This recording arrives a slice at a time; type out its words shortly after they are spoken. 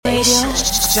Radio.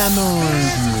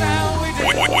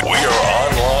 We are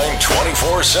online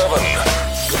 24/7.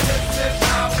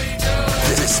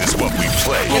 This is what we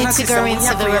play. Integrants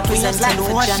of the representing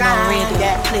for General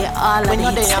Radio. Play all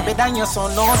of these.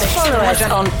 Follow us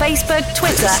on Facebook,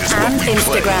 Twitter and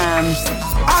Instagram.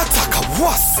 Attack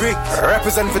was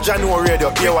represent for January Radio.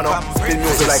 Here one up. Spin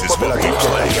music like popular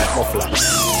muffler.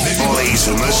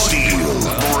 Blazing the steel,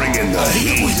 bringing the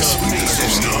heat.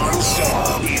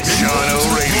 Jano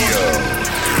Radio.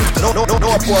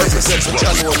 No, boy, represent for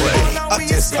January Radio.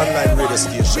 Hottest online radio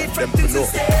station. Them to know.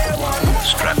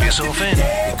 Strap yourself in,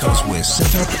 because we're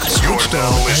set up. You're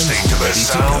now listening to the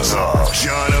sounds of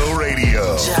Jano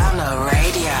Radio. Jano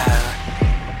Radio.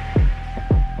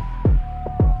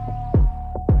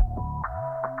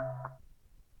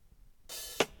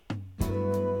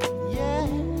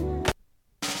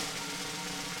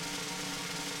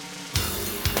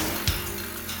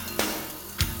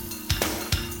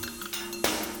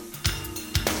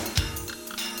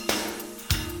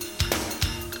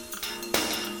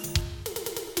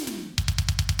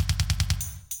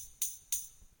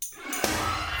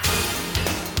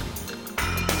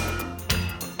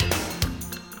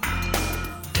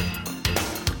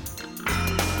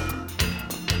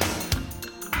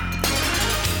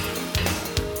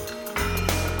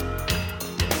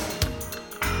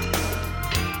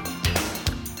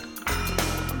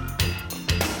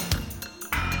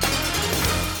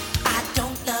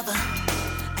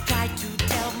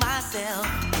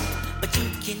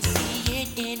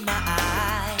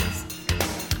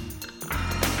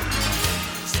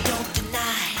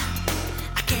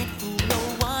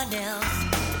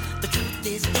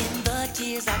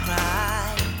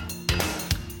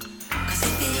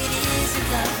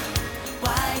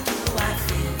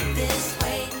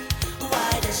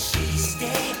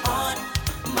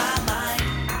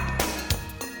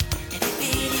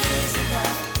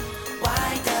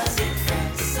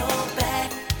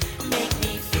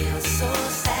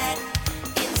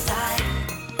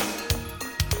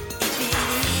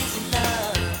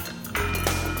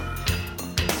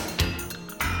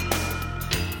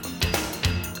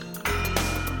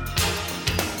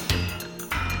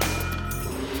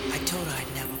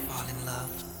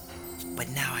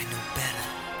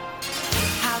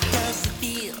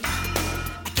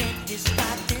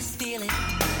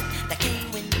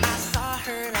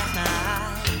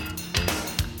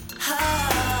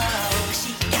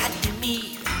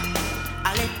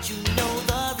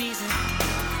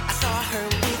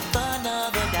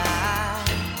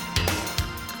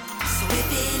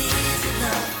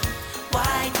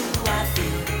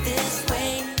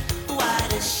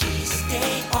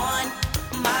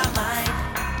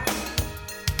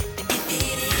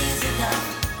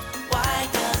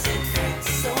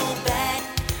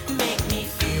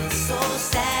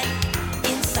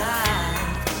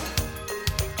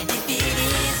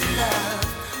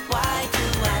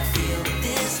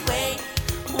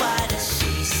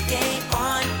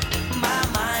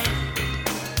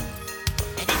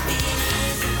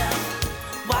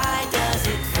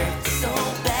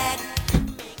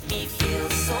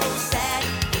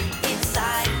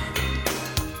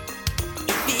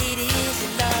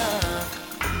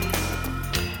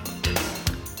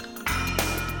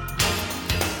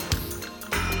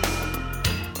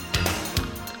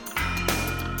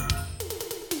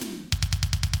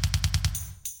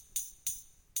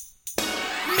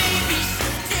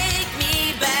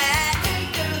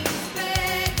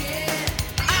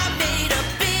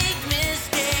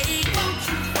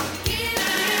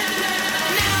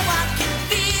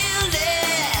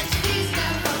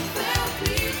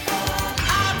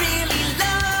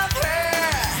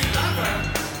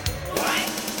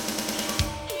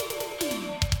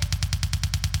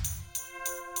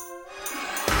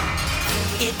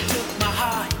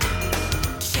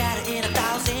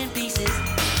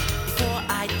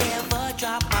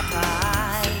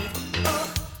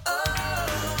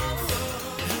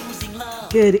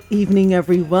 Good evening,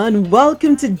 everyone.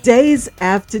 Welcome to Dayz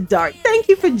After Dark. Thank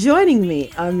you for joining me.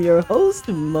 I'm your host,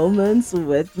 Moments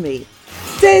with Me.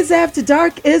 Dayz After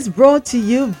Dark is brought to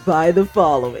you by the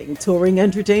following: Touring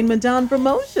Entertainment and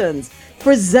Promotions,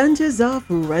 presenters of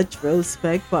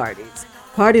retrospect parties.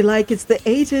 Party like it's the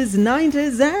 80s,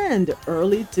 90s, and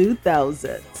early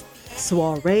 2000s.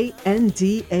 Soiree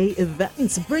NDA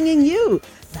events bringing you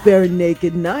Bare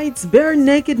Naked Nights, Bare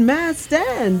Naked Masked,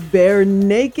 and Bare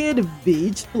Naked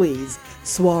Beach Please.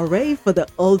 Soiree for the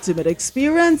ultimate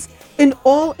experience in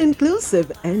all-inclusive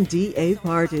NDA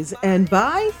parties. And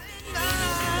by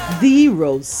The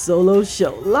Rose Solo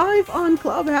Show, live on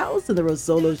Clubhouse in the Rose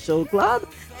Solo Show Club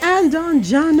and on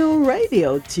Jano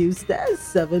Radio, Tuesdays,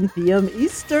 7 p.m.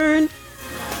 Eastern.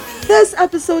 This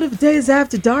episode of Days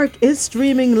After Dark is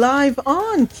streaming live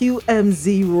on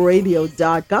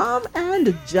QMZRadio.com and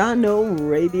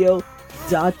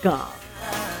JanoRadio.com.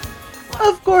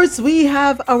 Of course, we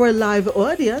have our live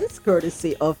audience,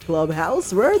 courtesy of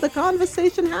Clubhouse, where the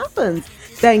conversation happens.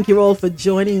 Thank you all for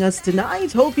joining us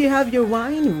tonight. Hope you have your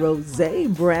wine,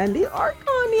 rosé, brandy, or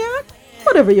cognac,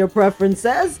 whatever your preference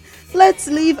is. Let's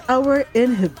leave our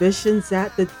inhibitions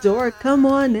at the door. Come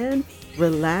on in,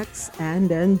 relax,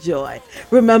 and enjoy.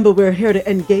 Remember, we're here to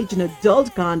engage in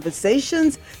adult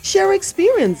conversations, share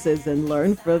experiences, and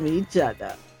learn from each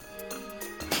other.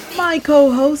 My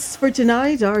co-hosts for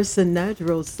tonight are Sinette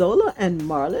Rosolo and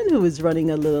Marlon, who is running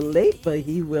a little late, but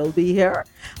he will be here.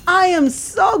 I am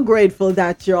so grateful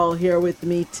that you're all here with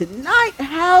me tonight.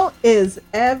 How is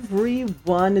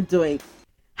everyone doing?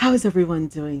 How is everyone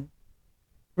doing?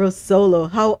 Rosolo,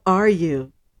 how are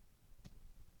you?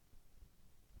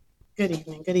 Good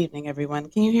evening, everyone.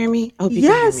 Can you hear me? I hope you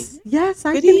can hear me. Yes,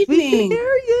 Good evening. We can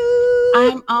hear you.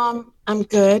 I'm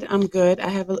good. I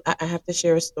have to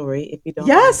share a story if you don't.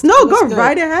 Yes, mind. no, go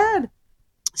right ahead.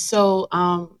 So,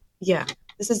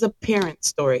 this is a parent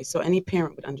story, so any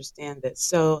parent would understand this.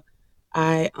 So,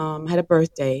 I had a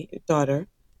daughter.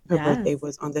 Her birthday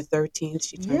was on the 13th.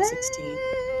 She turned 16.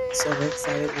 So we're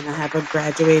excited, and I have a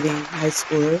graduating high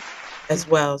schooler as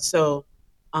well. So,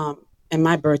 and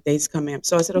my birthday's coming up.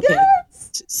 So I said, okay,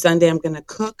 Sunday I'm going to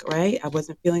cook, right? I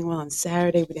wasn't feeling well on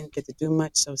Saturday. We didn't get to do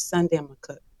much. So Sunday I'm going to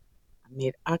cook. I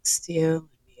made oxtail. I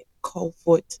made cold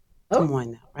foot. Come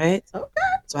on now, right? Okay.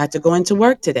 So I had to go into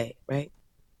work today, right?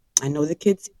 I know the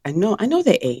kids. I know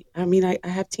they ate. I mean, I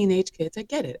have teenage kids. I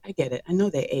get it. I know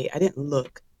they ate. I didn't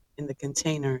look in the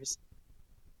containers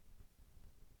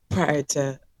prior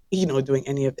to, doing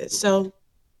any of this. So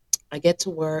I get to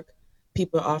work.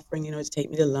 People are offering, to take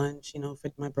me to lunch, for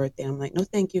my birthday. I'm like, no,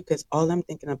 thank you, because all I'm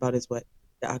thinking about is what?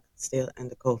 The oxtail and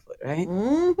the cold foot, right?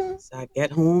 Mm-hmm. So I get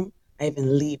home. I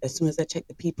even leave. As soon as I check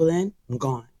the people in, I'm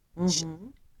gone. Mm-hmm.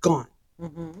 Gone.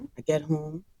 Mm-hmm. I get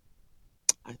home.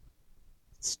 I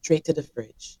straight to the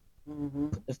fridge.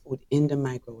 Mm-hmm. Put the food in the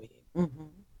microwave. Mm-hmm.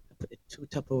 I put the 2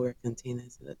 Tupperware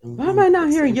containers. Why am I not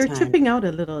hearing? You're chipping out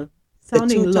a little.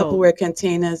 Sounding the 2 low. Tupperware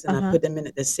containers, and I put them in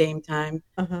at the same time,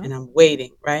 and I'm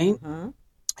waiting, right? I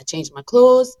changed my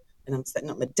clothes, and I'm setting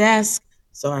up my desk.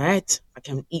 So, all right, I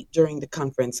can eat during the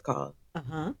conference call.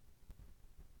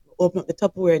 Open up the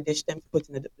Tupperware dish, then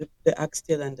putting the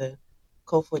oxtail and the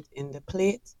cold foot in the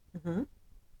plate, and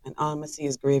all I'm going to see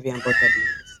is gravy and butter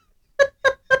beans.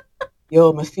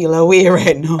 Yo, I feel away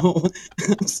right now.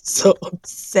 I'm so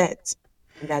upset.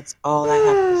 And that's all I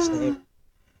have to say.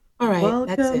 All right,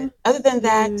 that's it. Other than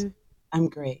that, I'm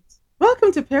great.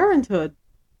 Welcome to parenthood.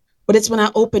 But it's when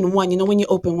I open one, when you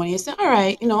open one, you say, all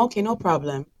right, okay, no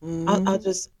problem. I'll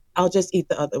just eat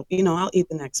the other, I'll eat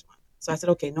the next one. So I said,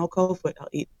 okay, no cold foot, I'll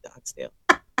eat the oxtail.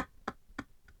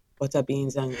 Butter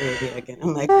beans and gravy again.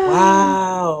 I'm like,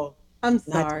 wow. I'm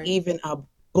sorry. Not even a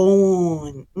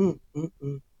bone.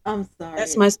 I'm sorry.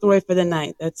 That's my story for the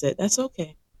night. That's it. That's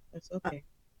okay.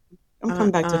 I'm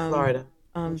coming back to Florida.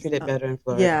 I'm treated better in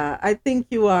Florida. Yeah, I think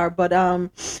you are. But I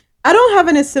don't have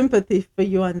any sympathy for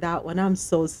you on that one. I'm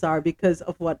so sorry because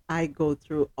of what I go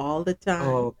through all the time.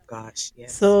 Oh, gosh.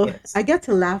 Yes. So I get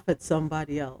to laugh at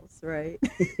somebody else, right?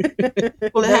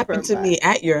 Well, it happened to me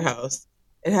at your house.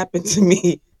 It happened to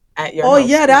me at your house. Oh,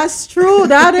 yeah, that's true.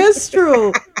 That is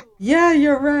true. Yeah,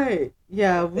 you're right.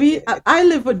 Yeah, I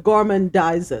live with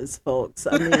gormandizers, folks.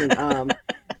 I mean,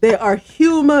 they are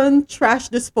human trash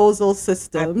disposal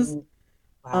systems.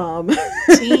 Wow.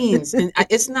 Teens, and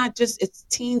it's not just, it's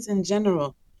teens in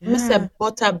general. I said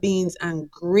butter beans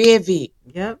and gravy.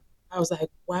 Yep. I was like,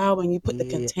 wow, when you put the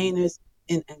containers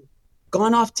in and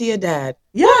gone off to your dad.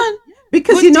 Yeah.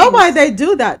 Because you know why they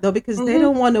do that, though? Because they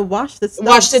don't want to wash the stuff.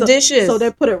 Wash the dishes. So they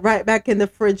put it right back in the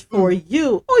fridge for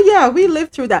you. Oh, yeah, we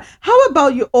lived through that. How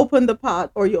about you open the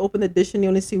pot or you open the dish and you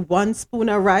only see 1 spoon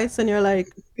of rice and you're like,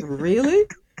 really?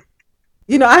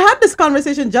 I had this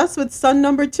conversation just with son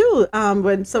number 2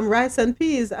 when some rice and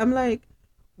peas. I'm like,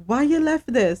 why you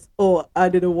left this? Oh, I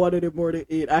didn't want any more to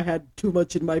eat. I had too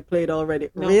much in my plate already.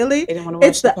 No, really?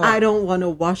 It's the I don't want to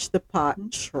wash the pot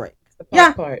trick. The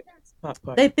pot part. Part.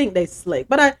 They think they slick.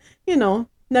 But no,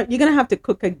 you're going to have to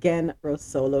cook again,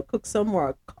 Rosolo. Cook some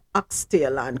more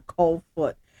oxtail and cold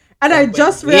foot. And I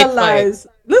just realized,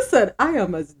 listen, I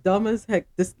am as dumb as heck.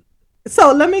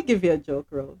 So let me give you a joke,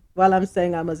 Ro, while I'm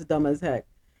saying I'm as dumb as heck.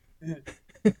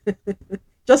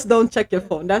 Just don't check your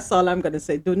phone. That's all I'm going to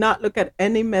say. Do not look at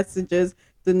any messages.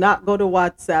 Do not go to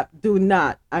WhatsApp. Do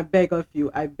not. I beg of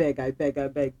you. I beg.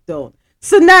 Don't.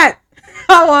 Sunette,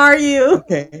 how are you?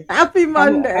 Okay. Happy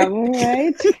Monday. I'm all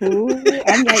right. Ooh,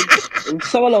 I'm like,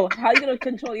 Solo, how are you going to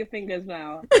control your fingers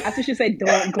now? After she said,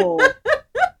 don't go.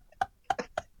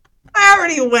 I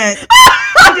already went.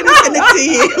 I'm going to send it to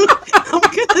you. I'm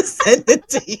going to send it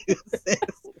to you, sis.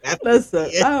 Listen,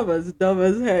 I'm as dumb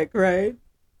as heck, right?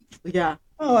 Yeah.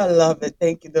 Oh, I love it.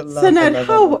 Thank you. The love. Sunette,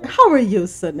 how are you,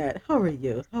 Sunette? How are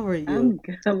you?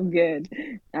 I'm good.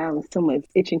 Someone's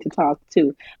itching to talk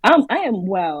too. I am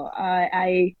well.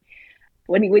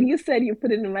 When you said you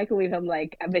put it in the microwave, I'm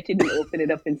like, I bet you didn't open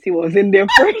it up and see what was in there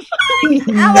first.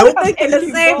 I was thinking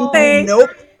the same thing.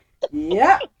 Nope.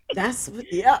 Yeah. That's what.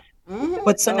 Yeah. Mm-hmm.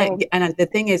 But and the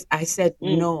thing is, I said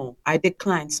no. I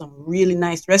declined some really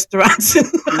nice restaurants,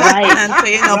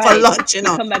 right? For lunch,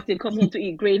 Come home to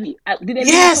eat gravy.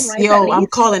 Yes, I'm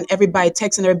calling everybody,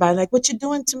 texting everybody, like, "What you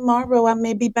doing tomorrow? I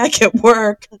may be back at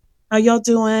work. How y'all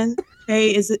doing? Hey,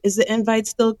 is the invite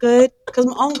still good? Because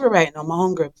I'm hungry right now. I'm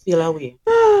hungry. Feel away.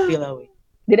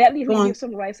 Did at least give you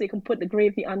some rice so you can put the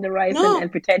gravy on the rice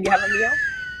and pretend you have a meal?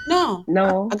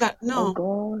 No. I got no. Oh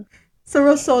God. So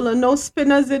Rosola, no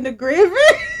spinners in the gravy?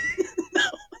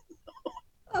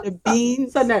 The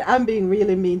beans. So that I'm being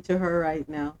really mean to her right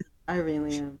now. I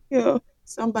really am. Yeah.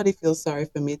 Somebody feels sorry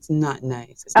for me. It's not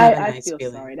nice. It's not a nice feel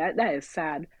feeling. Sorry. That is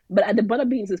sad. But the butter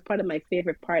beans is part of my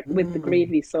favorite part with the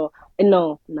gravy. So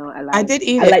no, I like. I did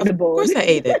eat it. I like the bone. Of course, I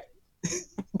ate it.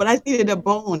 But I needed a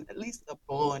bone, at least a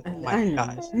bone. Oh my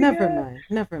gosh! Never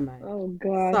mind. Oh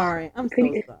God! Sorry, I'm so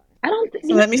sorry. I don't.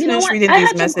 So let me finish reading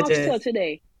these messages.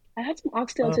 I had some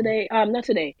oxtail today. Not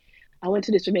today. I went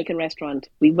to this Jamaican restaurant.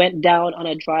 We went down on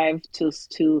a drive to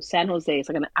San Jose. It's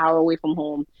like an hour away from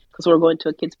home because we were going to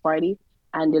a kids' party.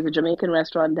 And there's a Jamaican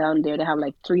restaurant down there. They have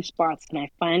like 3 spots. And I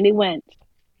finally went.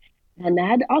 And I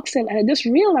had the oxtail. And I just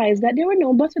realized that there were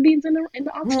no butter beans in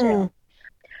the oxtail.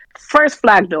 First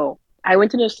flag though. I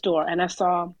went to the store and I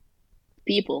saw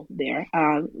people there.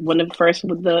 One of the first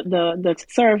was the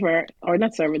server, or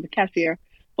not server, the cashier,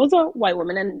 was a white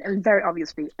woman, and very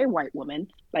obviously a white woman,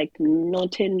 like no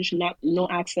tinge, no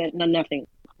accent, nothing,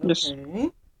 just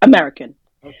American,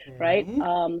 right?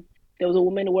 There was a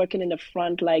woman working in the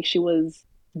front, like she was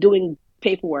doing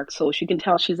paperwork, so she can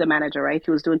tell she's a manager, right?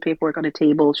 She was doing paperwork on the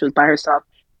table. She was by herself,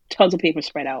 tons of paper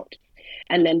spread out,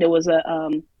 and then there was a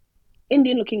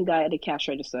Indian-looking guy at the cash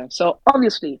register. So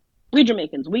obviously, we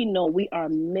Jamaicans, we know we are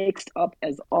mixed up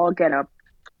as all get up.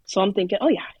 So I'm thinking, oh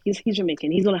yeah, he's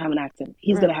Jamaican. He's gonna have an accent.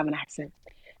 He's gonna have an accent.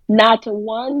 Not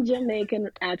one Jamaican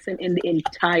accent in the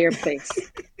entire place.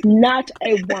 Not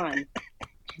a one.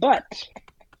 But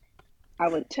I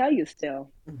would tell you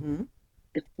still,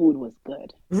 the food was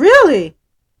good. Really?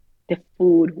 The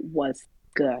food was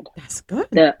good. That's good.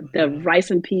 The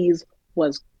rice and peas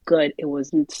was good. It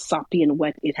wasn't soppy and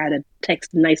wet. It had a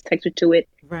nice texture to it.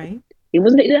 Right. It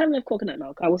didn't have enough coconut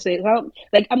milk. I would say,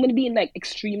 like, I'm going to be in like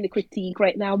extremely critique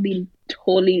right now, being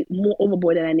totally more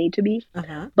overboard than I need to be.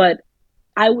 But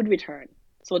I would return.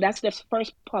 So that's the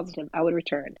first positive. I would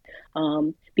return.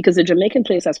 Because the Jamaican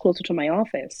place that's closer to my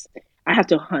office, I have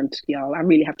to hunt, y'all. I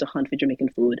really have to hunt for Jamaican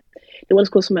food. The one that's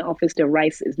close to my office, the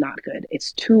rice is not good.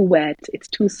 It's too wet. It's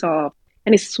too soft.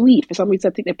 And it's sweet. For some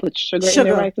reason, I think they put sugar in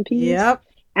their rice and peas. Yep.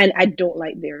 And I don't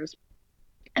like theirs.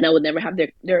 And I would never have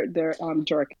their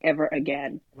jerk ever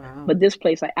again. Wow. But this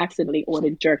place, I accidentally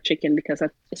ordered jerk chicken because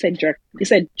it said jerk. It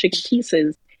said chicken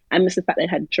pieces. I missed the fact that it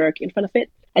had jerk in front of it.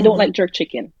 I don't like jerk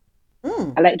chicken.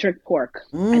 I like jerk pork.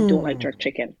 I don't like jerk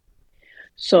chicken.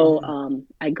 So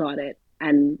I got it.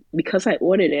 And because I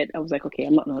ordered it, I was like, okay,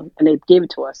 I'm not gonna. And they gave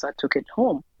it to us, so I took it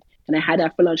home. And I had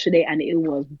that for lunch today, and it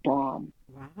was bomb.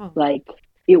 Wow. Like,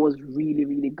 it was really,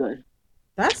 really good.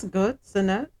 That's good,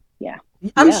 Sunette. Yeah.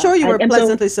 I'm sure you were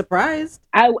pleasantly surprised.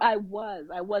 I was,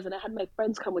 and I had my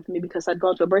friends come with me because I'd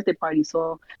gone to a birthday party.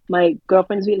 So my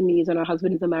girlfriend's Vietnamese and her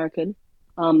husband is American,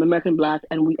 American Black,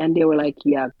 and they were like,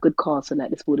 "Yeah, good call, Sunette.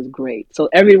 This food is great." So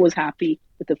everyone was happy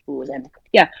with the food, and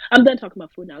yeah, I'm done talking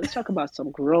about food now. Let's talk about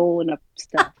some grown up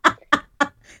stuff.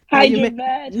 Now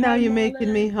you're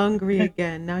making me hungry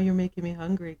again.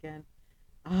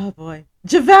 Oh boy,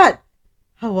 Javette,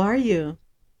 how are you?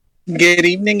 Good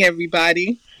evening,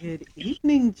 everybody. Good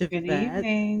evening, Javette. Good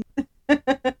evening.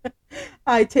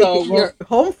 I take it you're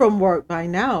home from work by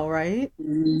now, right?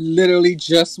 Literally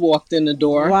just walked in the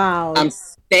door. Wow. I'm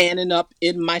standing up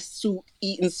in my suit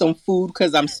eating some food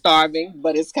because I'm starving,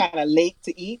 but it's kind of late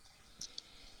to eat.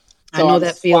 So I know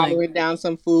that feeling. Swallowing down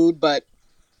some food, but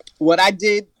what I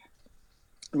did,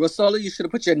 Rosola, you should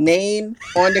have put your name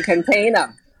on the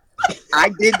container.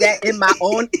 I did that in my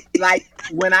own, like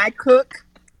when I cook,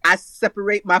 I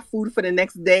separate my food for the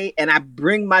next day and I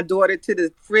bring my daughter to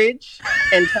the fridge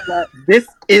and tell her, this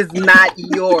is not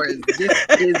yours. This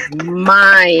is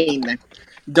mine.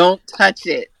 Don't touch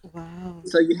it. Wow.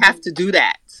 So you have to do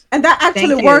that. And that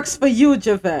actually works for you,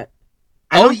 Javette.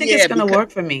 I don't think it's going to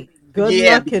work for me. Good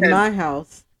luck in my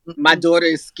house. My daughter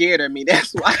is scared of me.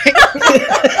 That's why.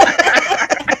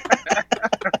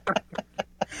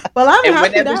 Well, I'm and happy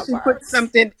whenever that she works. puts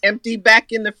something empty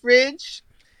back in the fridge,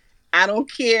 I don't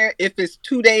care if it's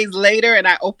 2 days later and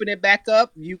I open it back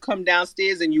up. You come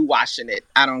downstairs and you washing it.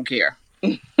 I don't care.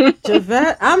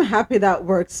 Javette, I'm happy that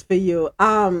works for you.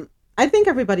 I think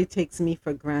everybody takes me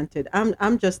for granted.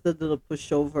 I'm just a little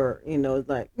pushover,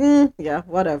 like, yeah,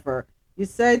 whatever. You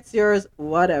say it's yours,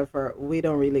 whatever. We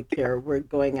don't really care. We're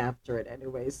going after it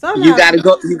anyway. So you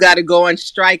gotta go on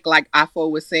strike, like Afo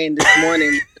was saying this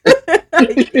morning.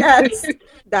 Yes,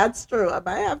 that's true. I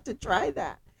might have to try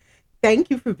that. Thank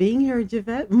you for being here,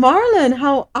 Javette. Marlon,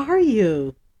 how are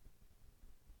you?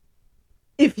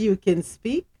 If you can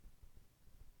speak.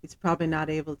 He's probably not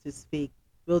able to speak.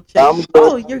 We'll check.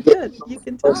 Oh, you're good. You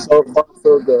can talk. So far,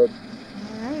 so good.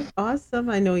 All right. Awesome.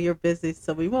 I know you're busy,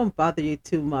 so we won't bother you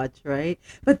too much, right?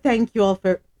 But thank you all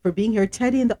for being here.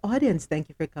 Teddy in the audience, thank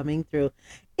you for coming through.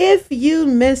 If you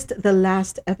missed the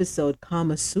last episode,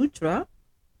 Kama Sutra,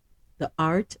 the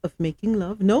art of making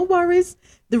love, no worries.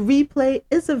 The replay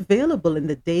is available in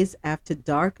the Dayz After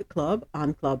Dark Club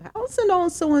on Clubhouse and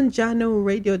also on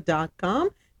JanoRadio.com.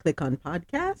 Click on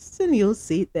podcasts and you'll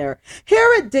see it there.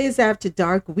 Here at Dayz After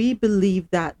Dark, we believe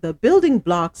that the building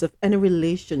blocks of any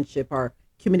relationship are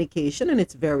communication in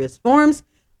its various forms,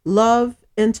 love,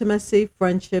 intimacy,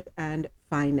 friendship, and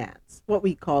finance, what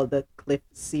we call the Cliff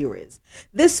series.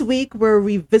 This week, we're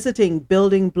revisiting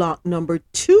building block number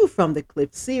 2 from the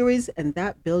Cliff series, and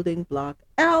that building block,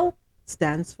 L,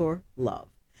 stands for love.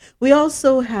 We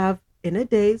also have Inner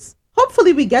Days.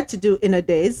 Hopefully we get to do Inner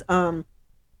Days.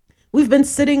 We've been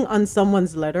sitting on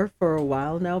someone's letter for a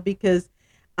while now because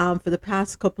for the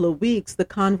past couple of weeks, the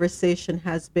conversation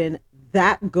has been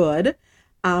that good.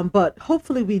 But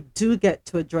hopefully we do get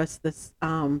to address this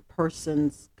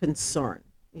person's concern.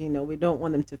 We don't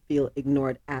want them to feel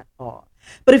ignored at all.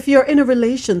 But if you're in a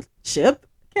relationship,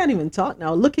 can't even talk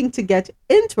now, looking to get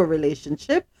into a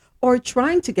relationship or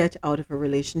trying to get out of a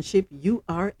relationship, you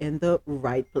are in the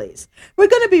right place. We're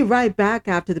going to be right back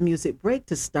after the music break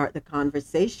to start the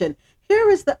conversation. Here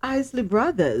is the Isley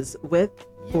Brothers with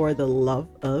For the Love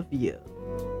of You.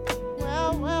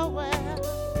 Well.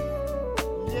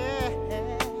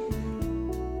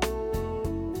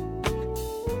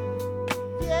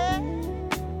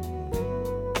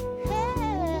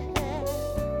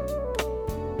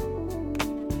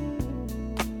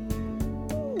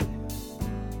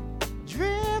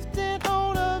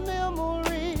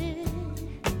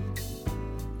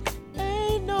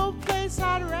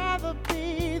 I'd rather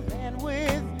be than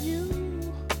with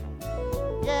you.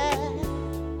 Yeah,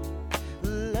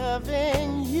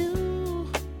 loving you.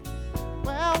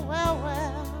 Well.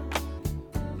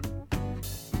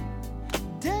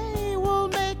 Day will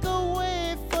make a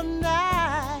way for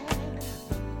night.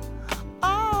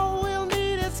 All we'll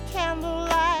need is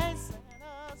candlelight and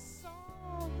a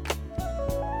song.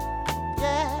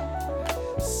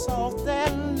 Yeah, soft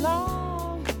and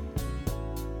long.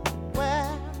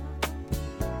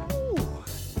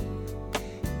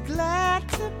 Glad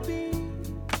to be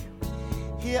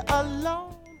here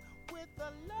alone with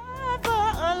a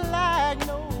lover unlike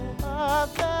no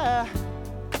other.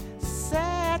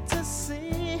 Sad to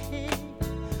see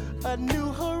a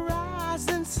new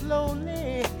horizon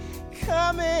slowly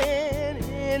coming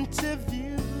into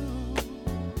view.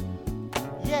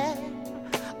 Yeah,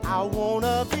 I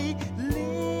wanna be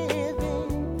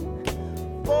living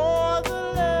for the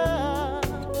love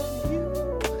of you.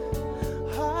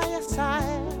 Oh, yes, I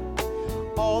am.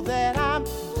 All that I'm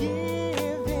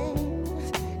giving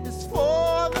is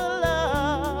for the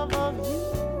love of you.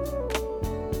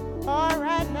 All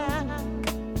right now.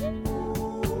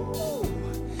 Ooh,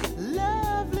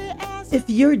 lovely as if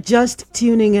you're just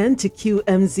tuning in to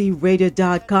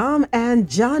QMZRadio.com and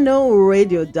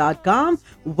JanoRadio.com,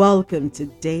 welcome to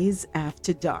Dayz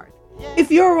After Dark.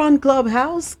 If you're on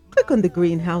Clubhouse, click on the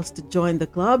green house to join the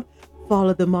club.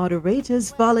 Follow the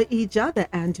moderators, follow each other,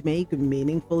 and make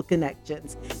meaningful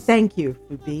connections. Thank you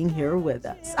for being here with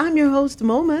us. I'm your host,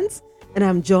 Moments, and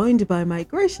I'm joined by my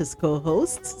gracious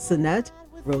co-hosts, Sinette,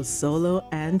 Rosolo,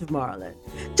 and Marlon.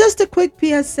 Just a quick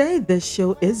PSA, this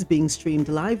show is being streamed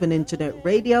live on internet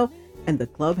radio, and the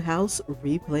Clubhouse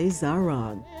replays are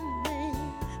on.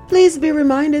 Please be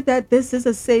reminded that this is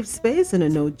a safe space and a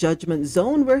no judgment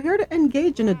zone. We're here to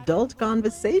engage in adult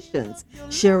conversations,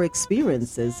 share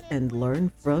experiences, and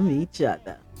learn from each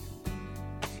other.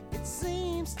 It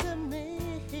seems to me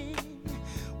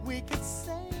we could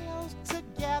sail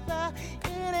together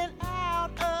in and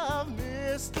out of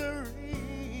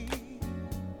mystery.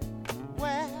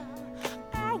 Well,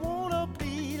 I wanna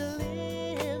be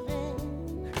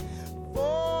living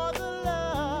for the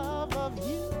love of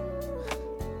you.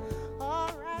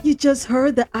 You just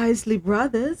heard the Isley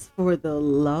Brothers for the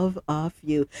love of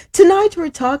you. Tonight we're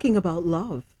talking about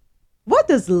love. What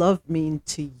does love mean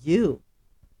to you?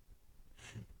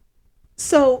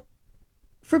 So,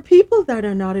 for people that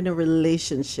are not in a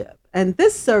relationship, and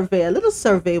this survey, a little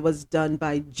survey was done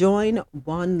by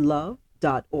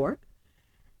joinonelove.org.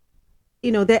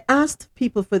 They asked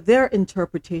people for their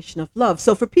interpretation of love.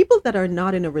 So, for people that are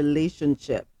not in a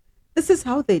relationship, this is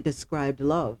how they described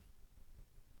love.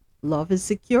 Love is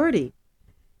security.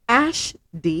 Ash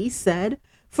D said,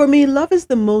 "For me, love is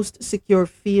the most secure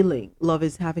feeling. Love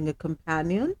is having a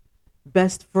companion,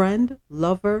 best friend,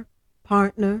 lover,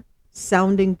 partner,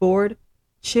 sounding board,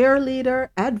 cheerleader,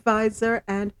 advisor,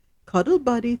 and cuddle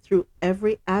buddy through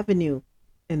every avenue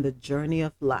in the journey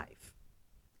of life."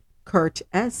 Kurt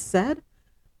S. said,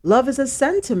 "Love is a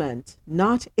sentiment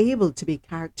not able to be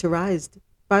characterized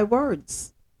by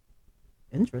words."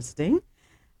 Interesting.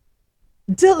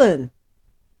 Dylan,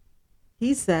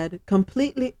 he said,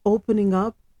 "Completely opening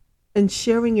up and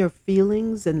sharing your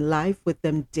feelings and life with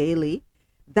them daily.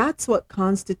 That's what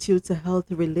constitutes a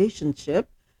healthy relationship.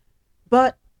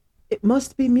 But it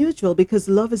must be mutual because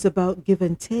love is about give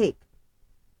and take.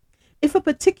 If a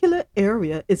particular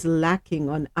area is lacking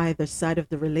on either side of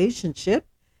the relationship,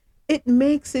 it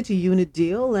makes it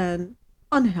unideal and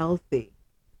unhealthy."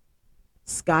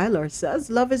 Skylar says,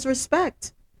 "Love is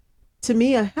respect. To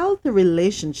me, a healthy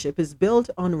relationship is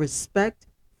built on respect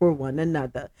for one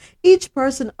another. Each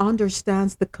person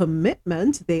understands the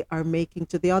commitment they are making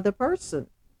to the other person."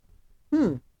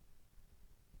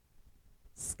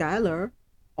 Skylar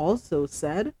also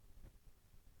said,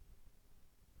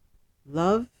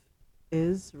 "Love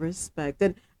is respect."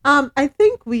 And I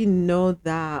think we know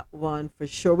that one for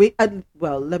sure.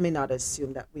 Let me not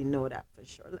assume that we know that for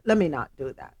sure. Let me not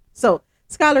do that. So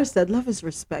Skylar said, "Love is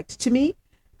respect. To me,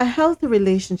 a healthy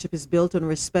relationship is built on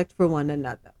respect for one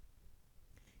another.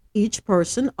 Each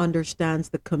person understands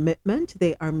the commitment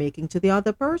they are making to the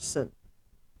other person."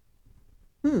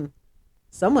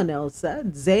 Someone else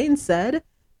said, Zane said,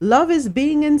 "Love is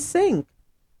being in sync."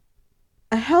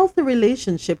 A healthy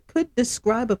relationship could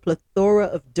describe a plethora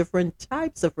of different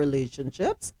types of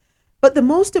relationships, but the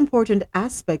most important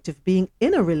aspect of being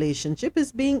in a relationship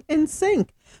is being in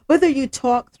sync. Whether you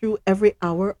talk through every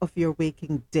hour of your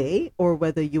waking day or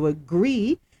whether you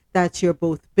agree that you're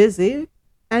both busy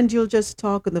and you'll just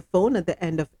talk on the phone at the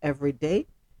end of every day,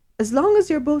 as long as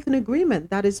you're both in agreement,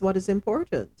 that is what is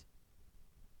important.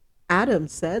 Adam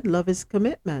said, "Love is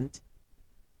commitment."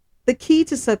 The key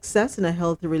to success in a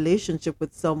healthy relationship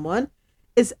with someone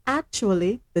is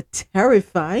actually the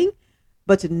terrifying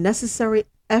but necessary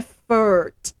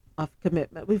effort of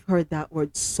commitment. We've heard that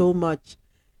word so much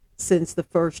since the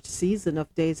first season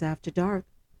of Dayz After Dark.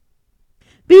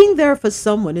 Being there for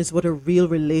someone is what a real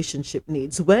relationship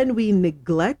needs. When we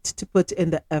neglect to put in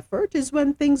the effort is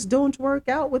when things don't work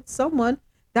out with someone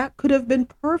that could have been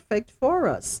perfect for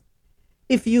us.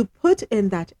 If you put in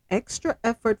that extra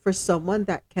effort for someone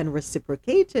that can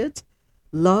reciprocate it,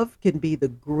 love can be the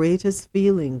greatest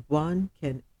feeling one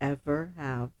can ever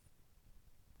have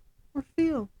or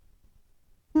feel.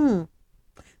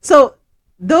 So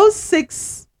those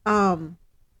 6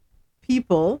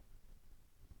 people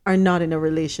are not in a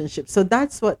relationship. So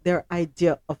that's what their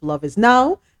idea of love is.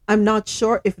 Now, I'm not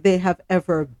sure if they have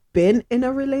ever been in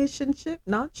a relationship.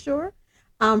 Not sure.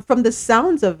 From the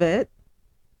sounds of it,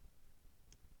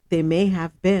 they may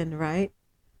have been, right?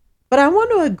 But I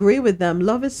want to agree with them.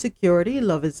 Love is security.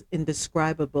 Love is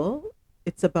indescribable.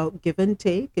 It's about give and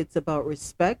take. It's about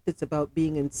respect. It's about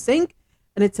being in sync.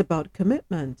 And it's about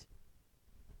commitment.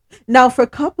 Now, for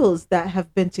couples that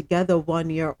have been together 1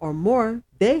 year or more,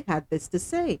 they had this to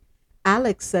say.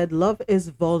 Alex said, "Love is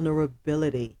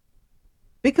vulnerability."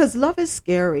 Because love is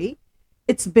scary.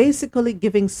 It's basically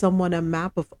giving someone a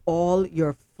map of all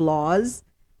your flaws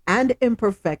and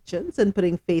imperfections and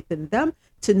putting faith in them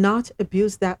to not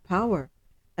abuse that power.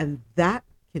 And that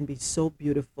can be so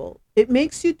beautiful. It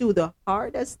makes you do the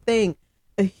hardest thing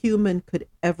a human could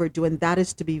ever do, and that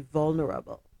is to be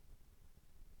vulnerable.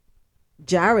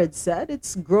 Jared said,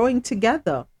 "It's growing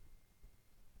together."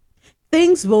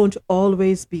 Things won't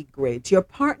always be great. Your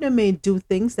partner may do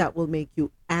things that will make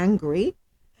you angry,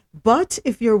 But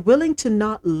if you're willing to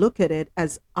not look at it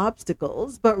as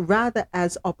obstacles, but rather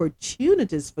as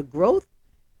opportunities for growth,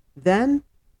 then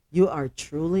you are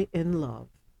truly in love.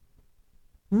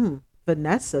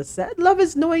 Vanessa said, love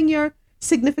is knowing your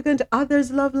significant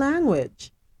other's love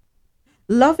language.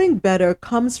 Loving better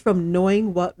comes from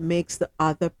knowing what makes the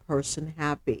other person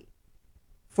happy.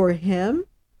 For him,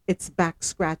 it's back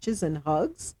scratches and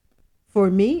hugs. For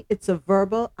me, it's a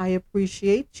verbal, I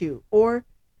appreciate you, or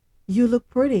you look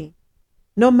pretty.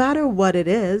 No matter what it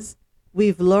is,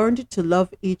 we've learned to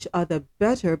love each other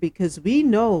better because we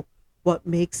know what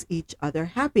makes each other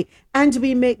happy. And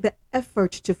we make the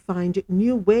effort to find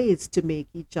new ways to make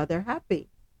each other happy.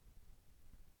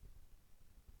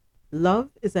 Love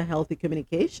is a healthy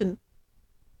communication.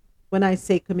 When I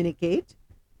say communicate,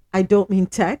 I don't mean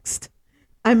text.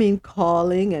 I mean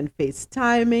calling and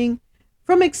FaceTiming.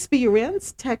 From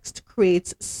experience, text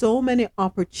creates so many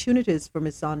opportunities for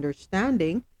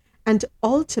misunderstanding and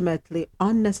ultimately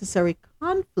unnecessary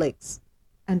conflicts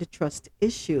and trust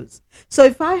issues. So,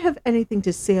 if I have anything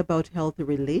to say about healthy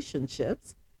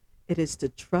relationships, it is to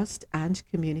trust and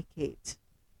communicate.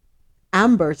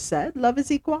 Amber said, love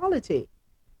is equality.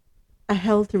 A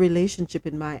healthy relationship,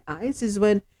 in my eyes, is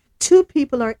when two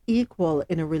people are equal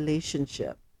in a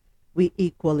relationship. We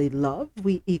equally love,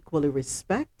 we equally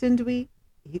respect, and we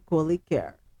equally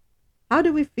care. How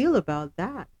do we feel about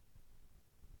that?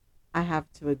 I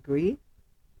have to agree.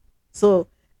 So,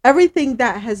 everything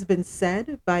that has been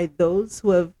said by those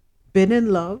who have been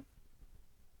in love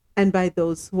and by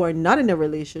those who are not in a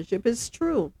relationship is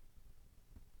true.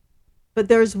 But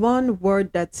there's one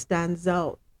word that stands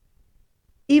out.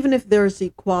 Even if there's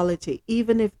equality,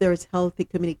 even if there's healthy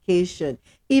communication,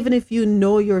 even if you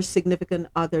know your significant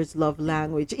other's love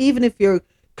language, even if you're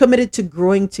committed to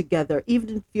growing together,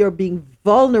 even if you're being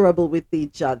vulnerable with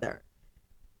each other,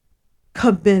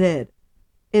 committed,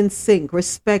 in sync,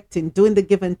 respecting, doing the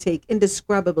give and take,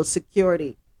 indescribable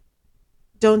security.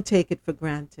 Don't take it for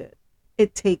granted.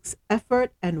 It takes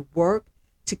effort and work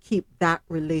to keep that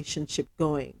relationship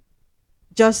going.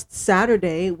 Just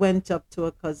Saturday, went up to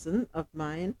a cousin of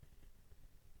mine,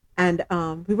 and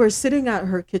we were sitting at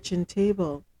her kitchen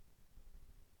table,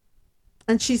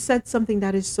 and she said something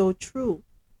that is so true.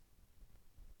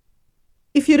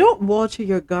 If you don't water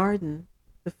your garden,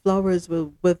 the flowers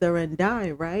will wither and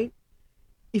die, right?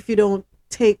 If you don't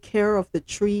take care of the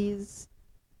trees,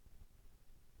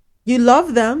 you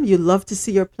love them, you love to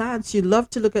see your plants, you love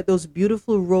to look at those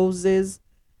beautiful roses,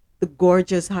 the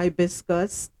gorgeous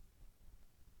hibiscus.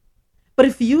 But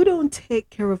if you don't take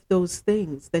care of those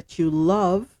things that you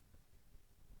love,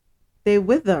 they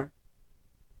wither.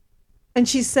 And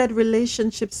she said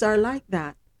relationships are like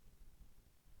that.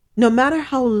 No matter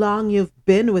how long you've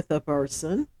been with a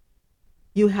person,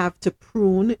 you have to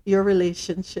prune your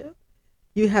relationship.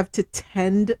 You have to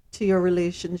tend to your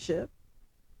relationship.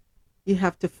 You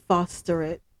have to foster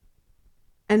it.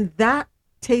 And that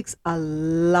takes a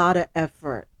lot of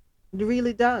effort. It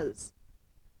really does.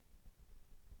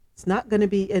 It's not going to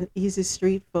be an easy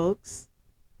street, folks.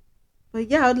 But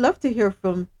yeah, I'd love to hear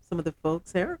from some of the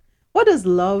folks here. What does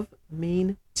love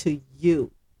mean to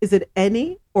you? Is it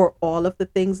any or all of the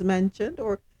things mentioned,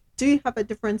 or do you have a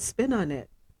different spin on it?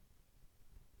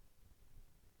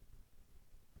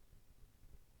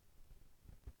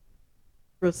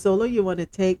 Rosolo, you want to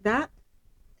take that?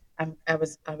 I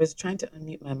was trying to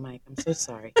unmute my mic. I'm so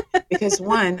sorry because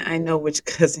one, I know which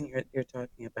cousin you're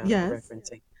talking about, Yes.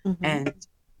 referencing, Mm-hmm. and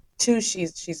two,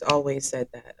 she's always said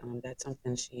that. That's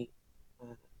something uh,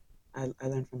 I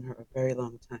learned from her a very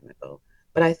long time ago.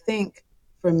 But I think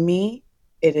for me,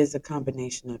 it is a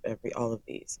combination of all of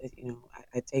these.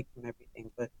 I take from everything,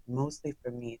 but mostly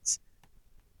for me, it's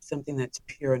something that's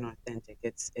pure and authentic.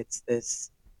 It's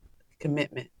this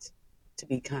commitment to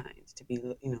be kind, to be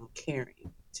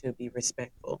caring, to be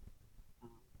respectful, um,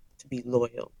 to be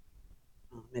loyal.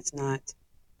 It's not.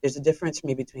 There's a difference for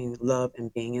me between love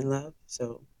and being in love.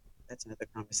 So that's another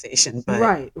conversation. But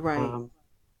Right, right.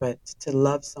 but to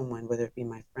love someone, whether it be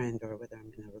my friend or whether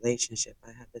I'm in a relationship,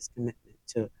 I have this commitment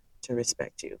to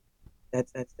respect you.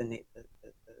 That's the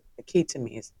key to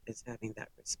me is having that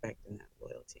respect and that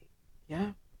loyalty.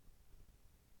 Yeah,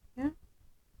 yeah.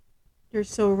 You're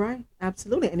so right.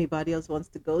 Absolutely. Anybody else wants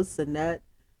to go? Sinette,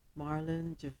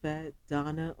 Marlon, Javette,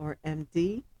 Donna, or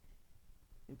MD?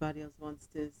 Anybody else wants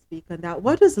to speak on that?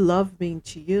 What does love mean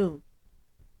to you?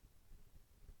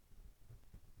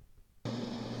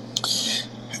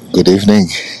 Good evening.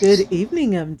 Good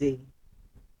evening, MD.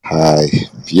 Hi.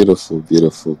 Beautiful,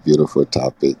 beautiful, beautiful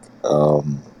topic.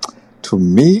 To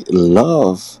me,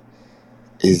 love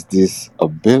is this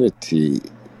ability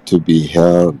to be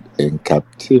held in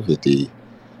captivity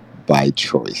by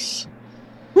choice.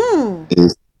 Hmm.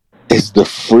 It's the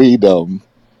freedom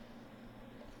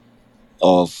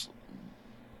of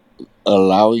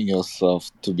allowing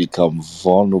yourself to become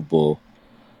vulnerable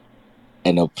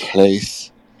in a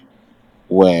place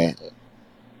where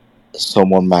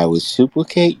someone might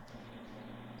reciprocate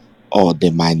or they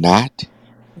might not,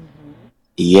 Mm-hmm.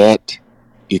 yet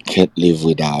you can't live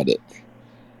without it.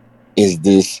 Is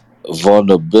this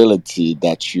vulnerability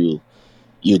that you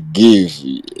give?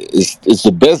 It's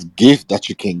the best gift that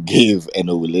you can give in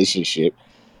a relationship,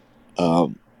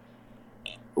 um,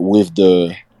 with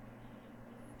the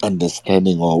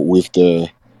understanding, or with the,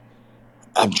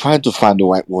 I'm trying to find the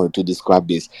right word to describe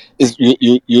this. Is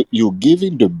you're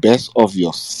giving the best of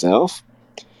yourself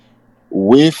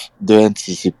with the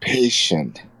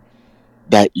anticipation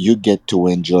that you get to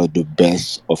enjoy the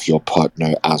best of your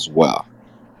partner as well.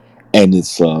 And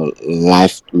it's a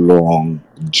lifelong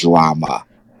drama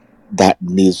that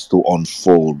needs to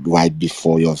unfold right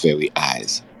before your very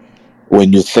eyes.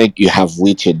 When you think you have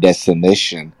reached a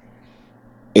destination,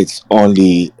 it's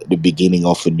only the beginning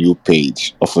of a new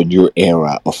page, of a new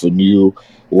era, of a new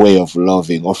way of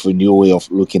loving, of a new way of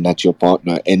looking at your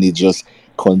partner, and it just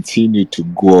continue to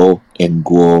grow and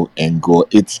grow and grow.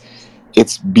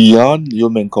 It's beyond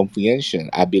human comprehension.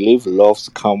 I believe loves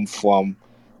come from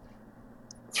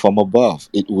above.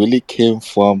 It really came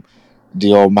from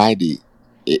the Almighty.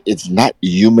 It's not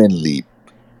humanly.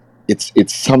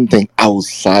 It's something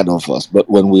outside of us. But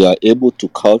when we are able to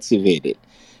cultivate it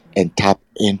and tap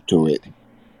into it,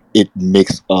 it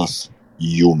makes us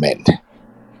human. Wow.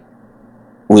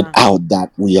 Without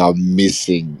that, we are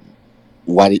missing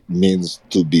what it means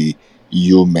to be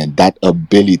human. That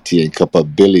ability and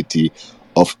capability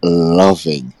of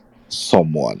loving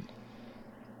someone.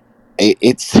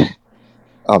 It's,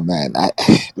 oh man, I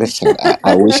listen.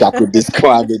 I wish I could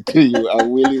describe it to you. I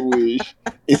really wish.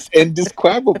 It's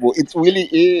indescribable. It really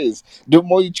is. The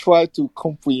more you try to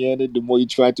comprehend it, the more you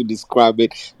try to describe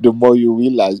it, the more you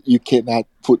realize you cannot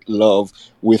put love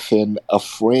within a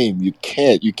frame. You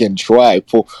can't. You can try.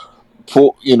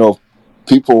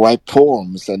 People write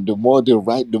poems, and the more they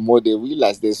write, the more they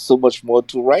realize there's so much more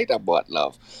to write about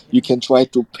love. You can try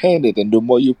to paint it, and the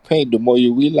more you paint, the more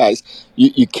you realize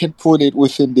you can't put it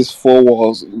within these four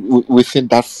walls, within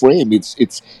that frame.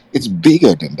 It's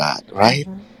bigger than that, right?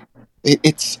 Mm-hmm.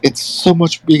 It's so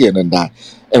much bigger than that.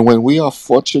 And when we are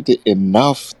fortunate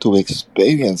enough to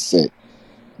experience it,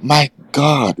 my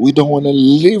God, we don't want to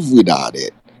live without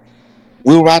it.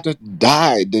 We'd rather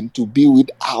die than to be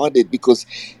without it, because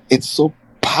it's so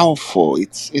powerful.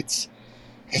 It's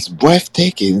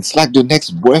breathtaking. It's like the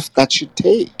next breath that you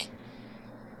take.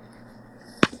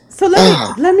 So let me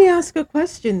Ah, let me ask a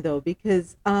question though,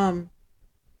 because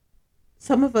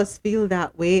some of us feel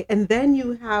that way, and then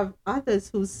you have others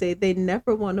who say they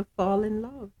never want to fall in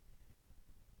love.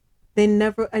 They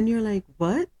never, and you're like,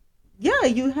 what? Yeah,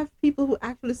 you have people who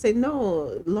actually say,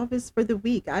 no, love is for the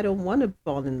weak. I don't want to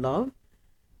fall in love.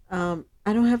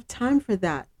 I don't have time for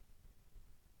that.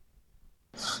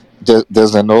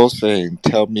 there's an old saying: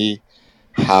 "Tell me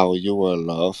how you will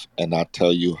love, and I'll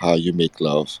tell you how you make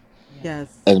love." Yes.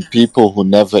 Yes. And people who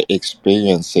never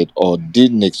experience it, or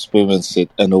didn't experience it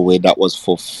in a way that was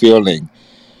fulfilling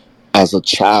as a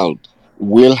child,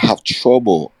 will have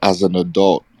trouble as an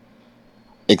adult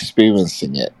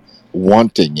experiencing it,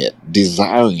 wanting it,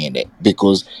 desiring it,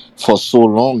 because for so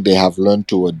long they have learned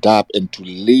to adapt and to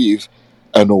live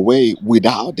in a way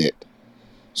without it.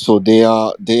 So they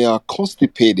are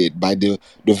constipated by the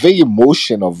very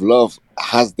emotion of love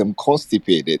has them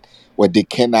constipated, where they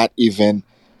can't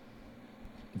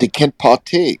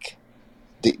partake.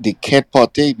 They can't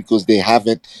partake because they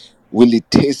haven't really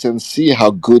tasted and see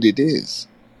how good it is.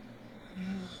 Yeah.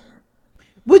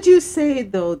 Would you say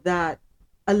though that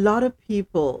a lot of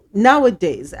people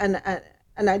nowadays, and I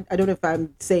don't know if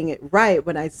I'm saying it right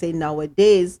when I say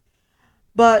nowadays,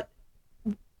 but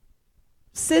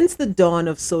since the dawn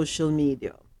of social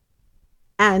media,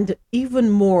 and even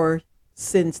more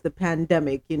since the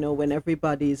pandemic, when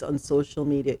everybody's on social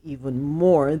media even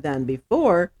more than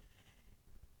before,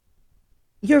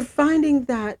 you're finding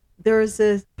that there's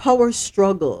a power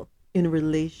struggle in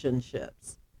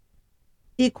relationships.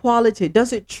 Equality,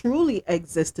 does it truly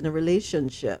exist in a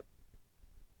relationship,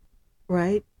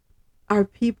 right? Are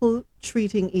people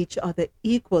treating each other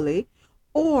equally,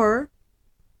 or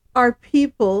are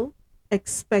people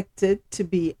expected to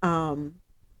be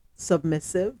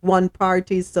submissive? One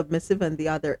party is submissive and the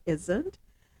other isn't.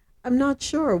 I'm not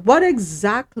sure. What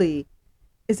exactly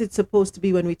is it supposed to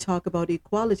be when we talk about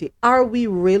equality? Are we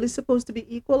really supposed to be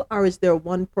equal, or is there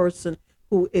one person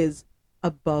who is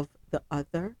above the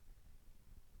other?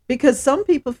 Because some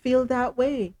people feel that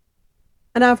way.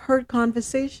 And I've heard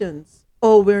conversations.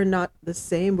 Oh, we're not the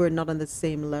same. We're not on the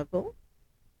same level.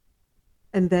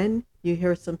 And then you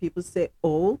hear some people say,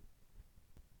 oh,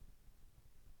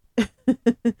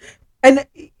 and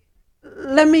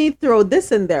let me throw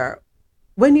this in there.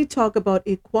 When you talk about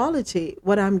equality,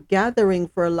 what I'm gathering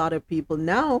for a lot of people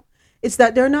now is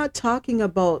that they're not talking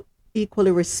about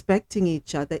equally respecting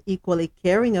each other, equally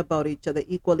caring about each other,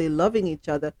 equally loving each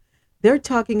other. They're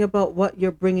talking about what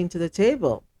you're bringing to the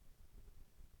table,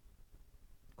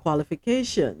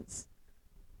 qualifications,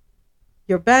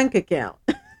 your bank account.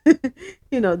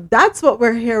 That's what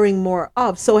we're hearing more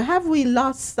of. So have we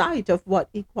lost sight of what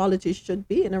equality should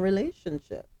be in a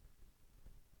relationship?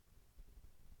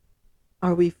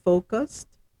 Are we focused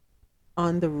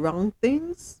on the wrong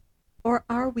things, or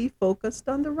are we focused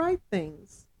on the right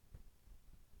things?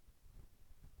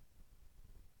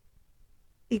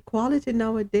 Equality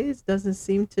nowadays doesn't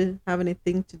seem to have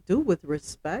anything to do with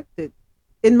respect.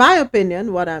 In my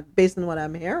opinion, based on what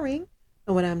I'm hearing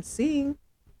and what I'm seeing,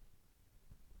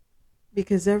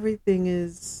 because everything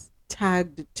is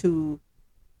tagged to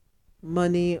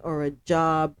money or a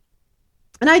job.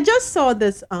 And I just saw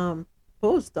this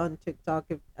post on TikTok.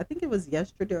 I think it was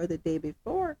yesterday or the day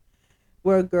before,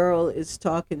 where a girl is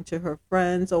talking to her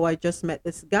friends. Oh, I just met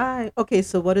this guy. Okay,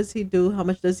 so what does he do? How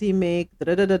much does he make?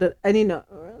 Da-da-da-da-da. And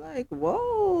we're like,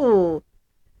 whoa.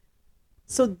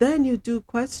 So then you do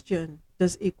question,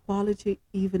 does equality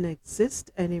even exist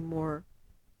anymore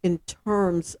in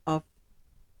terms of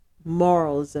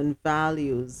morals and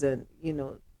values and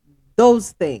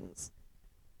those things?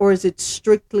 Or is it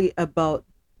strictly about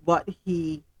what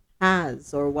he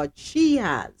has or what she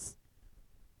has?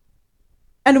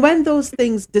 And when those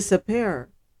things disappear,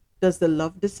 does the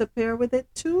love disappear with it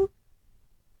too?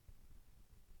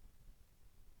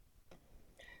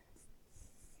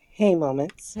 Hey,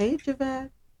 Moments. Hey, Javette.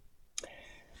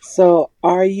 So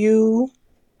are you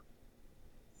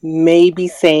maybe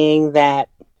saying that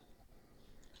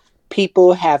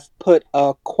people have put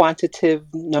a quantitative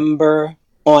number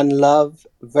on love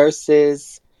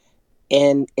versus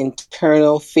an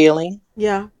internal feeling?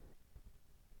 Yeah.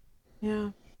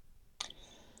 And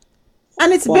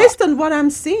it's Well, based on what I'm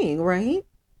seeing, right?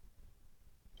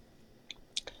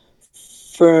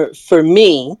 for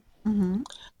me, Mm-hmm.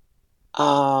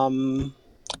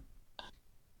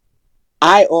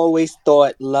 I always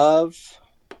thought love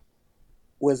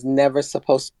was never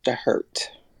supposed to hurt.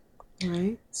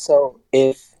 Right. So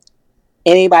if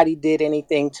anybody did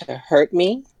anything to hurt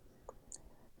me,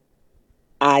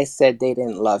 I said they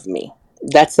didn't love me.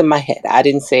 That's in my head. I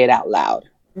didn't say it out loud.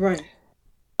 Right.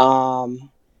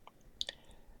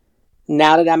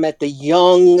 Now that I'm at the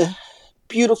young,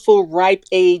 beautiful, ripe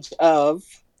age of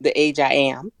the age I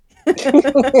am.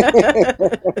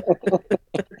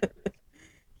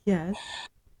 Yes.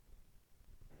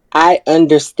 I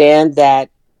understand that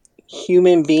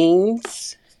human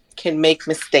beings can make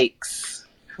mistakes.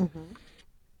 Mm-hmm.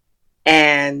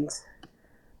 And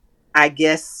I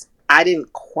guess I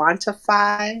didn't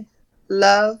quantify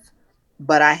love,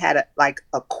 but I had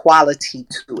a quality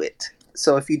to it.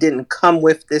 So if you didn't come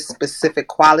with this specific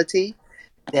quality,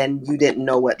 then you didn't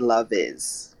know what love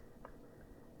is.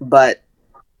 But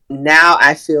now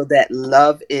I feel that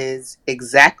love is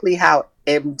exactly how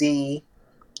MD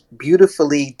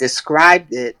beautifully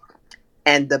described it.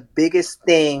 And the biggest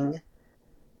thing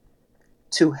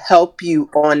to help you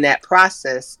on that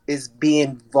process is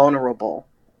being vulnerable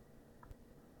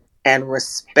and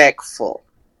respectful,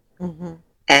 Mm-hmm.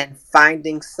 and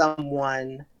finding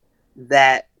someone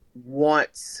that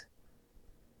wants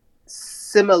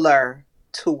similar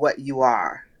to what you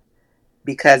are.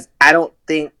 Because I don't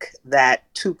think that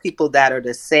two people that are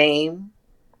the same,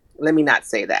 let me not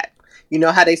say that. You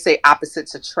know how they say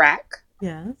opposites attract?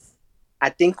 Yes. I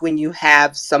think when you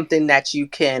have something that you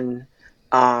can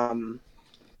have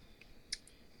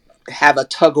a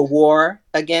tug of war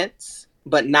against,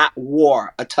 but not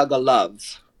war, a tug of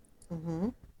love, Mm-hmm.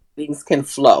 things can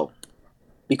flow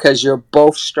because you're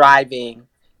both striving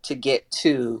to get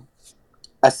to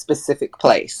a specific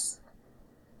place.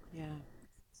 Yeah.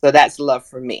 So that's love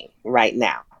for me right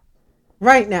now.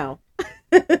 Right now.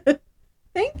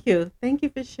 Thank you. Thank you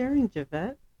for sharing,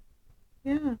 Javette.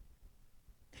 Yeah.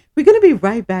 We're going to be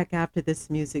right back after this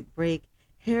music break.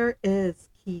 Here is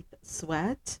Keith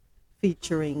Sweat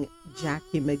featuring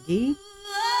Jackie McGee.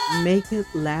 Make it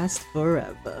last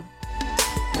forever.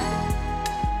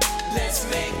 Let's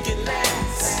make it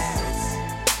last.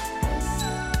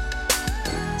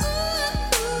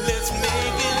 Let's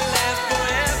make it last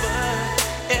forever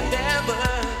and ever.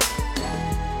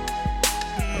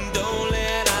 Don't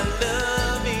let our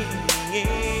love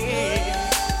in.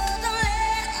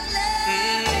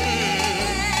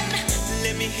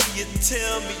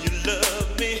 tell me you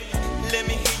love me. Let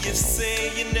me hear you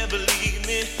say you never leave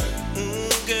me.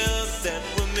 Girl, that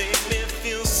would make me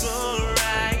feel so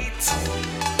right.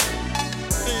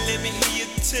 Let me hear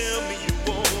you tell me you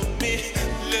want me.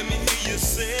 Let me hear you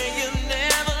say you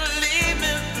never leave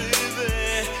me,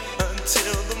 baby,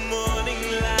 until the morning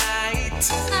light.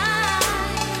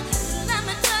 Let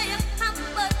me tell you how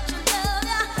much I love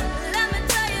you. Let me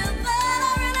tell you that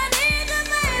I really need you,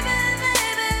 baby,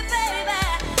 baby, baby.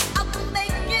 I can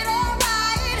make it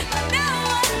alright. No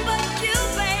one but you,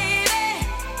 baby,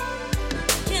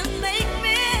 can make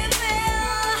me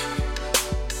feel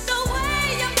the way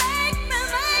you make me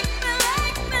feel.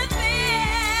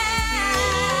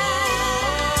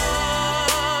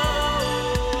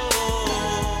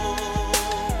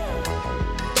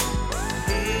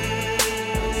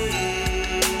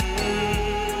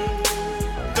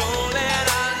 Don't let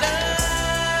our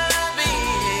love in.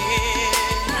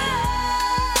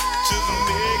 Just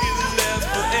make it last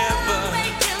forever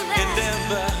and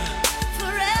ever.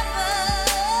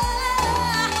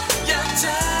 Your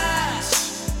touch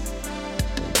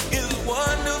is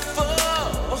wonderful.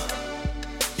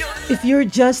 If you're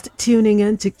just tuning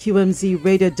in to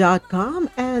QMZRadio.com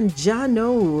and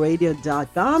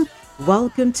JanoRadio.com,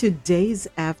 welcome to Dayz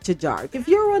After Dark. If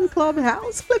you're on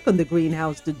Clubhouse, click on the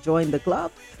greenhouse to join the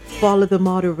club. Follow the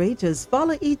moderators,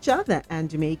 follow each other,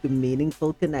 and make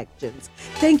meaningful connections.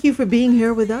 Thank you for being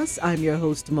here with us. I'm your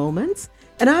host, Moments,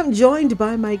 and I'm joined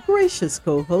by my gracious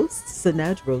co-hosts,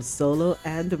 Sinette, Rose Solo,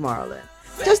 and Marlon.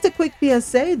 Just a quick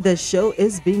PSA, the show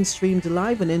is being streamed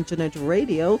live on internet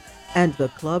radio and the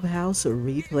Clubhouse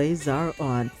replays are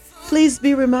on. Please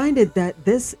be reminded that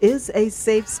this is a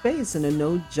safe space and a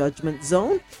no judgment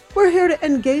zone. We're here to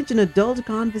engage in adult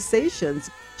conversations,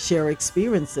 share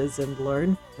experiences, and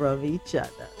learn from each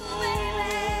other.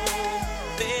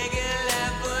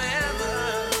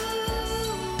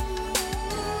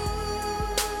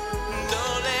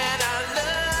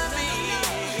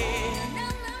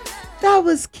 That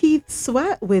was Keith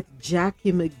Sweat with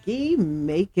Jackie McGee,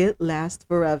 Make It Last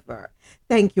Forever.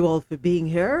 Thank you all for being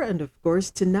here. And of course,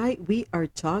 tonight we are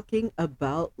talking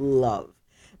about love.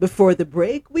 Before the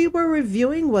break, we were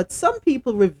reviewing what some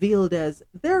people revealed as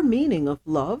their meaning of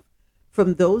love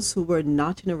from those who were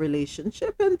not in a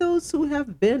relationship and those who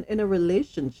have been in a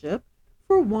relationship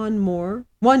for 1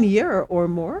 year or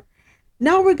more.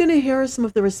 Now we're going to hear some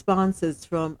of the responses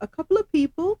from a couple of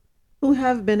people who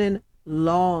have been in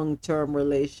long-term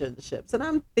relationships, and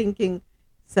I'm thinking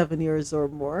 7 years or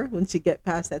more once you get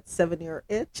past that 7-year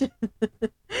itch.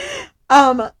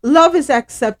 Love is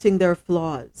accepting their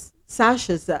flaws.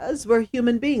 Sasha says we're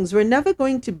human beings, we're never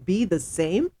going to be the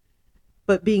same,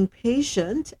 but being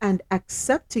patient and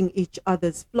accepting each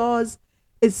other's flaws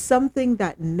is something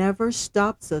that never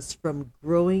stops us from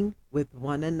growing with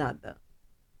one another.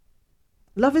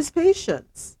 Love is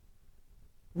patience.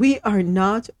 We are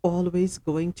not always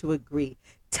going to agree.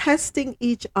 Testing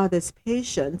each other's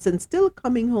patience and still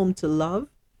coming home to love,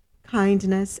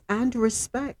 kindness, and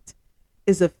respect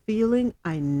is a feeling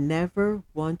I never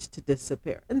want to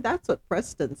disappear. And that's what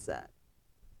Preston said.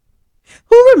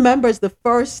 Who remembers the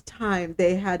first time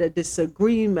they had a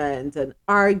disagreement, an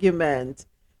argument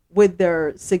with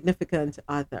their significant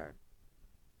other?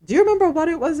 Do you remember what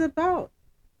it was about?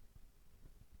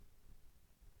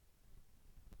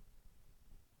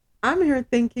 I'm here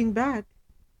thinking back,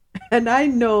 and I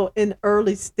know in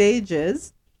early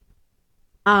stages,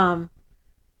 when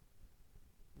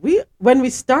we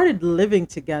started living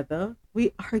together,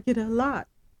 we argued a lot.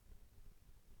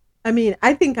 I mean,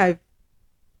 I think I've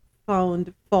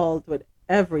found fault with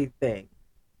everything,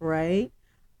 right?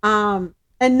 And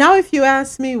now if you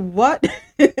ask me what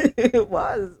it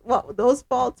was, what those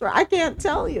faults were, I can't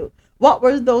tell you. What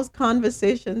were those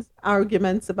conversations,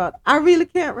 arguments about? I really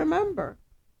can't remember.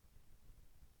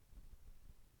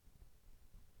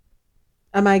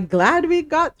 Am I glad we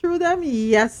got through them?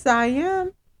 Yes, I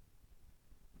am.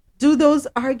 Do those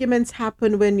arguments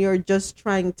happen when you're just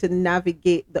trying to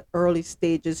navigate the early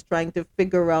stages, trying to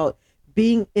figure out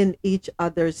being in each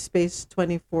other's space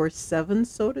 24/7,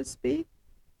 so to speak?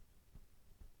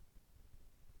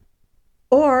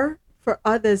 Or for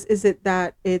others, is it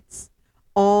that it's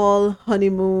all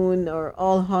honeymoon or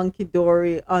all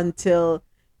honky-dory until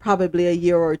probably a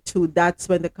year or two? That's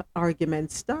when the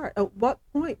arguments start. At what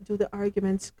point do the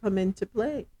arguments come into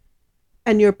play?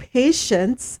 And your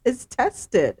patience is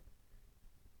tested.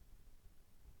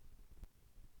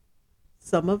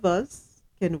 Some of us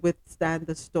can withstand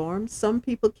the storm. Some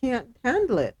people can't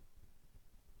handle it.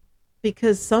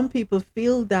 Because some people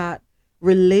feel that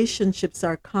relationships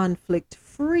are conflict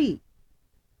free.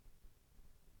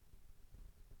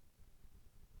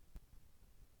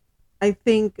 I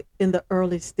think in the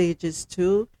early stages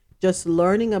too, just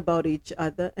learning about each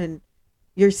other, and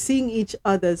you're seeing each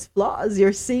other's flaws.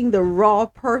 You're seeing the raw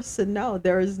person now.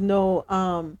 There is no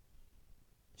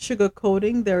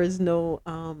sugarcoating. There is no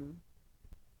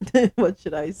what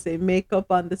should I say,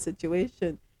 makeup on the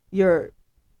situation. You're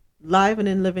live and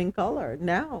in living color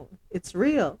now. It's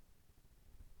real.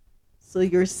 So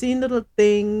you're seeing little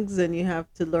things, and you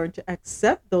have to learn to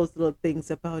accept those little things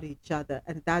about each other.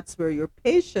 And that's where your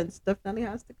patience definitely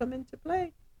has to come into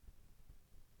play.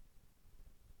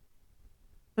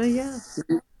 But yeah,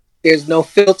 There's no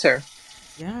filter.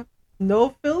 yeah,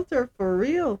 no filter for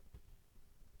real.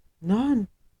 None.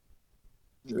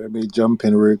 Let me jump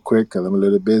in real quick because I'm a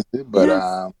little busy. But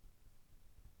Yes.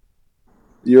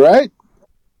 you're right.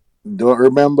 Don't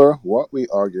remember what we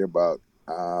argue about.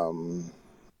 Um,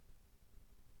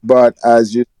 but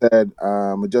as you said,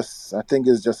 just I think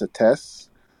it's just a test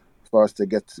for us to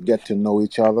get to know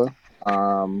each other.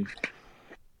 Um,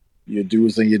 your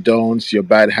do's and your don'ts, your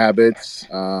bad habits.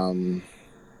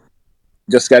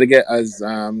 Just got to get as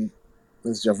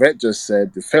Javette just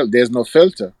said. There's no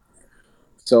filter,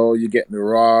 so you get the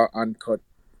raw, uncut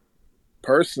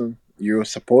person you're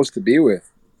supposed to be with.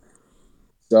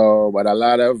 So, but a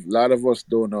lot of us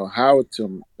don't know how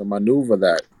to maneuver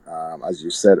that, as you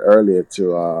said earlier,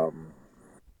 to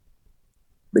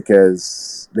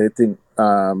because they think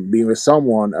being with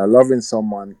someone or loving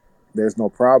someone, there's no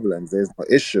problems, there's no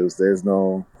issues, there's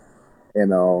no you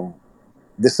know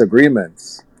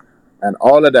disagreements, and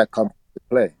all of that comes into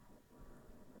play.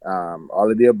 All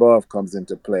of the above comes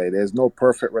into play. There's no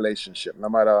perfect relationship, no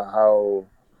matter how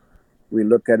we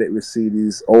look at it. We see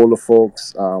these older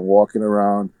folks walking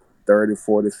around 30,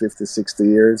 40, 50, 60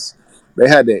 years. They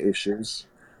had their issues,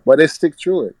 but they stick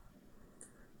through it.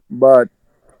 But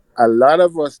a lot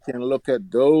of us can look at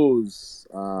those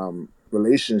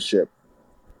relationship,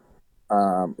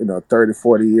 30,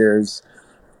 40 years,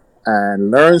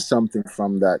 and learn something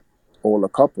from that older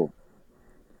couple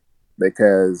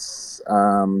because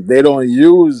they don't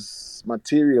use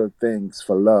material things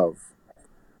for love.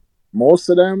 Most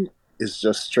of them is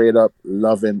just straight up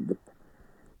loving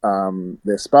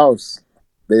their spouse.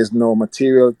 There's no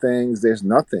material things. There's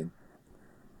nothing,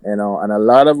 and a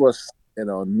lot of us,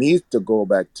 need to go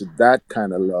back to that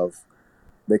kind of love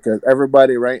because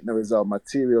everybody right now is all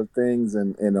material things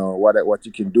and what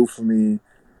you can do for me,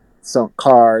 some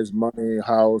cars, money,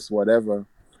 house, whatever.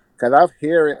 Because I've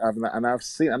heard it, and I've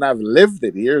seen, and I've lived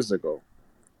it years ago.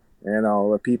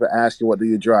 Where people ask you, "What do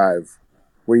you drive?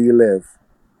 Where you live?"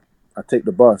 I take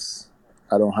the bus.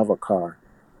 I don't have a car.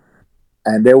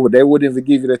 And they wouldn't even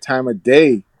give you the time of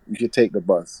day you should take the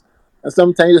bus. And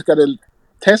sometimes you just gotta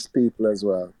test people as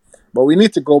well. But we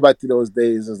need to go back to those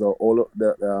days as the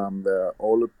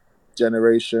older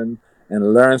generation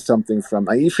and learn something from.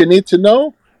 And if you need to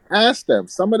know, ask them.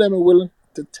 Some of them are willing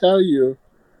to tell you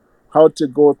how to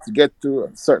go to get through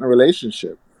a certain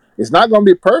relationship. It's not going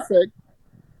to be perfect,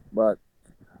 but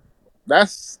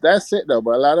that's it though.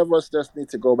 But a lot of us just need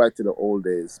to go back to the old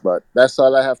days. But that's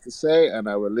all I have to say, and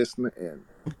I will listen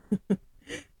in.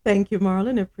 Thank you,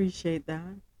 Marlon. Appreciate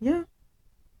that. Yeah.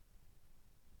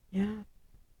 Yeah.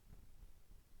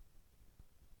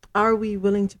 Are we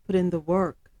willing to put in the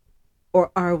work, or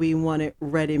are we want it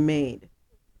ready made?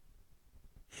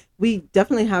 We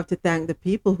definitely have to thank the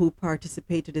people who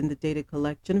participated in the data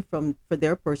collection for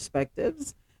their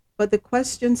perspectives. But the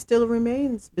question still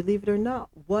remains, believe it or not,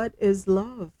 what is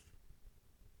love?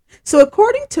 So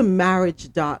according to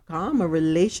marriage.com, a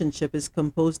relationship is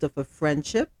composed of a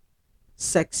friendship,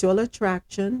 sexual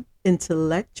attraction,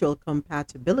 intellectual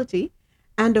compatibility,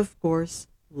 and of course,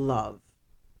 love.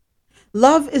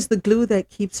 Love is the glue that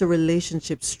keeps a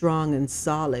relationship strong and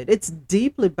solid. It's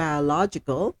deeply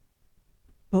biological.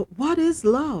 But what is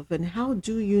love, and how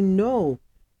do you know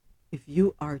if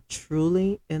you are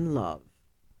truly in love?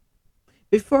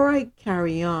 Before I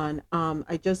carry on,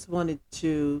 I just wanted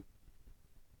to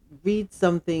read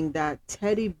something that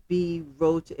Teddy B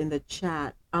wrote in the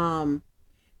chat.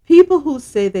 People who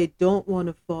say they don't want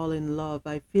to fall in love,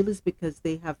 I feel is because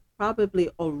they have probably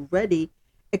already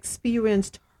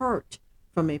experienced hurt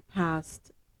from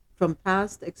past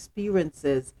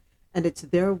experiences, and it's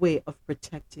their way of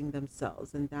protecting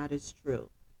themselves, and that is true.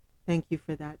 Thank you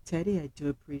for that, Teddy. I do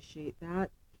appreciate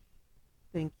that.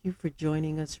 Thank you for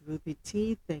joining us, Ruby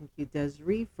T. Thank you,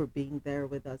 Desiree, for being there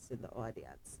with us in the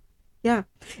audience. Yeah,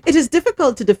 it is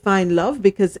difficult to define love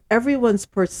because everyone's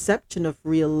perception of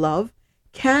real love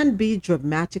can be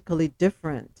dramatically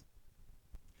different.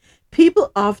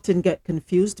 People often get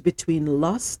confused between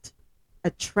lust,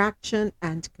 attraction,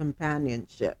 and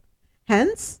companionship.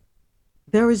 Hence,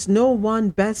 There is no one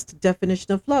best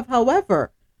definition of love.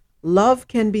 However, love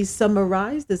can be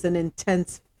summarized as an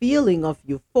intense feeling of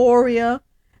euphoria,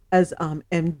 as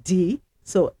MD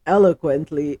so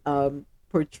eloquently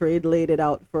laid it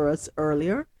out for us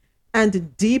earlier,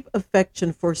 and deep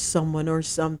affection for someone or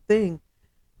something.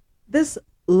 This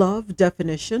love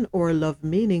definition or love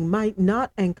meaning might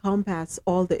not encompass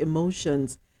all the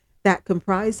emotions that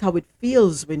comprise how it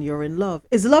feels when you're in love.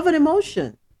 Is love an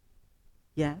emotion?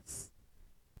 Yes.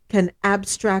 Can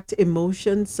abstract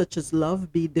emotions such as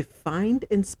love be defined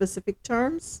in specific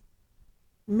terms?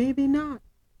 Maybe not.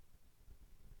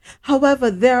 However,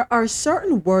 there are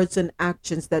certain words and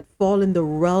actions that fall in the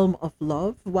realm of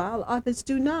love, while others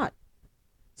do not.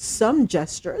 Some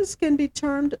gestures can be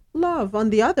termed love. On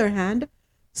the other hand,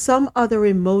 some other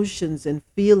emotions and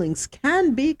feelings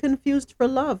can be confused for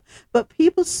love, but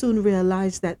people soon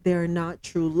realize that they're not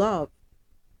true love.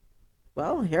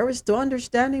 Well, here is to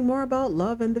understanding more about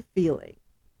love and the feeling.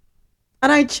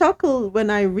 And I chuckle when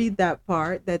I read that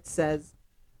part that says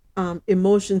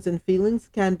emotions and feelings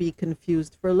can be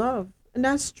confused for love. And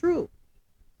that's true.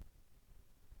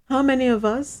 How many of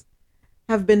us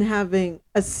have been having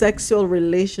a sexual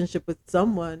relationship with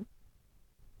someone?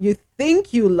 You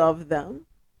think you love them,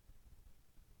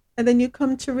 and then you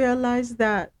come to realize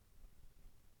that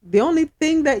the only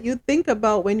thing that you think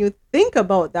about when you think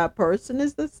about that person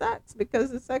is the sex,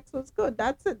 because the sex was good.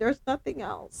 That's it. There's nothing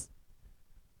else.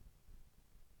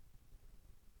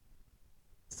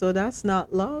 So that's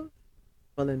not love.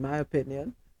 Well, in my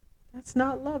opinion, that's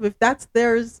not love. If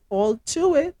there's all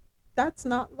to it, that's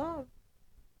not love.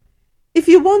 If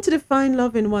you want to define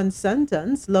love in one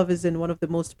sentence, love is in one of the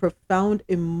most profound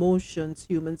emotions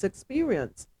humans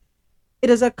experience. It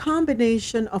is a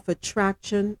combination of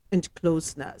attraction and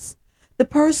closeness. The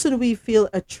person we feel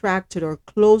attracted or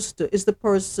close to is the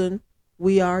person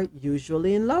we are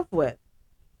usually in love with.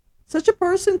 Such a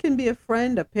person can be a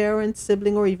friend, a parent,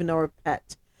 sibling, or even our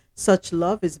pet. Such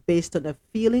love is based on a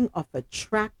feeling of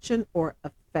attraction or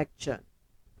affection.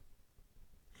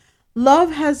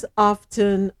 Love has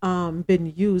often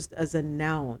been used as a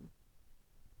noun,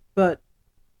 but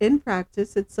in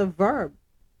practice, it's a verb.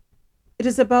 It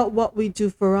is about what we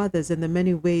do for others and the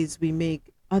many ways we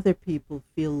make other people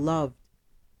feel loved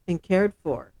and cared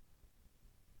for.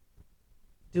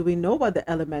 Do we know what the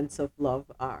elements of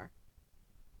love are?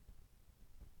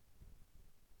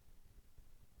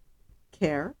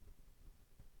 Care.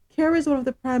 Care is one of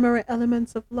the primary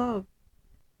elements of love.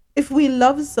 If we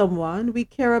love someone, we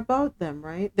care about them,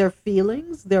 right? Their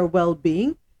feelings, their well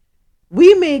being.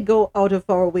 We may go out of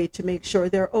our way to make sure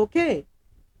they're okay,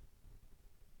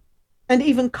 and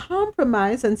even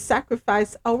compromise and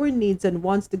sacrifice our needs and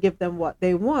wants to give them what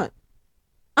they want.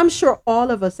 I'm sure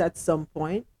all of us at some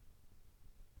point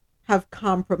have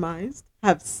compromised,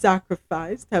 have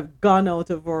sacrificed, have gone out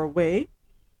of our way.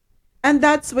 And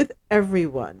that's with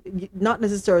everyone, not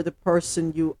necessarily the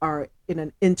person you are in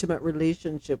an intimate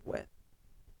relationship with.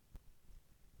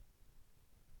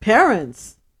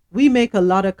 Parents, we make a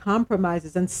lot of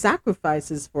compromises and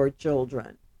sacrifices for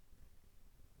children.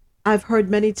 I've heard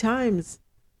many times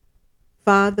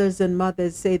fathers and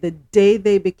mothers say the day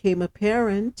they became a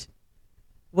parent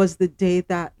was the day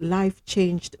that life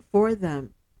changed for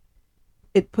them.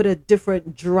 It put a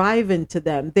different drive into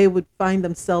them. They would find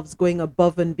themselves going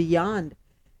above and beyond.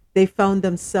 They found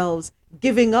themselves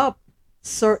giving up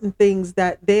certain things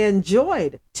that they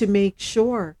enjoyed to make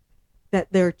sure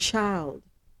that their child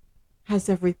has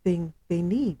everything they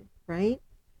need, right?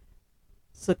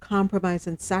 So compromise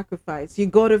and sacrifice. You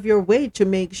go out of your way to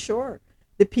make sure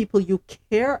the people you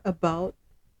care about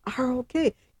are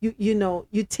okay.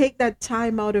 You take that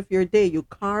time out of your day. You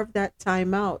carve that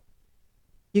time out.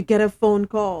 You get a phone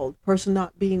call, person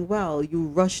not being well, you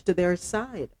rush to their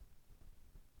side.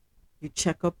 You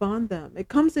check up on them. It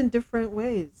comes in different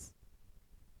ways.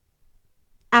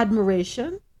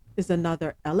 Admiration is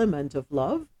another element of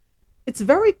love. It's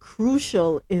very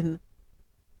crucial in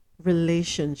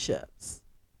relationships.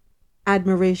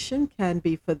 Admiration can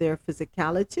be for their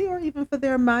physicality or even for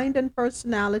their mind and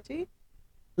personality.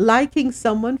 Liking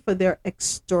someone for their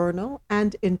external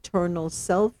and internal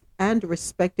self and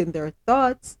respecting their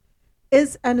thoughts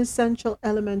is an essential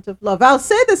element of love. I'll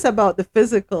say this about the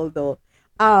physical though.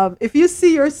 If you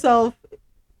see yourself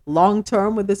long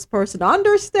term with this person,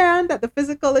 understand that the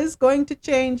physical is going to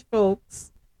change,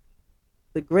 folks.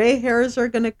 The gray hairs are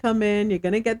going to come in. You're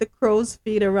going to get the crow's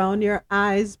feet around your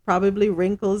eyes, probably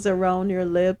wrinkles around your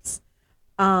lips.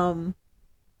 Your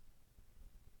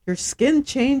skin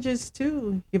changes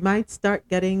too. You might start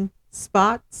getting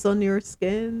spots on your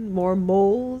skin, more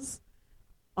moles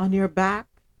on your back.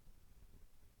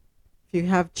 If you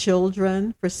have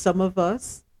children, for some of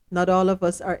us, not all of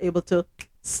us are able to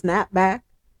snap back.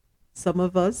 Some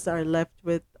of us are left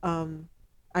with,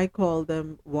 I call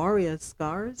them warrior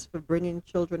scars for bringing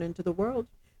children into the world.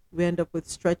 We end up with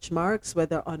stretch marks,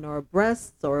 whether on our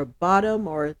breasts or bottom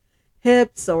or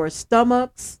hips or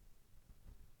stomachs.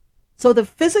 So the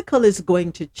physical is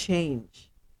going to change.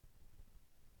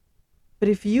 But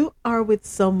if you are with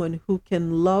someone who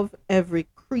can love every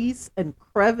crease and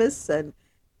crevice and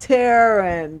tear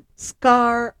and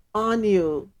scar on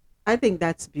you, I think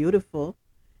that's beautiful.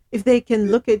 If they can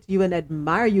look at you and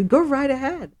admire you, go right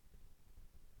ahead.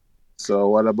 So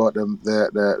what about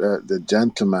the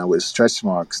gentleman with stretch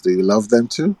marks? Do you love them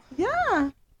too?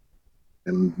 Yeah.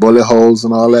 And bullet holes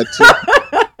and all that too?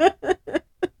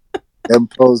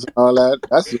 Dimples and all that?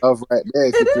 That's love right there.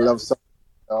 If you can love someone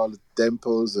with all the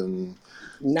dimples and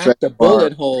not the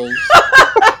bullet holes.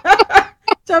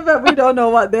 We don't know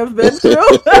what they've been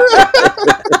through.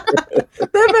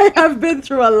 They may have been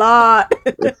through a lot.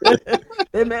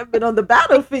 They may have been on the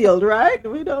battlefield, right?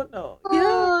 We don't know.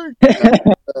 Yeah.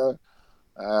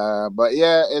 But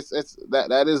yeah, it's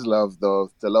that is love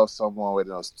though, to love someone with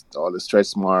all the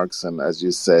stretch marks and, as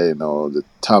you say, the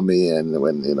tummy and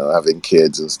when having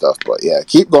kids and stuff. But yeah,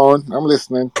 keep going. I'm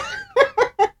listening.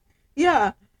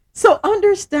 Yeah. So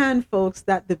understand, folks,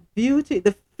 that the beauty,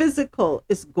 the physical,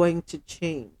 is going to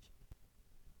change.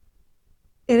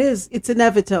 It's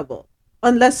inevitable.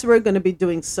 Unless we're going to be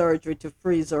doing surgery to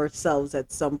freeze ourselves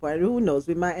at some point. Who knows?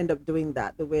 We might end up doing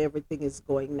that the way everything is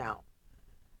going now.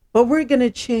 But we're going to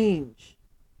change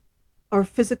our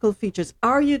physical features.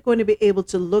 Are you going to be able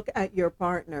to look at your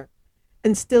partner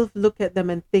and still look at them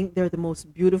and think they're the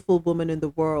most beautiful woman in the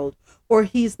world, or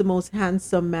he's the most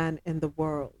handsome man in the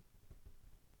world?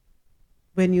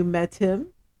 When you met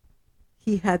him,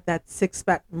 he had that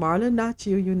six-pack. Marlon, not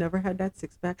you. You never had that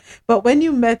six-pack. But when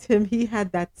you met him, he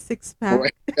had that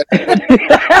six-pack.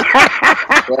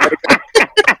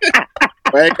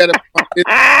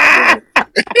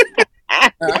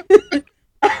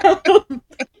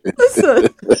 Listen,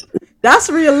 that's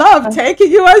real love,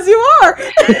 taking you as you are.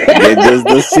 Just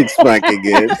the six-pack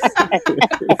again.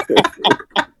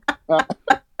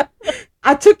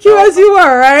 I took you as you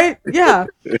were, right? Yeah.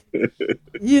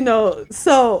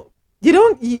 So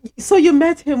so you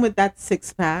met him with that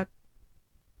six-pack,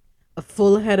 a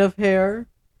full head of hair,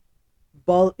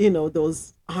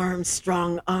 those arms,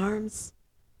 strong arms.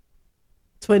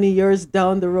 20 years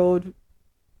down the road,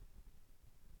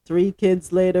 3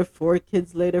 kids later, 4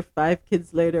 kids later, 5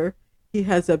 kids later, he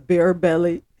has a bare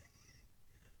belly,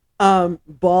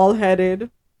 bald-headed.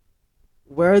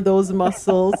 Where are those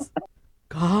muscles?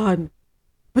 Gone.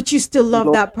 But you still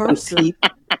love that person.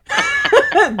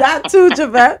 That too,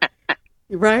 Javette.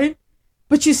 Right?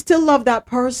 But you still love that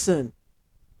person.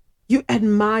 You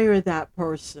admire that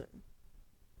person.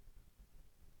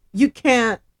 You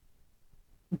can't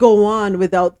go on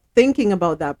without thinking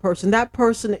about that person. That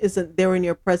person isn't there in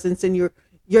your presence, and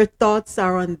your thoughts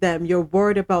are on them. You're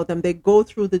worried about them. They go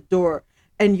through the door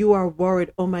and you are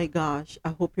worried. Oh my gosh, I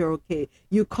hope you're okay.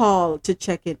 You call to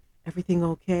check in. Everything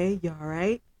okay? You all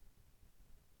right?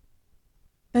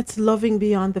 That's loving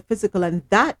beyond the physical, and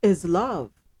that is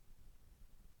love.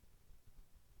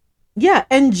 Yeah,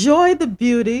 enjoy the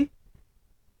beauty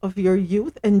of your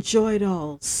youth. Enjoy it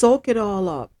all. Soak it all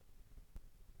up.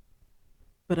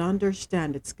 But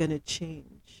understand it's going to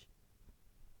change.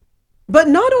 But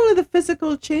not only the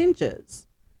physical changes.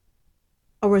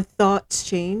 Our thoughts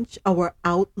change. Our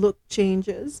outlook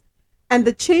changes. And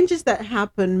the changes that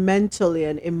happen mentally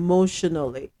and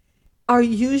emotionally are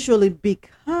usually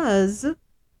because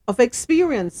of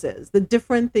experiences, the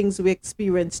different things we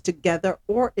experience together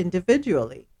or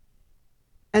individually.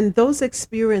 And those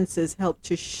experiences help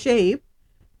to shape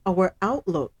our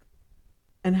outlook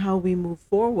and how we move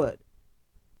forward.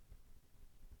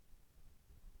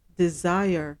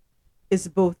 Desire is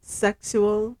both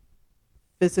sexual,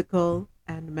 physical,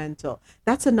 and mental.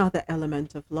 That's another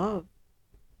element of love.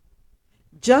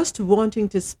 Just wanting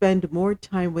to spend more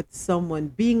time with someone,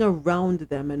 being around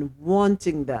them and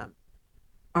wanting them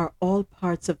are all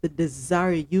parts of the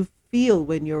desire you feel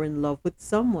when you're in love with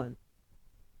someone.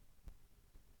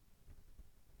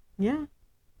 Yeah.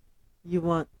 You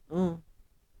want,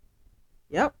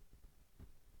 yep.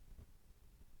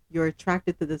 You're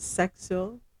attracted to the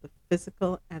sexual, the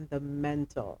physical, and the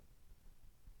mental.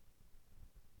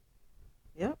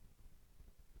 Yep.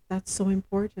 That's so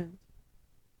important.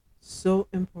 So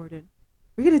important.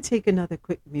 We're going to take another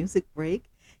quick music break.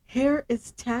 Here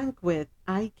is Tank with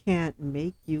I Can't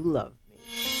Make You Love Me.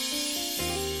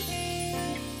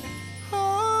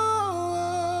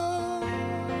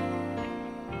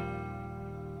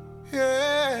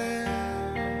 Yeah.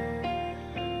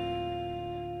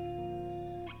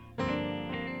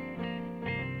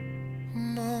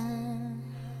 No.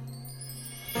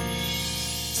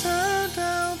 Turn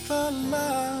down the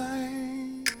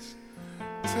lights,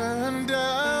 turn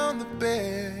down the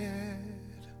bed,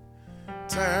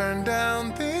 turn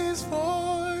down these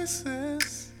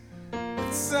voices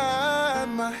inside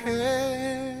my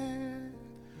head.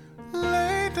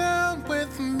 Lay down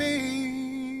with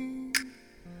me,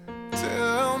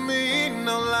 tell me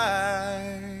no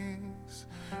lies,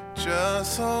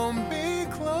 just hold me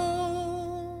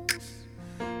close,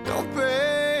 don't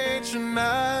patronize,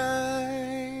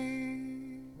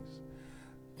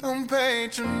 don't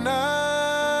patronize,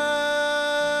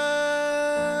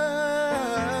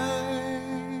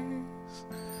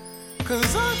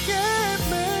 'cause I can't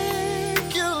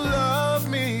make you love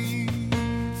me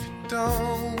if you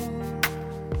don't.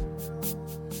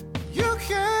 You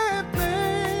can't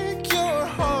make your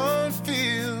heart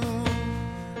feel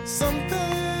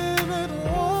something it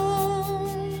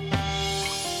won't.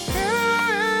 Here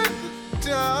in the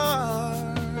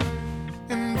dark,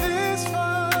 in this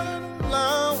final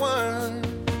hour,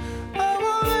 I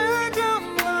will lay down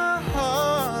my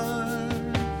heart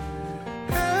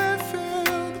and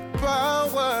feel the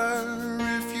power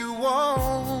if you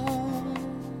won't.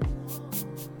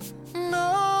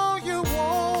 No, you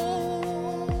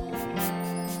won't.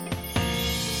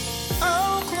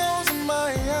 I'll close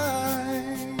my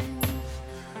eyes,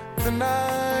 then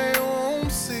I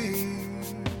won't see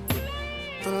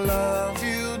the love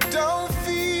you don't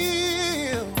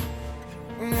feel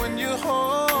when you're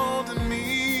holding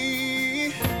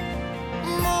me.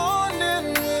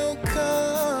 Morning will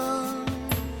come,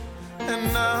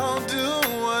 and I'll do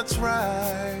what's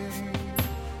right.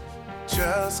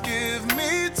 Just give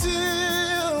me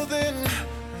till then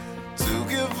to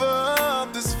give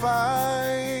up this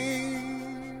fight,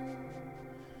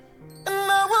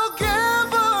 and I will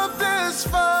give up this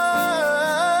fight,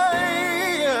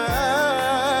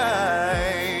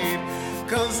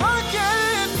 'cause I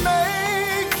can't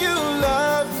make you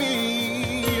love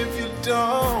me if you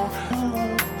don't.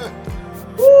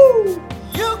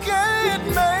 You can't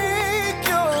make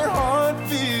your heart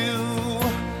feel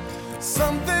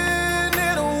something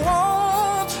it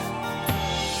won't.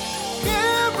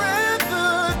 Here in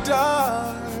the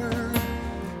dark,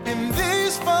 in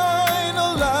these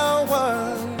final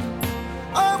hours,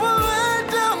 I will lay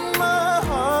down my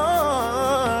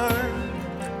heart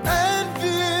and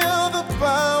feel the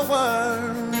power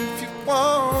if you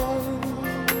won't.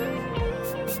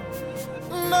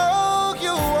 No,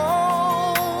 you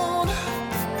won't.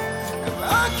 'Cause I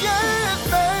can't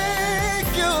make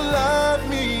you love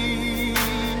me.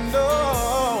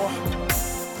 No.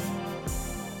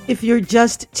 If you're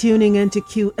just tuning into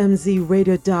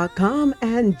QMZRadio.com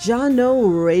and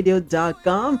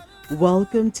JohnoRadio.com,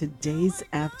 welcome to Dayz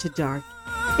After Dark.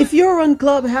 If you're on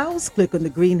Clubhouse, click on the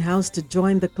greenhouse to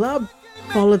join the club.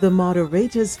 Follow the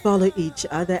moderators, follow each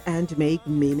other, and make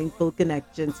meaningful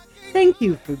connections. Thank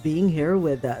you for being here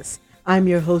with us. I'm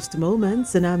your host,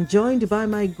 Moments, and I'm joined by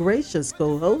my gracious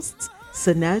co-hosts,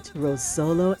 Sinette,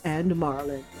 Rosolo, and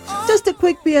Marlon. Just a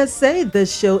quick PSA,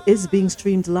 this show is being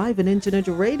streamed live on internet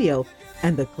radio,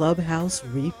 and the Clubhouse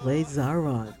replays are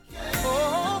on.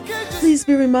 Please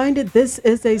be reminded this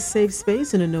is a safe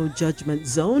space and a no judgment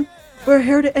zone. We're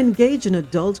here to engage in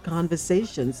adult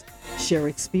conversations, share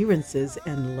experiences,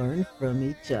 and learn from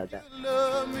each other.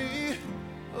 Love me,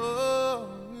 oh,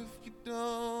 if you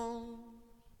don't.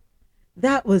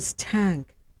 That was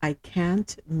Tank. I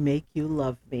Can't Make You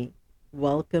Love Me.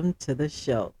 Welcome to the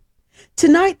show.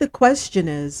 Tonight, the question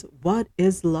is, what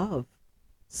is love?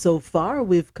 So far,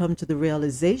 we've come to the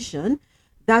realization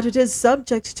that it is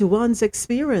subject to one's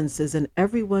experiences, and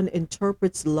everyone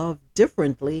interprets love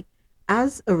differently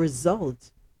as a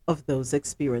result of those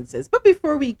experiences. But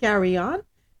before we carry on,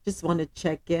 just want to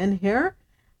check in here.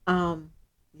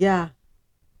 Yeah.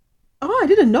 Oh, I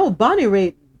didn't know Bonnie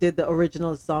Raitt did the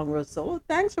original song, Rosolo.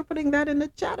 Thanks for putting that in the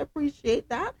chat. Appreciate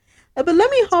that. But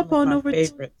let me hop on over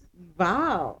to.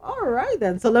 Wow. All right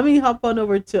then. So let me hop on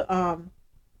over to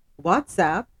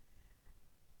WhatsApp.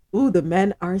 Ooh, the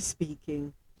men are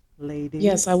speaking, ladies.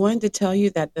 Yes, I wanted to tell you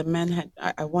that the men had.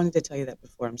 I wanted to tell you that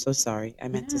before. I'm so sorry. I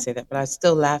meant to say that, but I was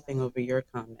still laughing over your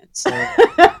comments. So.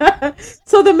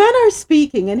 So the men are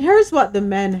speaking, and here's what the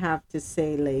men have to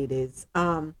say, ladies.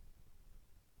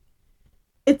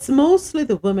 It's mostly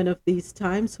the women of these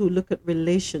times who look at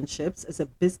relationships as a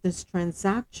business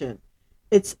transaction.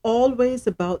 It's always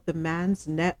about the man's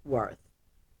net worth.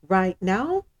 Right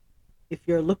now, if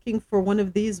you're looking for one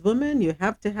of these women, you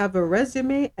have to have a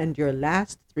resume and your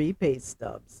last 3 pay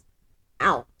stubs.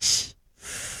 Ouch.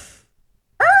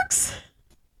 Irks.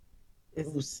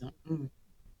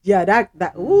 Yeah,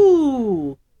 that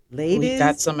ooh, ladies. He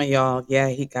got some of y'all. Yeah,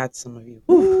 he got some of you.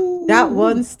 Ooh, that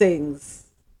one stings.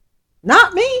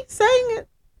 Not me saying it.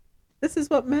 This is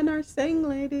what men are saying,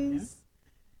 ladies. Yeah.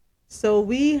 So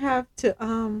we have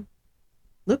to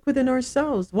look within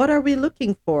ourselves. What are we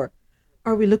looking for?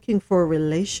 Are we looking for a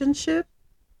relationship,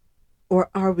 or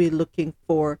are we looking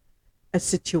for a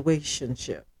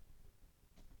situationship?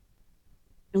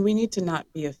 And we need to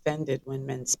not be offended when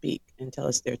men speak and tell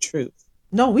us their truth.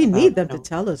 No, we need them to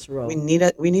tell us, Ro. We need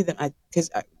them because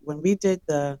when we did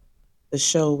the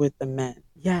show with the men,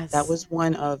 yes, that was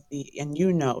one of the, and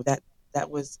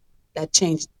that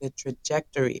changed the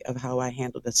trajectory of how I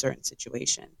handled a certain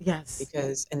situation. Yes,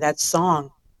 because and that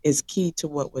song is key to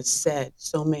what was said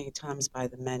so many times by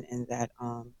the men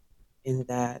on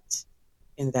that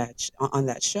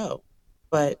show.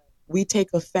 But we take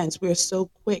offense. We're so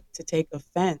quick to take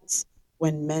offense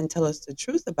when men tell us the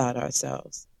truth about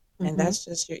ourselves. And that's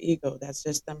just your ego. That's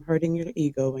just them hurting your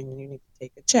ego, and you need to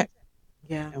take a check.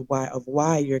 Yeah. And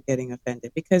why you're getting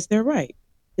offended, because they're right.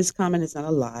 His comment is not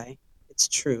a lie. It's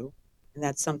true. And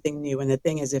that's something new. And the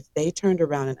thing is, if they turned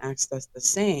around and asked us the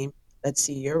same, let's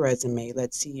see your resume,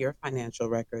 let's see your financial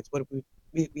records. What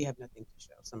we have nothing to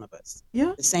show, some of us.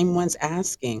 Yeah. The same ones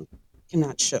asking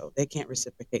cannot show. They can't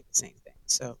reciprocate the same thing.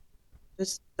 So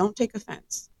just don't take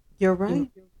offense. You're right.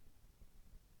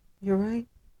 You're right.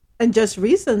 And just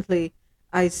recently,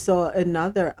 I saw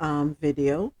another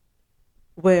video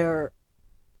where,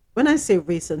 when I say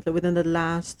recently, within the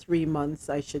last 3 months,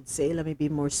 I should say, let me be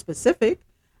more specific,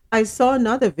 I saw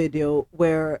another video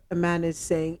where a man is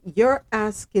saying, you're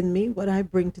asking me what I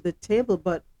bring to the table,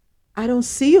 but I don't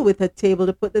see you with a table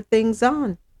to put the things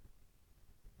on.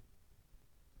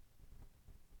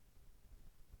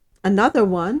 Another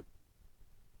one,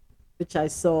 which I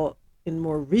saw in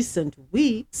more recent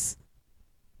weeks,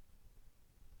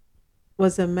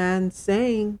 was a man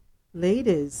saying,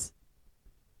 ladies,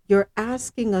 you're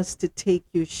asking us to take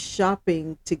you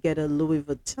shopping to get a Louis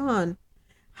Vuitton.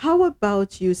 How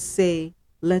about you say,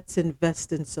 let's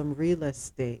invest in some real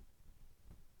estate?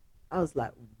 I was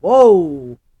like,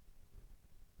 whoa.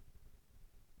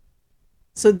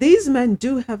 So these men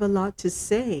do have a lot to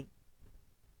say.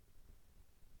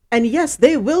 And yes,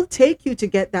 they will take you to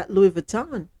get that Louis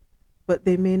Vuitton, but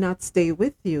they may not stay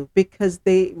with you because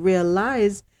they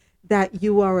realize that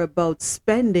you are about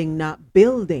spending, not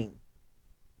building.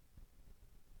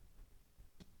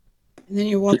 And then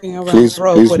you're walking around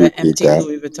broke with an empty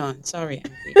Louis Vuitton. Sorry,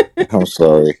 empty. I'm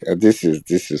sorry. This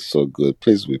is so good.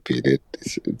 Please repeat it.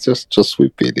 Just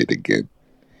repeat it again.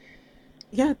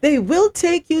 Yeah, they will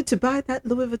take you to buy that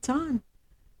Louis Vuitton,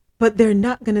 but they're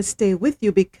not going to stay with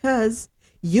you because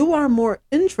you are more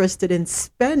interested in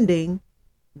spending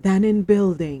than in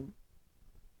building.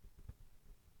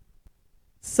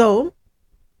 So,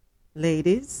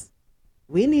 ladies,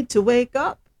 we need to wake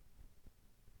up.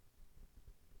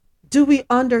 Do we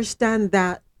understand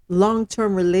that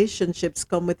long-term relationships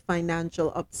come with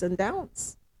financial ups and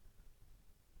downs?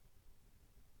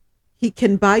 He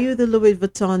can buy you the Louis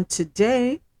Vuitton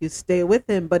today, you stay with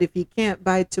him, but if he can't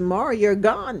buy it tomorrow, you're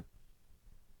gone.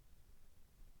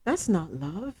 That's not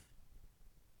love.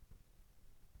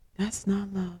 That's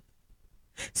not love.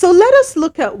 So let us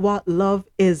look at what love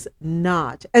is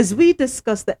not. As we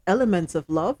discuss the elements of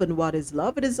love and what is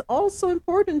love, it is also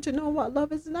important to know what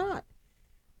love is not.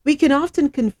 We can often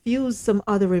confuse some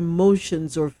other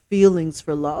emotions or feelings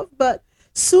for love, but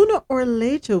sooner or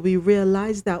later we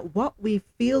realize that what we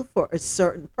feel for a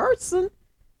certain person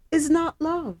is not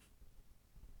love.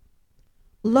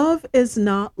 Love is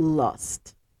not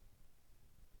lust.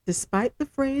 Despite the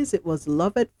phrase, it was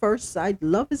love at first sight,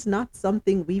 love is not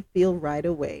something we feel right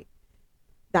away.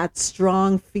 That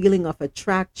strong feeling of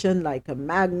attraction, like a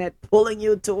magnet pulling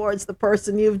you towards the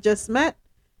person you've just met,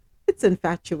 it's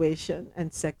infatuation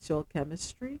and sexual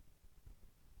chemistry.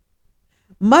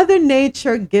 Mother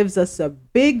Nature gives us a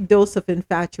big dose of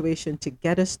infatuation to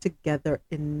get us together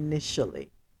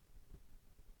initially.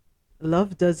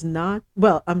 Love does not,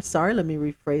 let me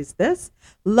rephrase this.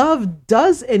 Love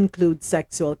does include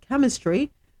sexual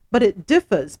chemistry, but it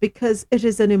differs because it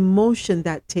is an emotion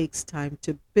that takes time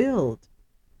to build.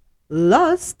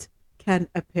 Lust can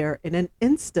appear in an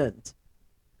instant.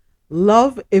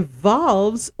 Love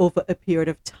evolves over a period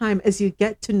of time as you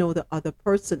get to know the other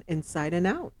person inside and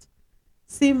out.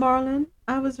 See, Marlon,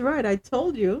 I was right. I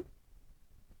told you.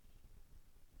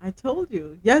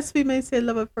 Yes, we may say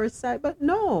love at first sight, but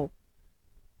no.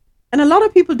 And a lot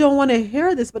of people don't want to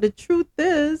hear this, but the truth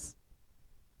is,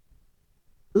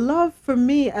 love for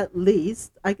me at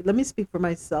least, let me speak for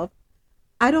myself,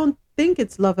 I don't think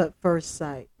it's love at first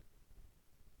sight.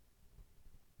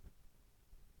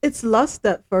 It's lust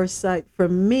at first sight for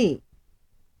me.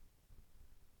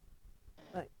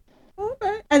 Like,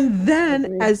 okay. And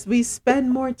then as we spend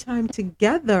more time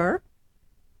together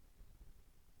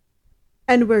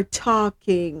and we're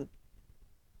talking,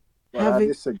 Well, I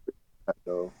disagree with that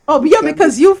though. Oh, yeah,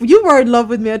 because you were in love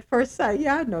with me at first sight.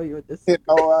 Yeah, I know you were this. You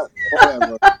know what?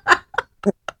 Whatever.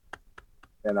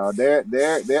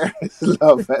 There is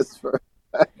love at first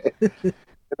sight. You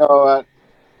know what?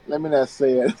 Let me not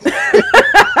say it.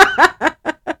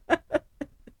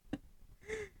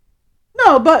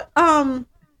 No, but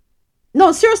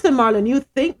no, seriously, Marlon, you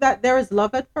think that there is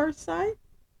love at first sight?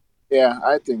 Yeah,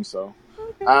 I think so.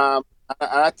 Okay.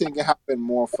 I think it happened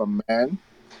more for men.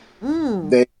 Mm.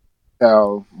 They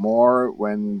tell more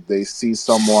when they see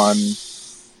someone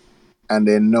and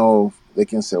they know they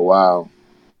can say, "Wow,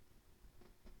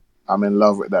 I'm in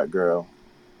love with that girl.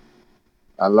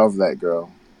 I love that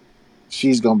girl.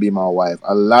 She's gonna be my wife."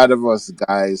 A lot of us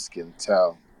guys can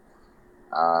tell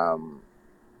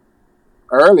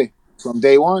early from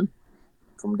day one.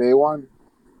 From day one,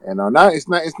 not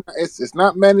it's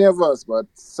not many of us, but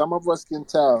some of us can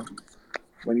tell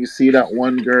when you see that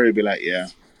one girl, you be like, yeah,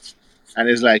 and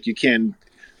it's like you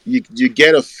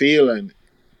get a feeling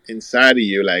inside of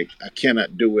you like I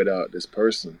cannot do without this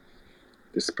person.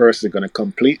 This person is gonna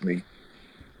complete me.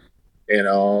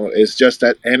 It's just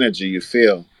that energy you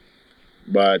feel.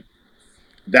 But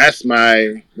that's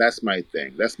my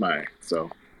thing. That's my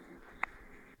so.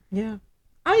 Yeah,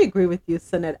 I agree with you,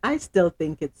 Sonette. I still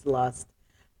think it's lust.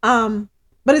 Um,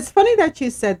 but it's funny that you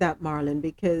said that, Marlon,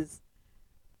 because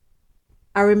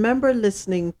I remember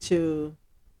listening to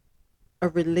a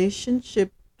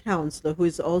relationship counselor who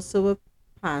is also a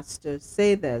pastor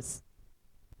say this: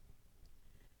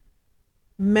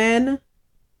 men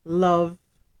love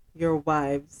your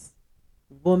wives,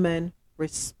 women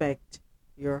respect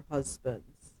your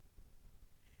husbands.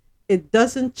 It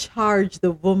doesn't charge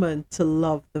the woman to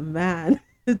love the man.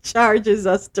 It charges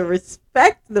us to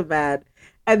respect the man,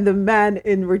 and the man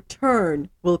in return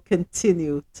will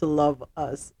continue to love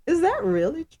us. Is that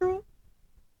really true?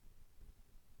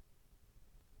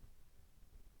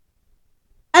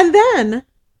 And then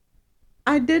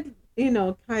I did,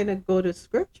 kind of go to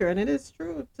scripture, and it is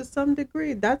true to some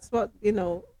degree. That's what,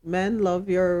 men love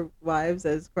your wives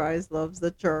as Christ loves the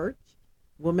church.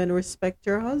 Women respect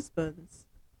your husbands.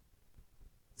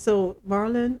 So,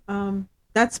 Marlon,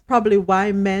 that's probably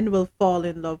why men will fall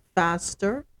in love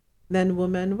faster than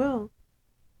women will.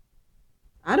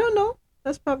 I don't know.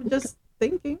 That's probably just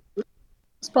thinking.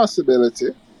 It's a possibility.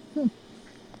 All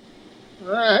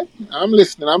right, I'm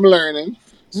listening. I'm learning. Me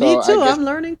So I too. guess I'm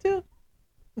learning too.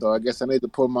 so. I guess I need to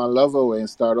put my love away and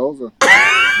start over.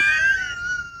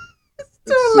 It's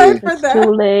Let's too late see. for It's too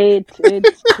that. late.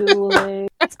 It's too late.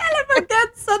 Tell him again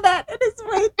so that it is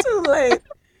way too late.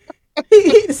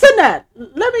 Sinat,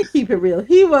 let me keep it real.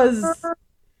 He was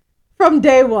from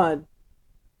day one.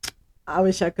 I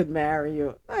wish I could marry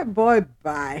you. My boy,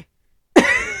 bye.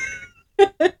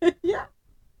 Yeah.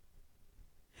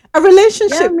 A Yeah, I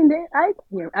relationship. mean,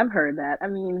 I've heard that. I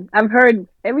mean, I've heard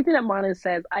everything that Marlon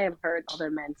says. I have heard other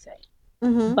men say,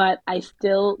 Mm-hmm. but I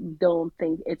still don't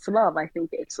think it's love. I think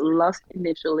it's lust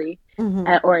initially,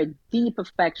 Mm-hmm. or a deep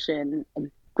affection, a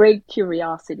great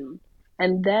curiosity,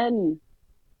 and then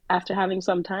after having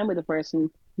some time with a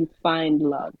person, you find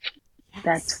love.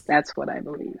 Yes. That's what I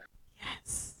believe.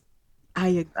 Yes.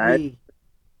 I I agree.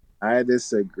 I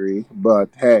disagree, but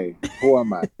hey, who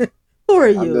am I? Who are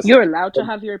I'm you? just You're allowed to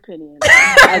have your opinion,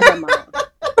 as am I.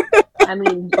 I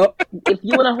mean, Oh, if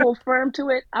you want to hold firm to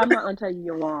it, I'm not gonna tell you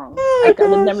you're wrong. Oh I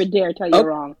would gosh. never dare tell you oh, you're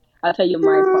wrong. I'll tell you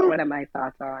my thought. What are my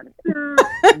thoughts on it?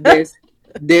 there's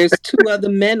there's two other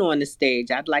men on the stage.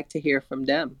 I'd like to hear from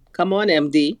them. Come on,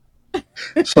 MD.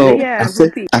 So Yeah,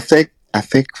 Goopy. I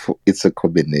think it's a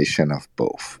combination of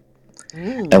both.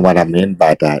 And Mm. what I mean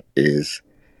by that is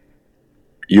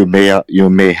you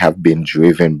may have been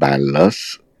driven by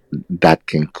lust that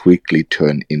can quickly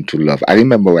turn into love. I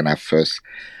remember when I first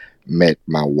met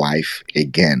my wife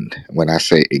again. When I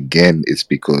say again, it's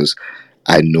because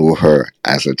I knew her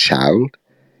as a child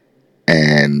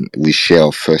and we shared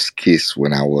our first kiss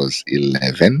when I was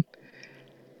 11,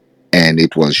 and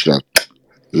it was just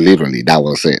literally that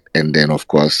was it. And then of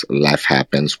course life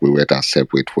happens, we went our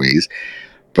separate ways,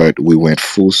 but we went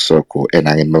full circle. And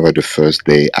I remember the first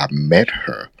day I met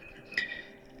her,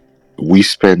 we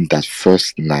spent that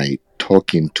first night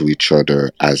talking to each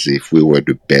other as if we were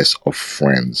the best of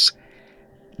friends,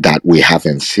 that we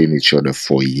haven't seen each other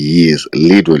for years.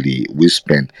 Literally, we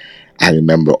spent, I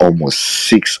remember, almost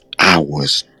 6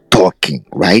 hours talking,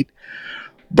 right?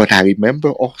 But I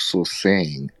remember also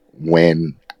saying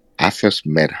when I first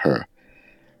met her,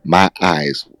 my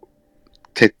eyes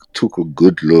took a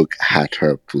good look at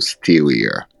her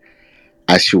posterior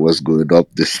as she was going up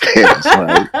the stairs,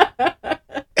 right?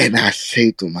 And I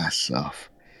say to myself,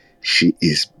 she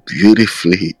is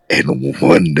beautifully and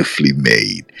wonderfully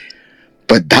made.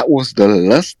 But that was the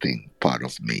lusting part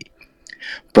of me.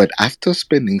 But after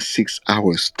spending 6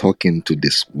 hours talking to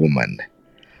this woman,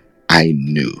 I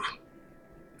knew.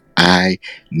 I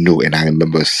knew. And I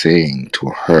remember saying to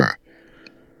her,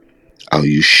 are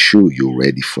you sure you're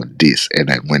ready for this? And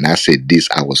when I said this,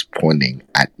 I was pointing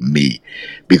at me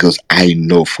because I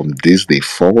know from this day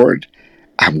forward,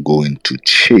 I'm going to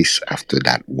chase after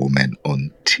that woman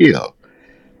until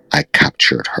I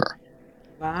captured her.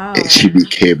 Wow. She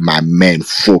became my main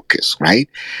focus, right?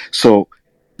 So,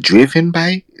 driven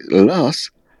by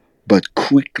lust, but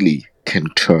quickly can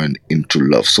turn into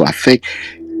love. So, I think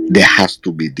there has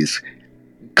to be this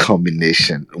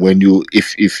combination when you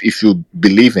if you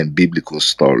believe in biblical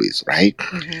stories, right?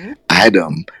 Mm-hmm.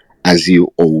 Adam, as he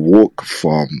awoke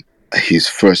from his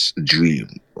first dream,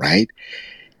 right,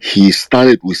 he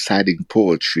started reciting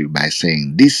poetry by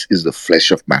saying, this is the flesh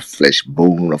of my flesh,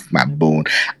 bone of my bone,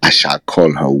 I shall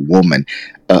call her woman.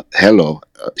 Hello,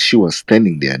 she was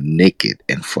standing there naked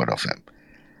in front of him,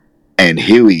 and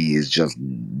here he is just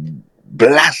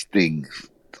blasting,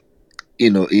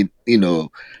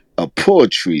 a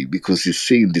poetry because he's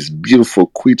seeing this beautiful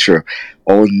creature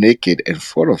all naked in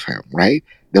front of him, right?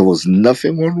 There was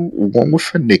nothing wrong with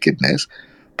her nakedness,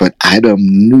 but Adam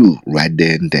knew right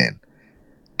there and then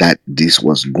that this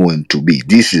was going to be.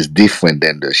 This is different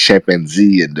than the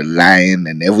chimpanzee and the lion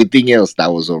and everything else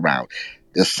that was around.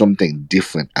 There's something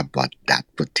different about that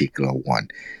particular one.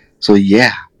 So,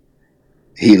 yeah,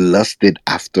 he lusted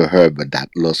after her, but that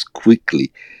lust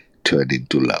quickly turned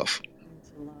into love.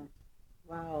 Into love.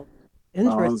 Wow.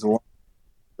 Sounds Interesting.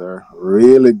 wonderful.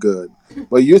 Really good.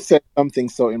 But you said something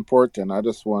so important. I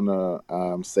just want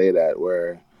to say that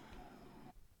where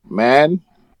men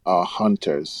are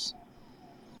hunters.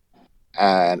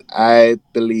 And I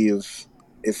believe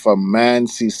if a man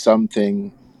sees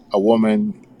something, a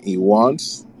woman he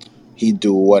wants, he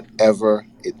do whatever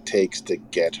it takes to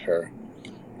get her.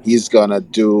 He's gonna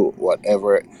do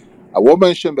whatever. A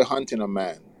woman shouldn't be hunting a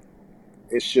man.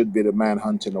 It should be the man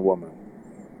hunting a woman.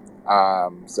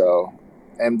 So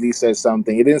MD says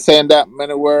something. He didn't say in that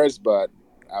many words, but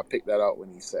I picked that out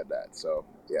when he said that. So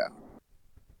yeah.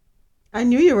 I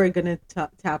knew you were going to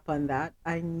tap on that.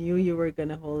 I knew you were going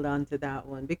to hold on to that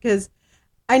one because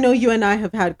I know you and I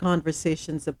have had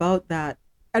conversations about that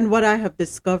and what I have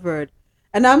discovered.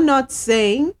 And I'm not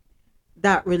saying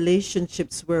that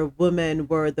relationships where women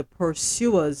were the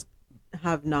pursuers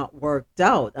have not worked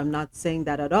out. I'm not saying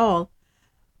that at all.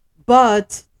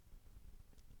 But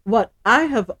what I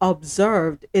have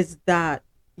observed is that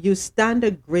you stand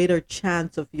a greater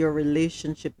chance of your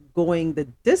relationship going the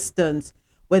distance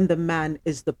when the man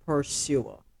is the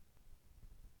pursuer,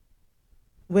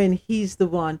 when he's the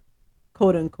one,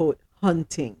 quote unquote,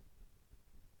 hunting.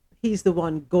 He's the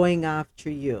one going after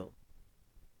you.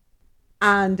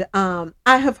 And I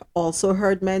have also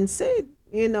heard men say,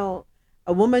 a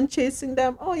woman chasing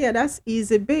them, oh, yeah, that's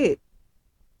easy bait.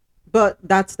 But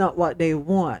that's not what they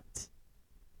want.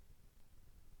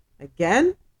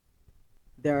 Again,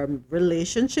 there are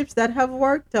relationships that have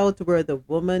worked out where the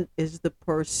woman is the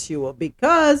pursuer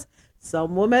because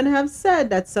some women have said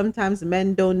that sometimes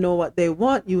men don't know what they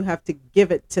want. You have to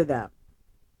give it to them.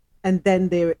 And then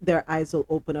their eyes will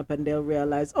open up and they'll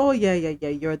realize, oh, yeah, yeah, yeah,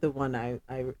 you're the one I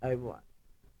want.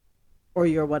 Or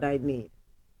you're what I need.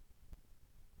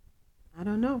 I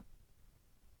don't know.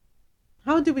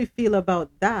 How do we feel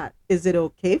about that? Is it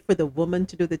okay for the woman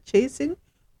to do the chasing?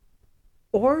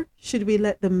 Or should we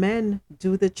let the men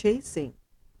do the chasing?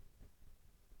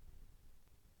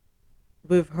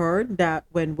 We've heard that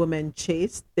when women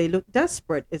chase, they look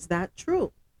desperate. Is that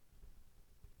true?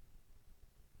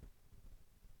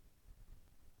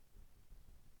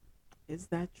 Is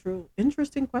that true?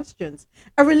 Interesting questions.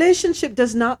 A relationship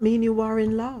does not mean you are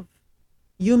in love.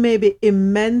 You may be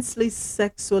immensely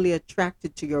sexually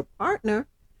attracted to your partner,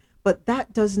 but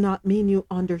that does not mean you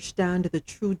understand the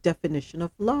true definition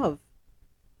of love.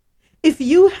 If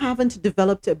you haven't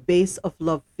developed a base of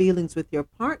love feelings with your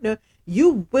partner,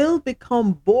 you will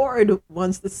become bored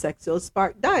once the sexual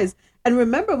spark dies. And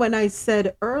remember when I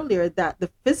said earlier that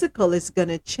the physical is going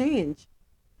to change,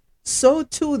 so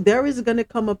too there is going to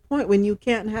come a point when you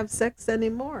can't have sex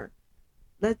anymore.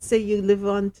 Let's say you live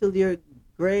until you're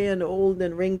gray and old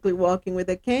and wrinkly walking with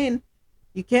a cane.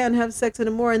 You can't have sex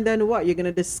anymore, and then what? You're going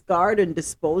to discard and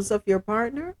dispose of your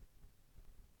partner?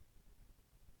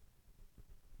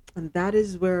 And that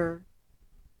is where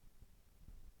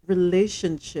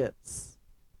relationships,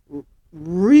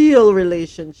 real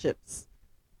relationships,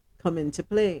 come into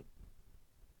play.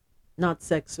 Not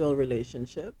sexual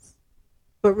relationships,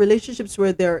 but relationships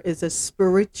where there is a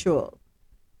spiritual,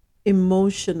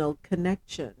 emotional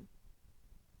connection.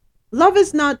 Love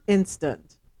is not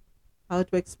instant. How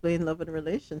to explain love and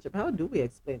relationship? How do we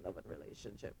explain love and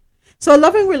relationship? So, a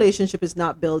loving relationship is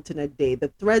not built in a day. The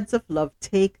threads of love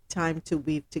take time to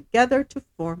weave together to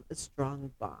form a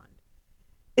strong bond.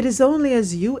 It is only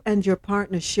as you and your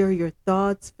partner share your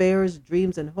thoughts, fears,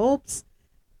 dreams, and hopes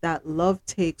that love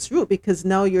takes root, because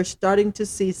now you're starting to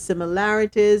see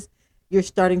similarities. You're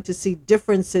starting to see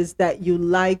differences that you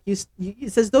like.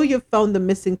 It's as though you've found the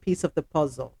missing piece of the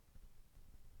puzzle.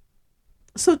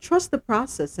 So trust the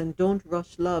process and don't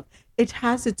rush love. It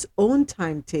has its own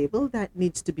timetable that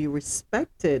needs to be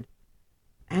respected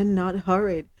and not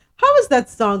hurried. How does that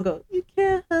song go? You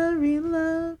can't hurry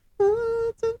love.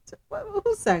 Who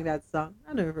sang that song?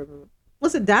 I don't remember.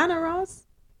 Was it Diana Ross?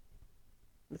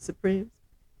 The Supremes?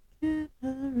 Can't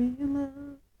hurry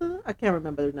love. I can't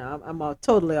remember now. I'm all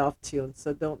totally off tune,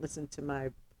 so don't listen to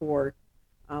my poor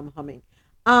humming.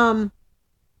 The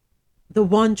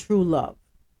one true love.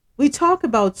 We talk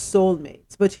about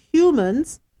soulmates, but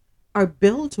humans are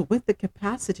built with the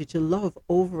capacity to love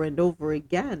over and over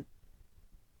again.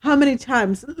 How many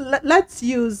times? Let's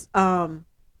use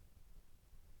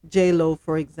J.Lo,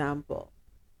 for example.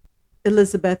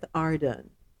 Elizabeth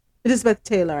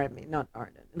Taylor, I mean, not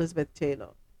Arden, Elizabeth Taylor.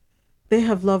 They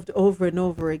have loved over and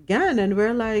over again, and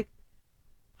we're like,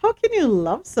 how can you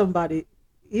love somebody,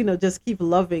 just keep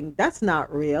loving? That's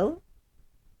not real.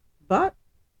 But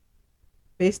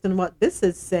based on what this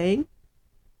is saying,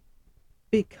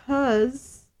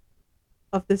 because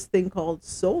of this thing called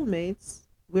soulmates,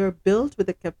 we're built with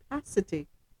the capacity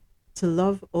to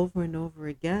love over and over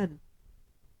again.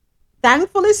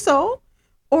 Thankfully so,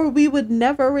 or we would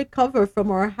never recover from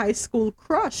our high school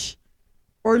crush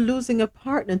or losing a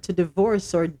partner to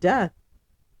divorce or death.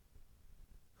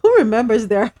 Who remembers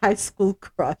their high school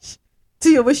crush? Do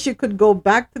you wish you could go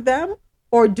back to them?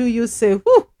 Or do you say,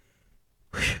 whew,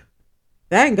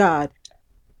 thank God?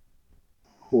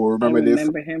 Who I remember this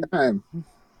remember him. time?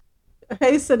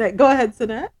 Hey, Sinette. Go ahead,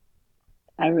 Sinette.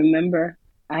 I remember.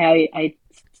 I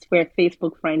we're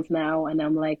Facebook friends now, and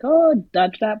I'm like, oh,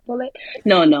 dodge that bullet.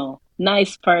 No, no,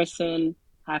 nice person,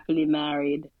 happily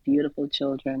married, beautiful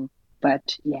children.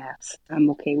 But yes, I'm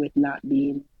okay with not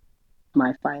being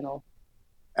my final.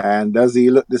 And does he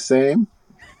look the same?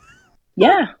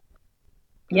 Yeah,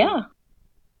 yeah,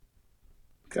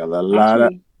 'Cause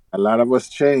actually. a lot of us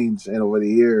changed over the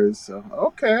years. So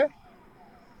okay,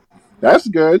 that's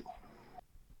good.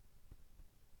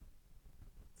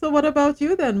 So what about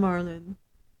you then, Marlon?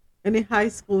 Any high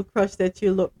school crush that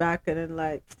you look back and then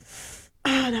like,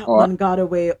 that Oh, one got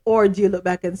away? Or do you look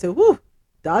back and say, whoo,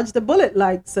 dodge the bullet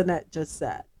like Sinette just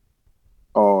said?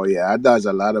 oh yeah, I dodged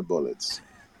a lot of bullets.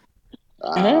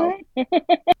 Uh-huh.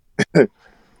 Wow.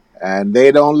 And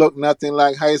they don't look nothing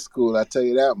like high school. I tell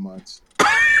you that much.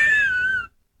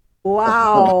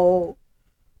 Wow.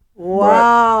 But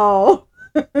Wow.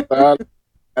 uh,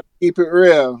 keep it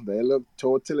real. They look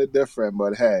totally different.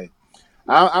 But hey,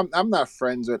 I'm not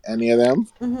friends with any of them.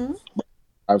 Mm-hmm.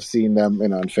 I've seen them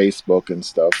on Facebook and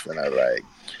stuff, and I like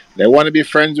they want to be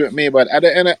friends with me. But at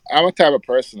the end, I'm a type of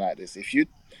person like this. If you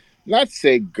not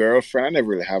say girlfriend, I never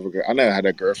really have a girl. I never had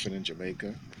a girlfriend in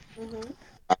Jamaica, Mm-hmm.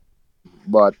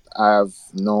 but I've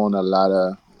known a lot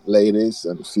of ladies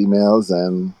and females,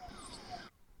 and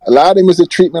a lot of them used to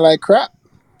treat me like crap.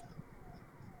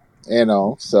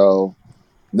 So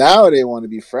now they want to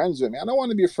be friends with me. I don't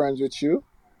want to be friends with you.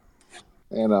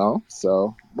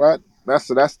 So but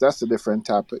that's a different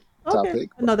topic. Okay. Topic,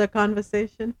 but Another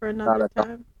conversation for not another a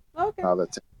time. Okay. another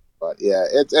time. But yeah,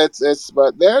 it's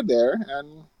but they're there,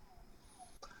 and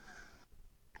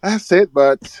that's it.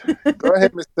 But go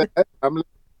ahead, Mister. I'm listening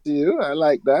to you. I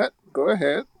like that. Go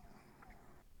ahead.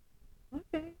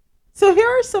 Okay. So here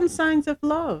are some signs of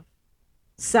love.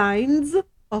 Signs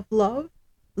of love.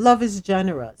 Love is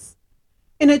generous.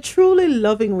 In a truly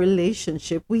loving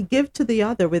relationship, we give to the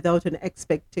other without an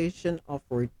expectation of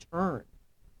return.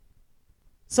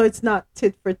 So it's not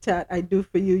tit for tat. I do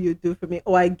for you, you do for me.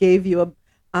 Oh, I gave you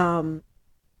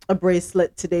a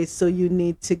bracelet today, so you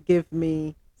need to give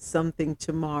me something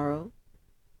tomorrow.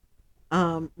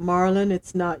 Marlon,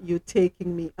 it's not you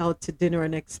taking me out to dinner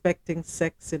and expecting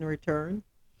sex in return.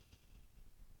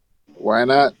 Why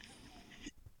not?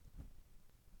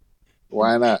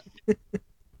 Why not?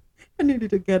 I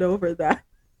needed to get over that.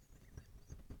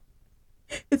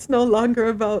 It's no longer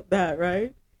about that,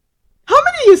 right? How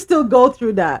many of you still go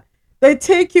through that? They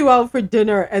take you out for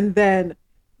dinner and then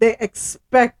they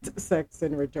expect sex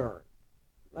in return.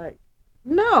 Like,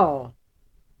 no.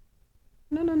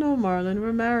 No, no, no, Marlon.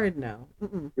 We're married now.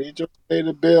 Mm-mm. We just pay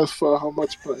the bills for how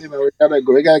much, we gotta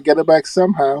go. We gotta get it back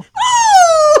somehow.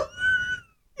 Oh!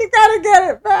 You gotta get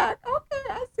it back. Okay,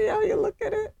 I see how you look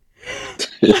at it.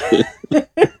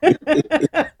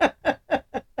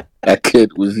 That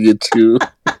kid was you too.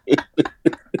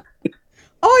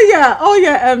 Oh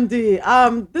yeah,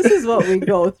 MD. This is what we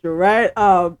go through, right?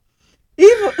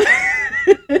 Even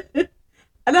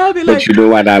and I'll be But like, you know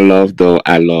what I love though?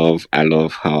 I love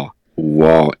how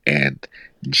raw and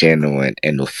genuine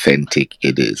and authentic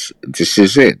it is. This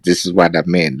is it. This is what I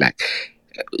mean. Like,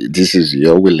 this is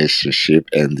your relationship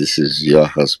and this is your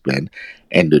husband,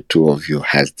 and the two of you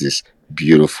has this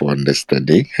beautiful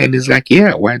understanding, and it's like,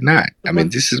 yeah, why not? I mean,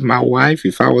 this is my wife.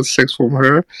 If I want sex from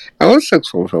her, I want sex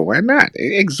from her. Why not?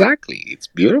 Exactly. It's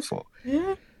beautiful.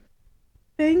 yeah,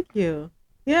 thank you.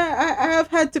 Yeah, I have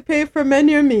had to pay for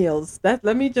many meals. That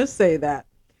let me just say that.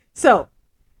 So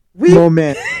we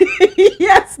Moment.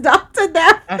 yes, Dr.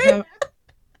 Daphne.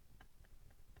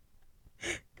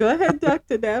 Go ahead,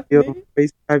 Dr. Daphne. Yo,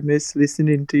 I miss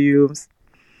listening to you.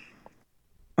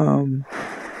 Um,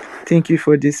 Thank you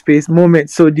for this space. Moment.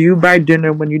 So, do you buy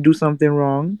dinner when you do something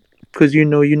wrong? Because you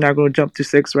know you're not going to jump to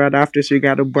sex right after, so you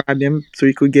got to bribe them so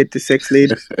you could get to sex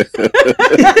later.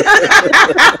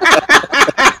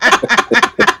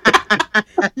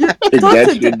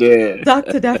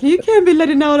 Dr. Daphne, you can't be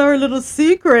letting out our little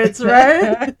secrets,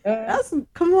 right?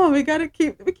 Come on, we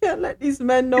can't let these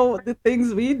men know the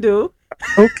things we do.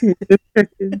 Okay, just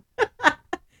checking.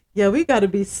 Yeah, we got to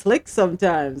be slick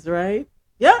sometimes, right?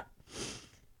 Yeah.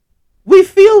 We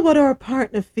feel what our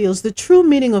partner feels. The true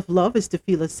meaning of love is to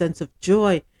feel a sense of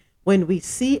joy when we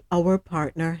see our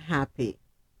partner happy.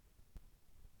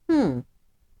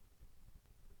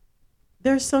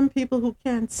 There's some people who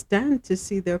can't stand to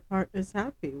see their partners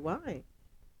happy. Why?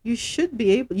 You should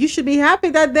be happy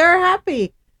that they're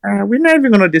happy. We're not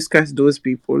even going to discuss those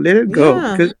people. Let it go.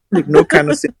 Because like, no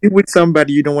kind of sitting with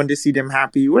somebody you don't want to see them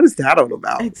happy. What is that all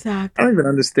about? Exactly. I don't even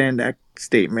understand that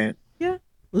statement. Yeah.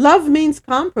 Love means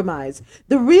compromise.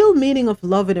 The real meaning of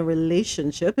love in a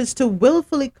relationship is to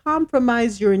willfully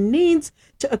compromise your needs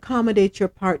to accommodate your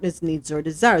partner's needs or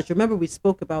desires. Remember, we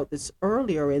spoke about this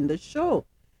earlier in the show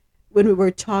when we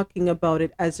were talking about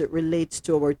it as it relates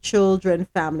to our children,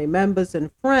 family members,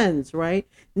 and friends, right?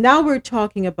 Now we're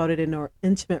talking about it in our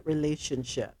intimate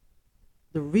relationship.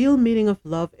 The real meaning of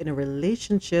love in a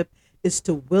relationship is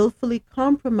to willfully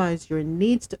compromise your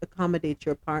needs to accommodate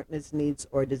your partner's needs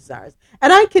or desires.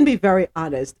 And I can be very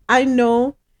honest. I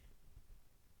know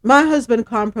my husband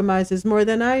compromises more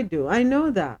than I do. I know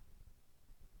that.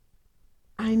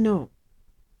 I know.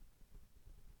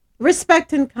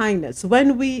 Respect and kindness.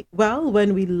 When we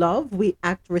love, we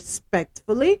act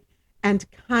respectfully and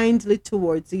kindly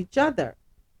towards each other.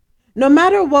 No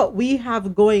matter what we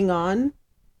have going on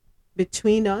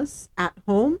between us at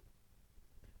home,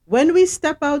 when we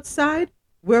step outside,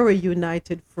 we're a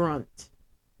united front.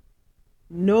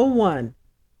 No one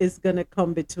is going to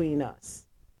come between us.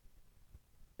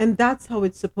 And that's how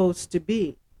it's supposed to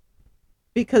be.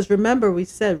 Because remember, we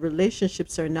said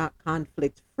relationships are not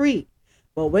conflict free.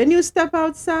 But when you step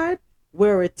outside,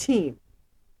 we're a team.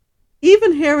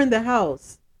 Even here in the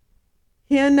house,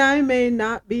 he and I may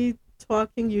not be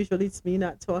talking. Usually it's me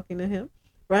not talking to him,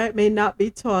 right? May not be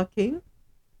talking.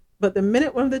 But the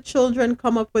minute one of the children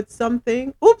come up with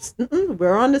something, oops,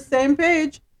 we're on the same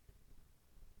page.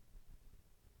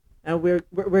 And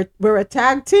we're a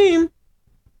tag team.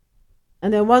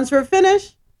 And then once we're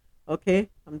finished, okay,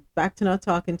 I'm back to not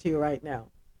talking to you right now.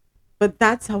 But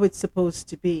that's how it's supposed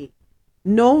to be.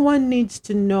 No one needs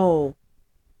to know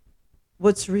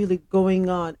what's really going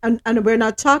on. And we're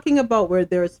not talking about where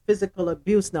there's physical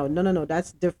abuse now. No,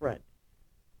 that's different.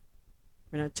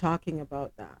 We're not talking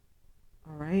about that.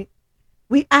 All right?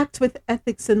 We act with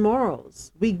ethics and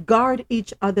morals. We guard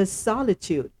each other's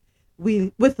solitude.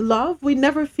 With love, we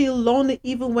never feel lonely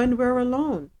even when we're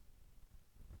alone.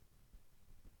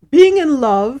 Being in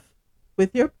love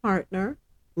with your partner,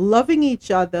 loving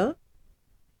each other,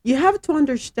 you have to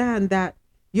understand that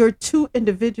you're two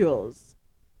individuals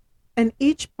and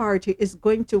each party is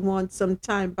going to want some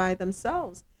time by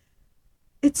themselves.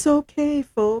 It's okay,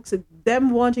 folks.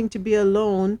 Them wanting to be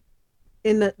alone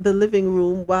in the living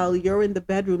room while you're in the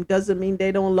bedroom doesn't mean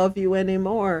they don't love you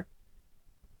anymore.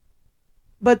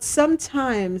 But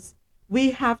sometimes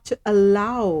we have to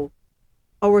allow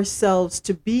ourselves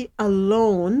to be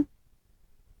alone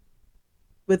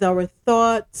with our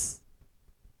thoughts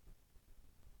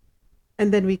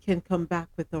and then we can come back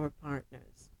with our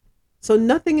partners. So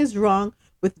nothing is wrong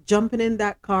with jumping in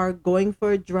that car, going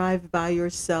for a drive by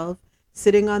yourself,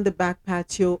 sitting on the back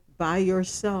patio by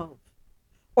yourself.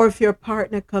 Or if your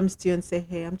partner comes to you and say,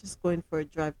 "Hey, I'm just going for a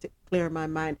drive to clear my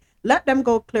mind," let them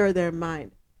go clear their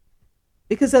mind.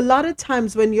 Because a lot of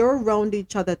times when you're around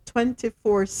each other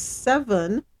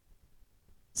 24/7,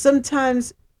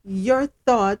 sometimes your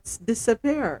thoughts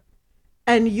disappear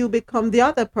and you become the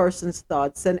other person's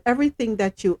thoughts, and everything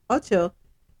that you utter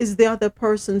is the other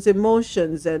person's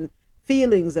emotions and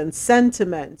feelings and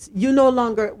sentiments. You no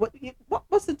longer,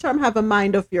 what's the term, have a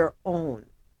mind of your own.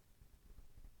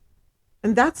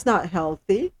 And that's not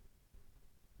healthy.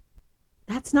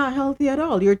 That's not healthy at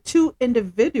all. You're two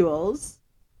individuals,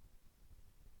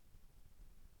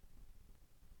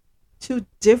 two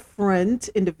different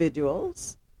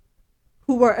individuals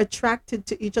who are attracted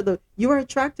to each other. You are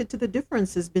attracted to the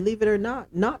differences, believe it or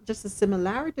not just the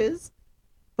similarities,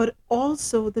 but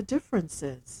also the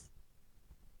differences.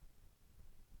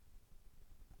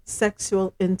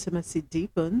 Sexual intimacy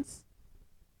deepens.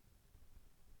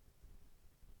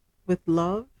 With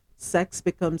love, sex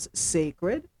becomes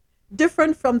sacred.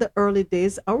 Different from the early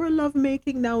days, our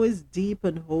lovemaking now is deep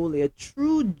and holy, a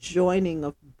true joining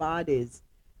of bodies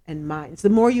and minds. The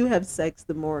more you have sex,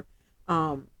 the more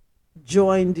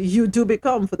joined you do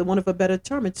become, for the want of a better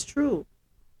term. It's true.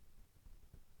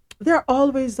 They're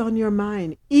always on your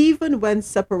mind, even when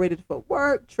separated for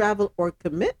work, travel, or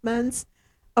commitments.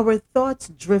 Our thoughts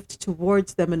drift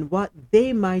towards them and what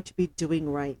they might be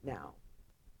doing right now.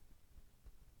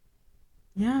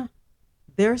 Yeah,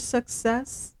 their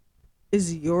success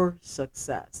is your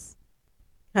success.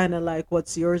 Kind of like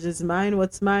what's yours is mine,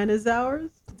 what's mine is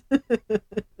ours.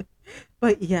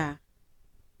 But yeah,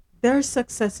 their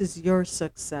success is your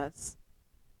success.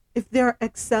 If they're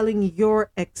excelling,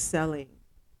 you're excelling.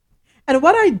 And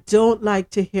what I don't like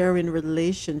to hear in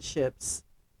relationships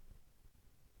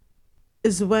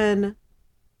is when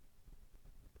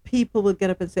people will get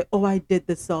up and say, "Oh, I did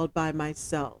this all by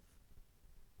myself."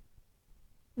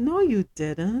 No, you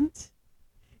didn't.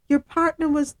 Your partner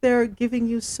was there giving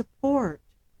you support,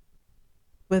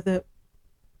 whether it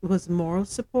was moral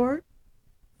support,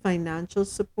 financial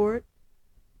support,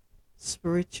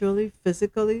 spiritually,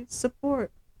 physically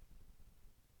support.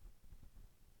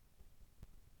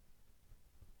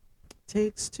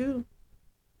 Takes two.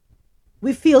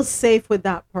 We feel safe with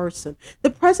that person. The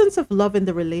presence of love in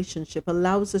the relationship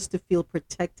allows us to feel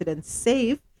protected and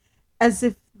safe, as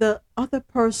if the other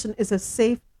person is a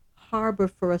safe harbor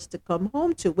for us to come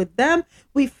home to. With them,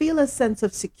 we feel a sense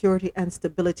of security and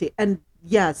stability. And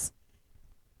yes,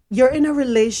 you're in a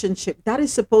relationship. That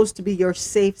is supposed to be your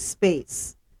safe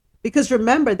space. Because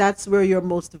remember, that's where you're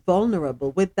most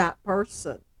vulnerable, with that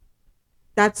person.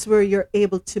 That's where you're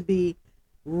able to be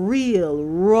real,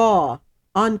 raw,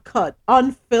 uncut,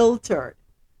 unfiltered.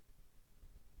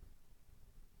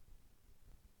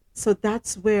 So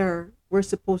that's where we're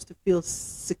supposed to feel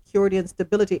security and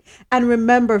stability. And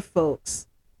remember, folks,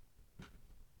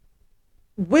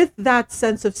 with that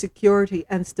sense of security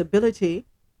and stability,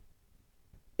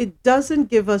 it doesn't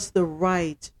give us the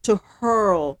right to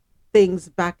hurl things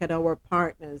back at our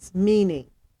partners. Meaning,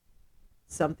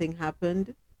 something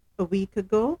happened a week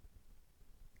ago,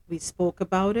 we spoke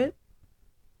about it,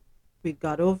 we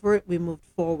got over it, we moved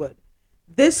forward.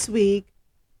 This week,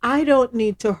 I don't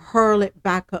need to hurl it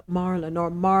back at Marlon,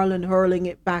 or Marlon hurling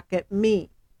it back at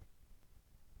me.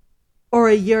 Or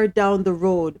a year down the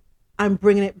road, I'm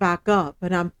bringing it back up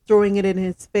and I'm throwing it in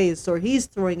his face, or he's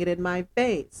throwing it in my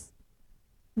face.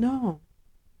 No.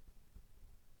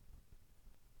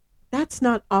 That's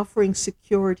not offering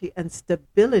security and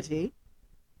stability.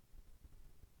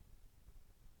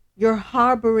 You're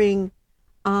harboring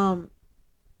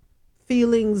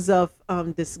feelings of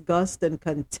disgust and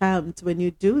contempt when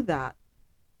you do that.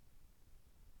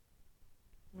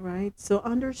 Right? So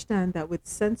understand that with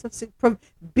sense of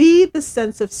be the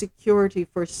sense of security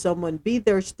for someone, be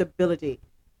their stability.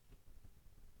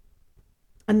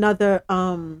 Another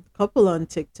couple on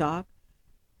TikTok,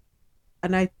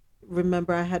 and I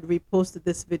remember I had reposted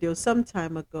this video some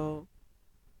time ago.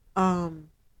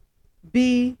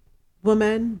 Be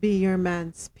woman, be your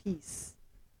man's peace.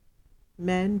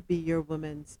 Men, be your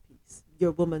woman's peace.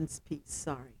 Your woman's peace,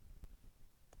 sorry.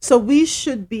 So we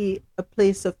should be a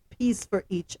place of peace for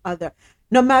each other.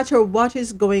 No matter what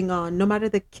is going on, no matter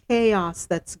the chaos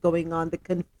that's going on, the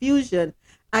confusion,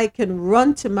 I can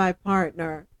run to my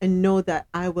partner and know that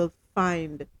I will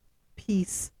find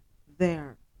peace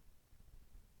there.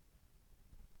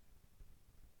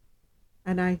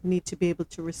 And I need to be able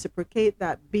to reciprocate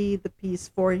that, be the peace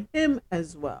for him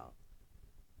as well.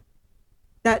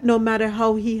 That no matter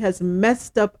how he has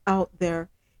messed up out there,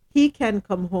 he can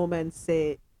come home and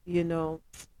say, you know,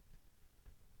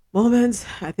 Moments,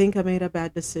 I think I made a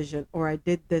bad decision, or I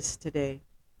did this today.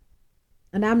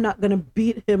 And I'm not going to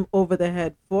beat him over the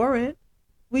head for it.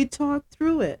 We talk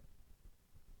through it,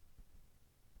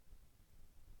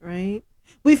 right?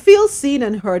 We feel seen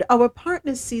and heard. Our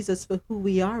partner sees us for who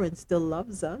we are and still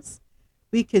loves us.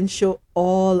 We can show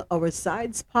all our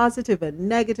sides, positive and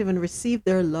negative, and receive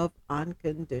their love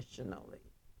unconditionally.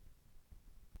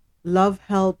 Love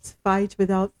helps fight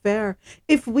without fear.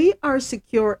 If we are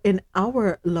secure in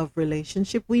our love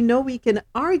relationship, we know we can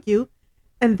argue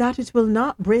and that it will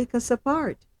not break us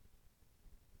apart.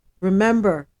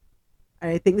 Remember,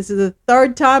 I think this is the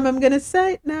third time I'm going to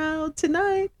say it now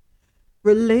tonight.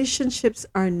 Relationships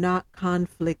are not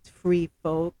conflict free,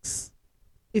 folks.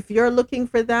 If you're looking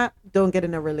for that, don't get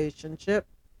in a relationship.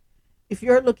 If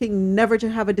you're looking never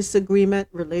to have a disagreement,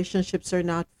 relationships are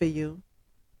not for you.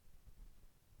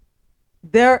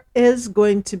 There is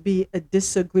going to be a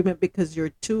disagreement because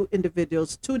you're two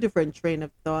individuals, two different train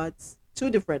of thoughts, two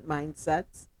different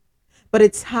mindsets. But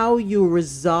it's how you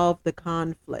resolve the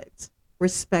conflict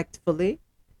respectfully,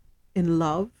 in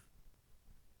love.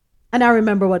 And I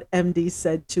remember what MD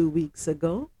said 2 weeks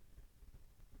ago.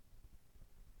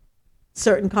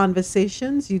 Certain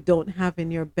conversations you don't have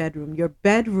in your bedroom. Your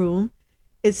bedroom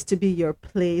is to be your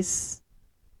place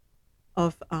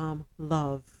of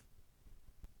love.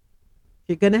 If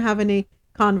you're going to have any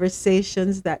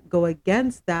conversations that go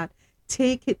against that,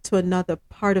 take it to another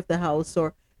part of the house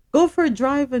or go for a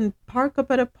drive and park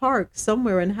up at a park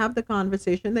somewhere and have the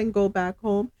conversation, then go back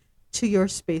home to your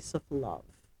space of love.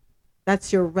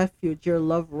 That's your refuge, your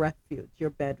love refuge, your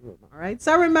bedroom. All right.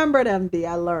 So I remembered, MD.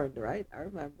 I learned, right? I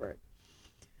remembered.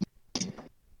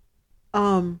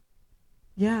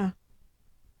 Yeah.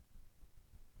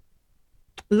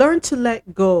 Learn to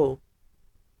let go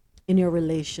in your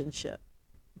relationship.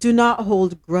 Do not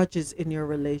hold grudges in your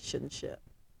relationship.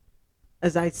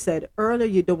 As I said earlier,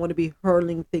 you don't want to be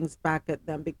hurling things back at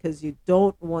them because you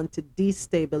don't want to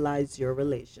destabilize your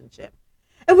relationship.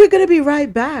 And we're going to be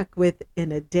right back with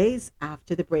In a Dayz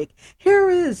after the break.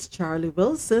 Here is Charlie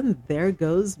Wilson, There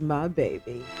Goes My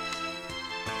Baby.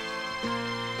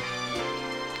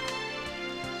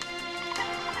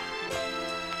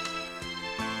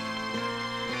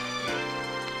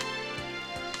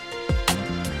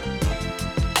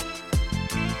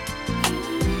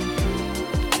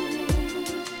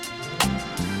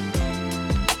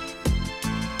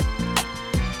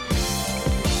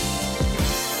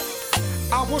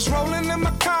 I was rolling in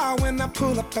my car when I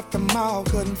pulled up at the mall.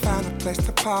 Couldn't find a place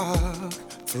to park.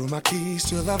 Threw my keys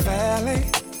to the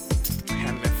valet.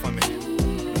 Handle it for me.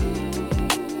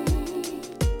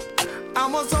 I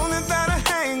was only there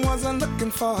to hang, wasn't looking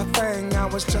for a thing. I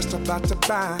was just about to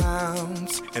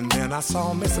bounce. And then I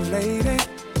saw Miss Lady.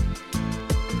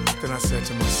 Then I said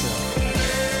to myself,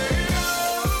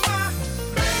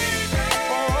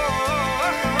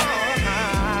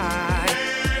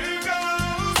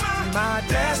 my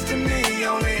destiny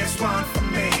only is one for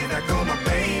me. There go my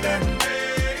baby.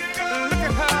 Look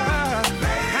at her.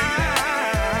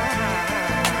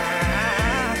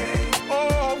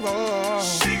 Oh,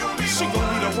 she gon' be the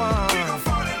one. We gon'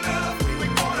 fall in love. We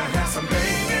gonna have some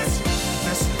babies.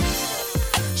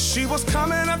 Listen. She was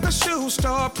coming up the shoe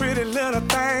store, pretty little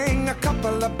thing. A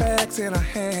couple of bags in her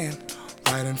hand,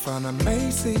 right in front of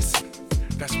Macy's.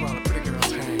 That's where all the pretty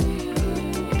girls hang.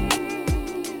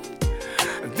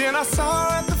 Then I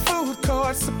saw her at the food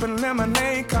court, sipping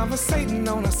lemonade, conversating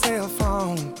on her cell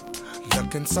phone,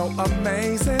 looking so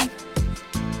amazing.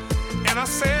 And I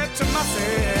said to myself,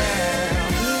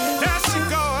 there she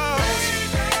goes,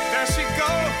 there she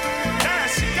goes, there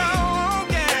she goes,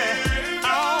 yeah.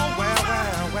 Oh,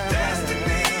 well.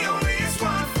 Destiny only is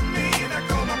one for me. There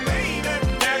go my baby,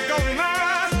 there go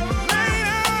my lady.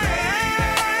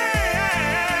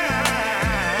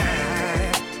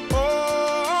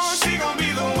 Oh, she gon'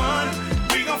 be the one.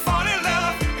 We gon' fall in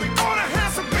love. We gonna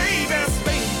have some babies.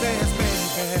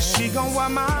 She gon' wear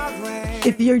my ring.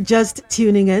 If you're just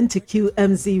tuning in to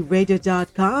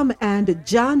QMZRadio.com and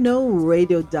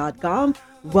JanoRadio.com,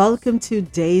 welcome to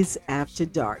Dayz After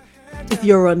Dark. If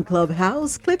you're on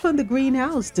Clubhouse, click on the green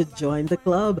house to join the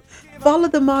club. Follow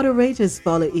the moderators,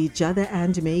 follow each other,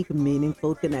 and make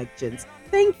meaningful connections.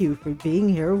 Thank you for being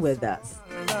here with us.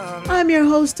 I'm your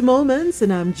host, Moments,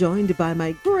 and I'm joined by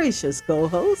my gracious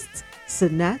co-hosts,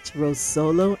 Sinach,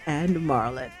 Rosolo, and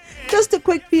Marlon. Just a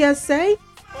quick PSA.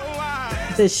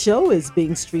 The show is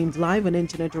being streamed live on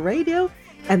internet radio,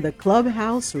 and the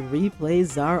Clubhouse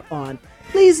replays are on.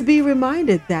 Please be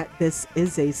reminded that this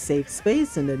is a safe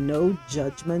space and a no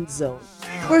judgment zone.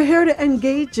 We're here to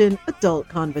engage in adult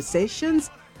conversations,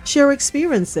 share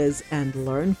experiences, and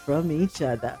learn from each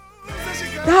other.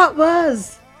 That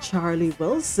was Charlie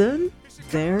Wilson.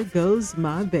 There goes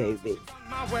my baby.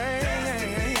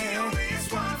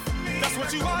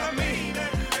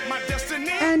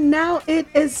 And now it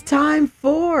is time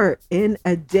for In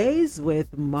a Dayz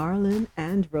with Marlon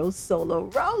and Rose Solo.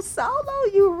 Rose Solo,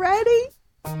 you ready?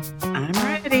 I'm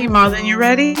ready. Marlon, you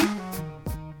ready?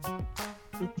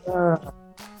 I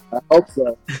hope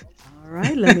so. All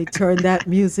right, let me turn that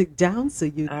music down so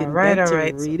you can get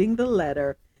to reading the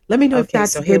letter. Let me know if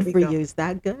that's good for you. Is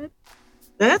that good?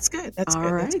 That's good. That's all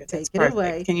good. Right, that's good. take that's it perfect.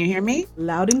 away. Can you hear me?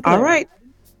 Loud and clear. All right.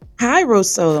 Hi,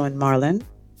 Rose Solo and Marlon.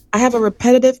 I have a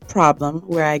repetitive problem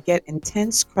where I get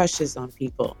intense crushes on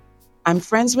people. I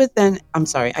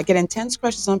get intense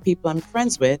crushes on people I'm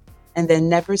friends with and then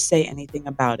never say anything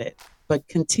about it, but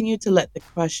continue to let the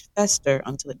crush fester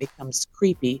until it becomes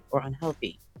creepy or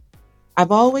unhealthy.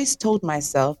 I've always told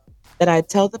myself that I'd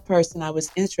tell the person I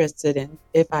was interested in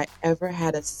if I ever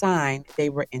had a sign they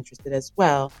were interested as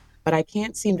well, but I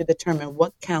can't seem to determine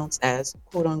what counts as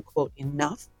quote unquote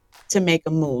enough to make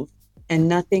a move, and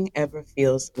nothing ever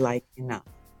feels like enough.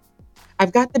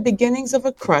 I've got the beginnings of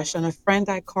a crush on a friend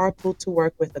I carpool to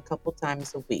work with a couple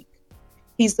times a week.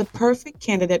 He's the perfect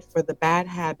candidate for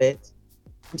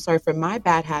for my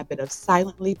bad habit of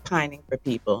silently pining for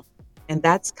people. And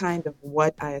that's kind of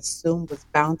what I assumed was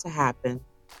bound to happen,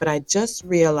 but I just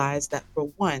realized that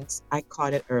for once I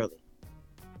caught it early.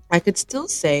 I could still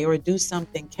say or do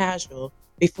something casual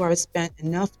before I spent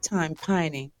enough time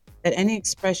pining that any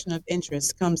expression of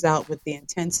interest comes out with the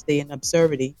intensity and abs-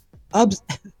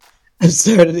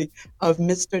 absurdity of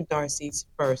Mr. Darcy's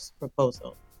first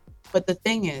proposal. But the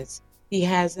thing is, he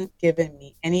hasn't given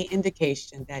me any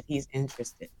indication that he's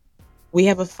interested. We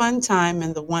have a fun time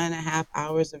in the 1.5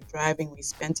 hours of driving we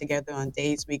spend together on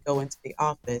days we go into the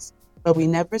office, but we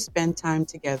never spend time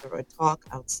together or talk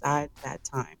outside that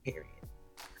time period.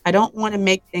 I don't want to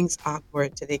make things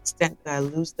awkward to the extent that I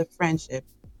lose the friendship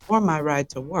or my ride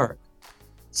to work.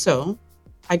 So,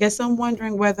 I guess I'm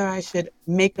wondering whether I should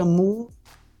make a move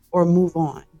or move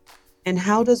on. And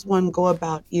how does one go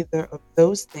about either of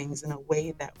those things in a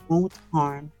way that won't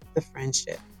harm the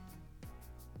friendship?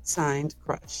 Signed,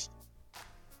 Crush.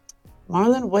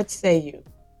 Marlon, what say you?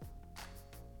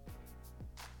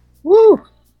 Woo!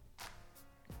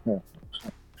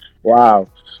 Wow.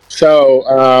 So,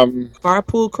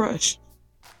 Carpool crush.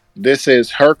 This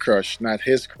is her crush, not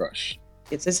his crush.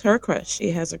 It's her crush. She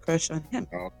has a crush on him.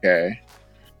 Okay.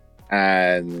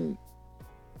 And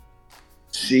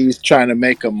she's trying to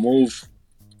make a move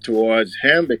towards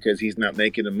him because he's not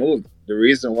making a move. The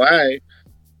reason why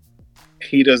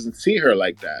he doesn't see her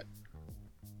like that.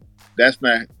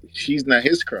 She's not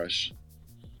his crush.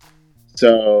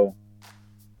 So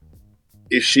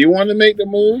if she want to make the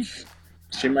move,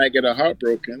 she might get her heart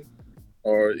broken,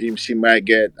 or even she might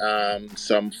get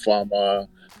some form of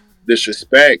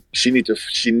disrespect. She need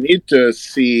to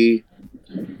see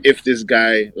if this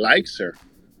guy likes her.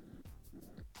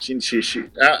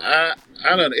 I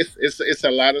don't know. It's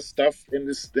a lot of stuff in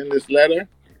this letter.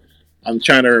 I'm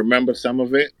trying to remember some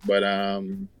of it, but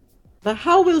But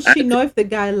how will she know if the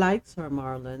guy likes her,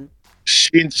 Marlon?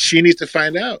 She needs to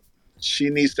find out. She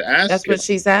needs to ask. That's what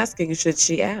she's asking. Should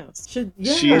she ask? Or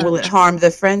Yeah. will it harm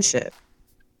the friendship?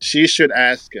 She should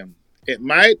ask him. It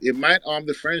might harm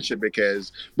the friendship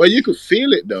but you could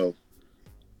feel it though.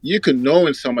 You could know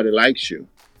when somebody likes you.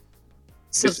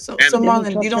 So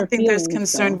Marlon, you don't think there's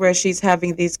concern where she's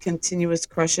having these continuous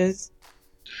crushes?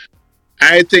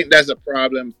 I think that's a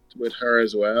problem with her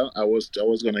as well. I was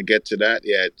going to get to that.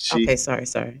 Yeah. Okay.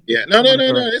 Sorry. Yeah. No.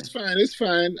 It's fine. It's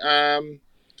fine.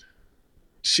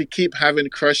 She keep having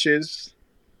crushes.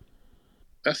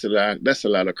 That's a lot. That's a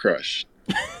lot of crush.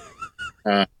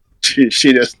 She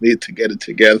just need to get it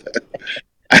together.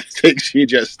 I think she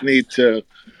just need to.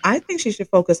 I think she should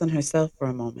focus on herself for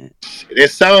a moment.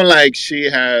 It sounds like she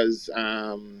has.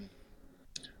 I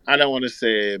don't want to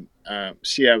say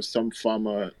she has some form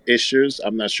of issues.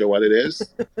 I'm not sure what it is.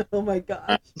 Oh my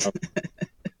gosh.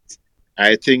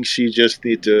 I think she just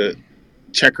need to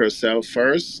check herself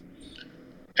first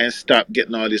and stop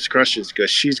getting all these crushes because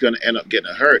she's going to end up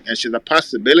getting hurt. And she's a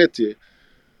possibility.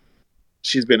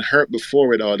 She's been hurt before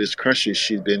with all these crushes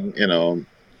she's been,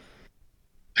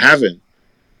 having.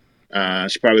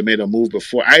 She probably made a move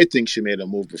before. I think she made a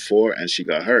move before and she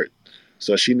got hurt.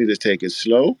 So she need to take it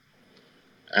slow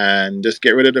and just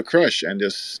get rid of the crush and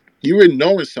you will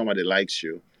know when somebody likes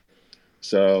you.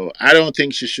 So I don't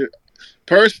think she should.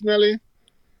 Personally,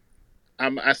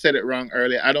 I said it wrong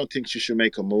earlier. I don't think she should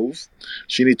make a move.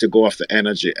 She need to go off the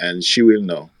energy, and she will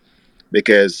know.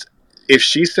 Because if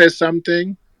she says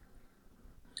something,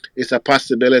 it's a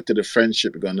possibility the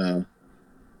friendship gonna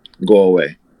go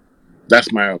away.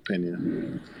 That's my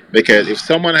opinion. Because if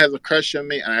someone has a crush on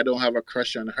me and I don't have a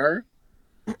crush on her,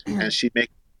 and she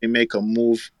make a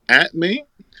move at me,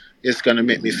 it's gonna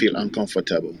make me feel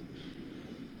uncomfortable.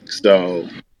 So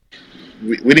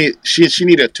we need she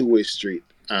need a two-way street.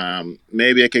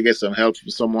 Maybe I could get some help from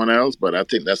someone else, but I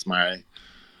think that's the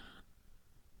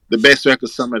best way I could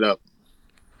sum it up.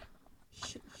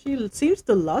 She seems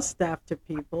to lust after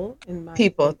people, in my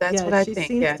People. opinion. That's Yeah, what I she think.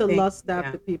 seems Yeah, I to think. lust Yeah.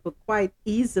 after people quite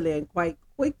easily and quite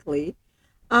quickly.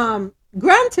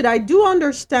 Granted, I do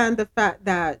understand the fact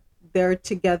that they're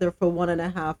together for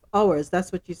 1.5 hours.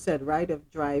 That's what you said, right? Of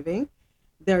driving.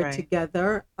 They're Right.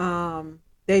 together.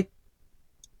 They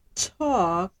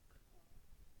talk.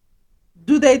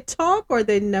 Do they talk or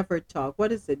they never talk?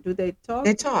 What is it? Do they talk?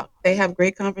 They talk. They have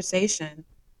great conversation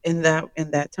in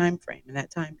that time frame, in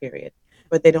that time period,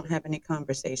 but they don't have any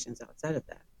conversations outside of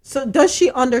that. So does she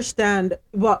understand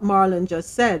what Marlon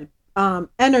just said?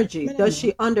 Energy. Does Minimal.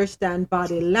 she understand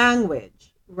body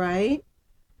language? Right?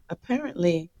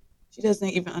 Apparently, she doesn't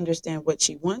even understand what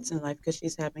she wants in life because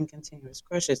she's having continuous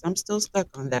crushes. I'm still stuck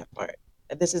on that part.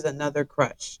 That this is another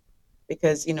crush.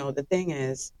 Because, the thing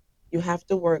is, you have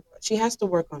to work, she has to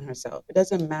work on herself. It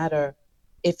doesn't matter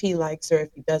if he likes her, if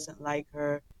he doesn't like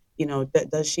her.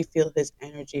 Does she feel his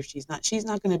energy? If she's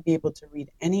not going to be able to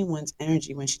read anyone's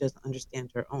energy when she doesn't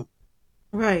understand her own.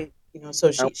 Right. So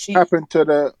And she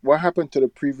what happened to the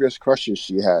previous crushes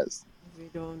she has? We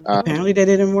don't apparently know. they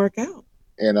didn't work out.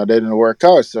 They didn't work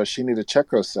out, so she need to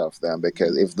check herself then.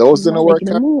 Because if those She's didn't not work making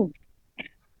a out, move.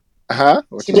 huh?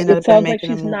 What She you may It, say? not it have been sounds like making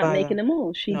a she's move not either. making a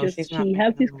move. She No, just she's not she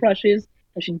has making a these move. crushes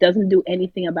and she doesn't do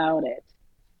anything about it.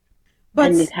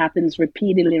 But And it happens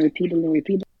repeatedly and repeatedly and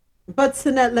repeatedly. but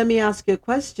Sinette, let me ask you a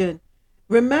question.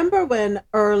 Remember when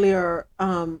earlier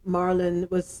Marlon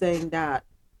was saying that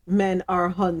men are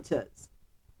hunters,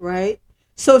 right?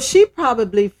 So she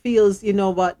probably feels, you know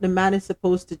what, the man is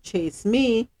supposed to chase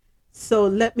me, so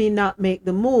let me not make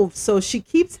the move. So she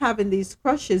keeps having these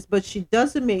crushes, but she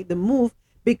doesn't make the move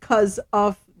because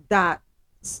of that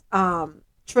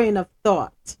train of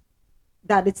thought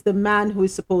that it's the man who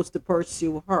is supposed to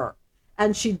pursue her,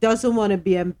 and she doesn't want to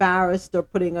be embarrassed or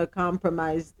putting a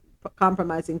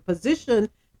compromising position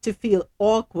to feel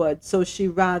awkward, so she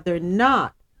rather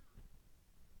not.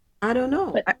 I don't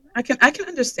know. But I can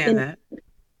understand in that.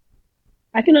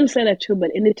 I can understand that too,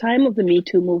 but in the time of the Me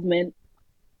Too movement,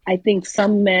 I think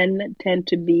some men tend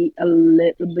to be a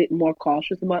little bit more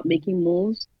cautious about making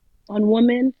moves on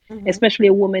women, Mhm. especially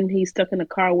a woman he's stuck in a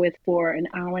car with for an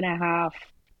hour and a half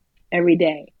every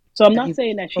day. So I'm And not even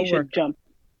saying that she should coworker, jump.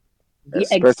 Yeah,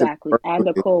 Especially exactly, and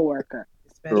a coworker.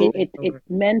 true. especially coworker.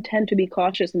 Men tend to be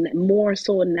cautious and more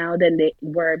so now than they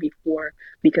were before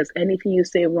because anything you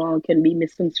say wrong can be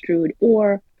misconstrued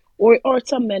or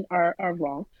some men are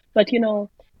wrong. But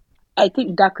I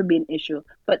think that could be an issue.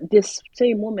 But this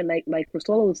same woman, like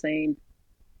Priscilla was saying,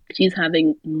 she's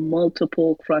having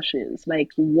multiple crushes. Like,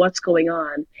 what's going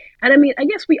on? And I mean, I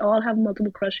guess we all have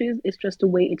multiple crushes. It's just the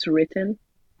way it's written.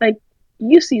 Like,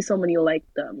 you see someone you like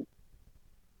them,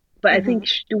 but I think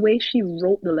Mhm. the way she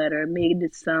wrote the letter made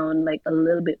it sound like a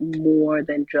little bit more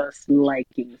than just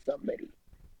liking somebody.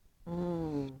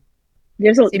 Mm. See,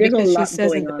 There's a because she lot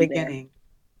says in going the on there. beginning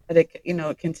that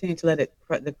it continue to let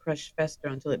the crush fester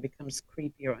until it becomes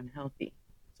creepy or unhealthy.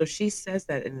 So she says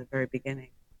that in the very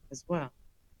beginning as well.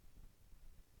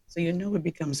 So it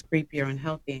becomes creepy or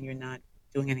unhealthy, and you're not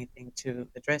doing anything to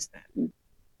address that.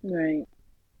 Right.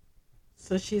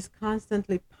 So she's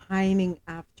constantly pining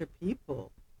after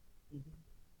people. Mhm.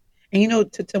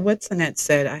 And to what Sanette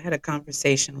said, I had a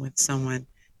conversation with someone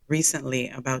recently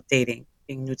about dating,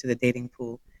 being new to the dating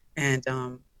pool, and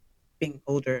being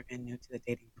older and new to the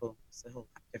dating pool. It's a whole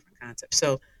different concept.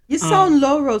 So, You um, sound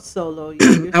low, Rosolo.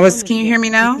 Your I was. tone Can is you low. hear me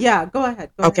now? Yeah, go ahead.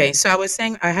 Go Okay. ahead. So I was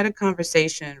saying I had a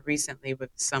conversation recently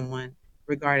with someone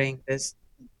regarding this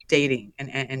dating and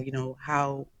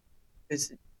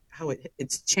this how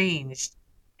it's changed,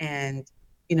 and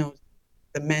you know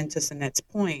the men, to Sinette's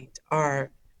point, are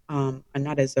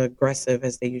not as aggressive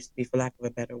as they used to be, for lack of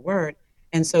a better word.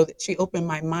 And so she opened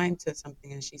my mind to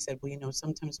something, and she said, "Well,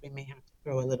 sometimes we may have to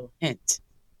throw a little hint."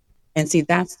 And see,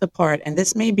 that's the part. And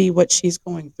this may be what she's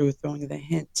going through, throwing the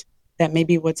hint. That may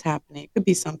be what's happening. It could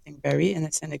be something very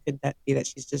innocent. It could be that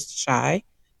she's just shy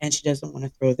and she doesn't want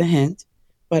to throw the hint.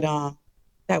 But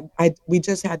that we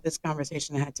just had this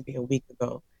conversation. It had to be a week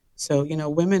ago. So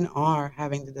women are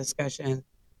having the discussion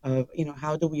of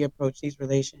how do we approach these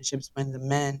relationships when the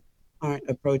men aren't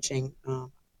approaching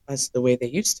us the way they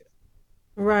used to.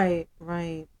 Right,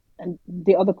 right. And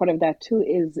the other part of that too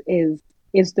is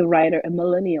the writer a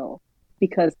millennial?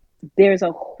 Because there's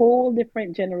a whole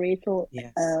different generational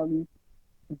Yes.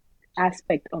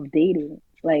 aspect of dating.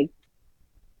 Like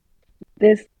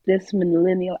this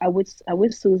millennial, I wish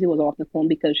Susie was off the phone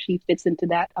because she fits into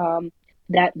that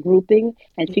grouping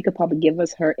and she could probably give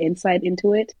us her insight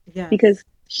into it Yes. because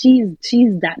she's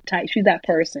that type, she's that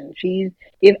person.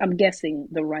 If I'm guessing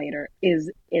the writer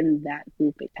is in that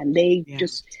grouping and they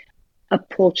just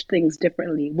approach things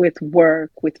differently with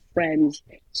work, with friends,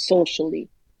 socially,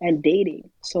 and dating.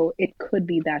 So it could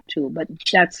be that too, but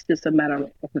that's just a matter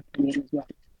of opinion as well.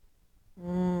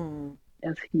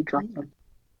 As he dropped them.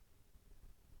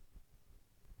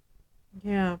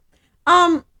 Yeah.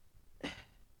 I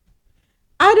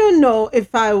don't know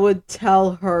if I would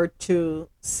tell her to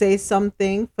say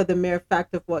something for the mere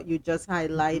fact of what you just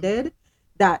highlighted,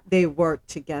 that they work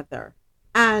together.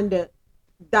 And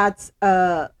that's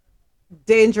a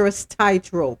dangerous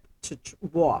tightrope to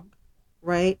walk,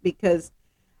 right? Because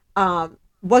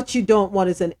what you don't want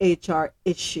is an HR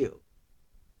issue.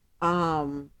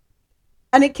 And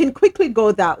it can quickly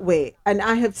go that way. And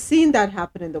I have seen that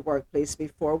happen in the workplace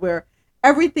before where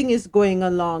everything is going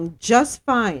along just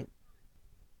fine.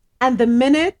 And the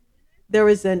minute there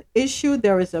is an issue,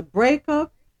 there is a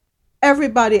breakup,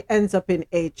 everybody ends up in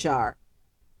HR.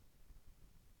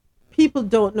 People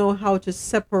don't know how to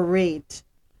separate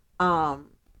and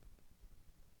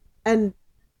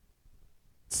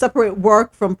separate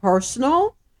work from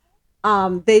personal.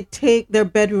 They take their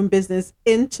bedroom business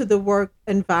into the work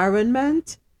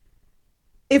environment.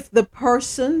 If the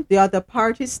other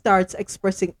party starts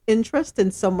expressing interest in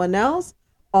someone else,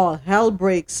 all hell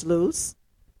breaks loose.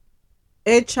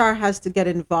 HR has to get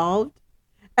involved.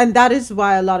 And that is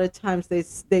why a lot of times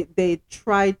they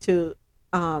try to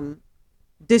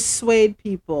dissuade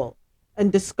people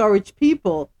and discourage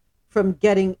people from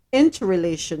getting into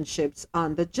relationships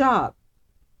on the job,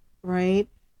 right?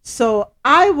 So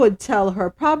I would tell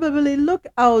her probably look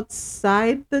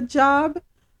outside the job.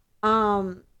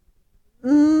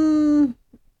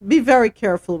 Be very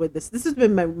careful with this. This has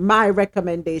been my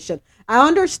recommendation. I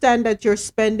understand that you're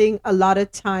spending a lot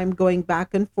of time going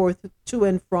back and forth to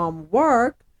and from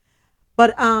work,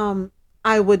 but I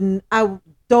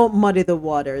don't muddy the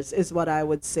waters is what I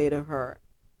would say to her.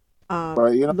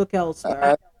 But Look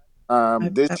elsewhere.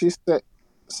 did she say?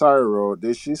 Sorry, Ro.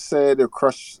 Did she say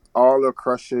all the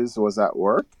crushes was at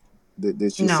work? Did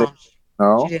she say No, she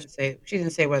no? didn't say. She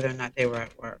didn't say whether or not they were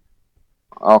at work.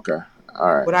 Okay,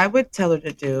 all right. What I would tell her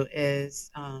to do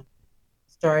is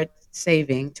start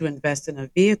saving to invest in a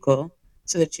vehicle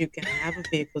so that you can have a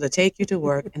vehicle to take you to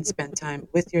work and spend time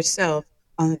with yourself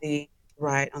on the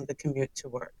ride, on the commute to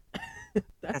work.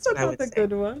 That's what I would another say.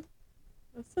 good one.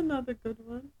 That's another good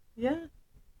one. Yeah.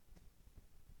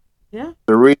 Yeah.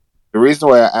 The reason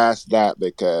why I asked that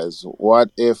because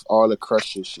what if all the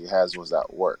crushes she has was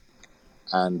at work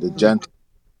and the gent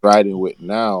riding with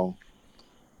now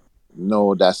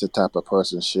know that's the type of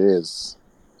person she is.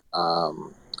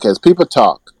 Because people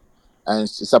talk, and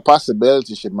it's a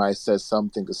possibility she might say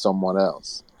something to someone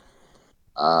else.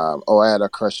 Oh, I had a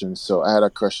crush on so. I had a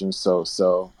crush on so.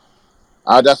 So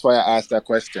that's why I asked that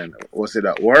question. Was it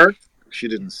at work? She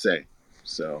didn't say.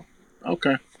 So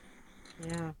okay.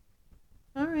 Yeah.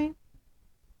 All right.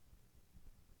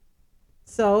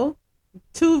 So,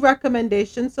 two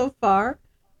recommendations so far.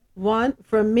 One,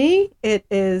 for me, it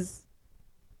is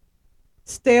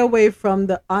stay away from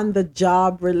the on the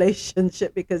job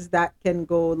relationship because that can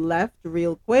go left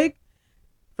real quick.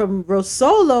 From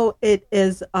Rosolo, it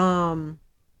is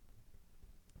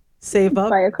save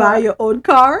up, buy your own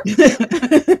car.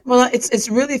 Well, it's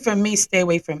really for me. Stay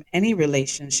away from any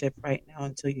relationship right now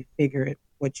until you figure it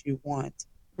what you want.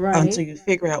 Right. Until you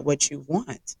figure out what you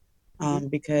want,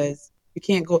 because you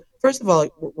can't go. First of all,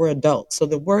 we're adults, so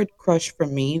the word crush for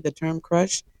me, the term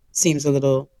crush, seems a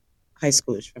little high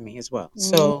schoolish for me as well.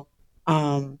 So,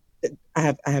 I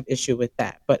have issue with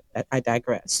that, but I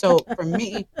digress. So for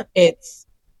me, it's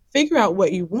figure out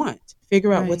what you want.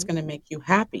 Figure out what's Right. going to make you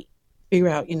happy. Figure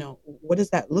out, what does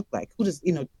that look like? Who does,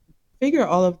 figure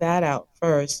all of that out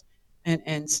first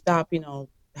and stop,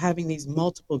 having these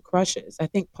multiple crushes. I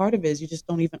think part of it is you just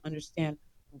don't even understand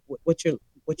what you're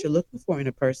looking for in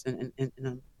a person and in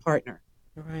a partner.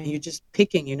 And Right. you're just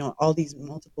picking, all these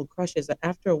multiple crushes.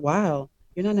 After a while,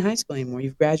 you're not in high school anymore.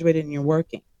 You've graduated and you're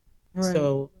working. Right.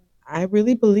 So I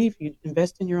really believe you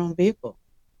invest in your own vehicle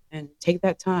and take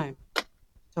that time.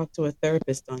 Talk to a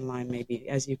therapist online maybe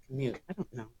as you commute. I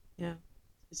don't know. Yeah.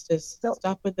 It's just So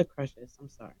stop with the crushes. I'm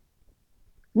sorry.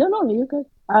 no, you're good.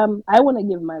 I want to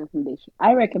give my recommendation.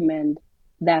 I recommend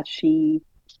that she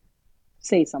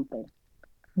say something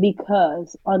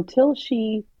because until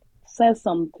she says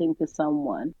something to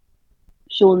someone,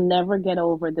 she'll never get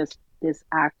over this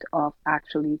act of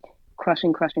actually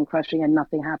crushing, and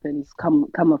nothing happens. Come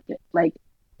of it. Like,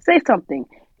 say something.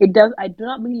 It does. I do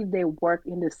not believe they work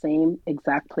in the same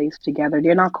exact place together.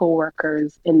 They're not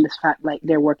co-workers in this fact, like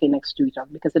they're working next to each other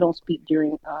because they don't speak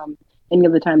during any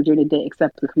of the time during the day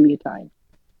except the commute time.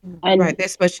 Right. And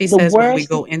That's what she the says when we worst,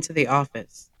 go into the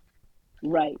office.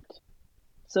 right?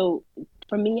 So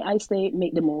for me, I say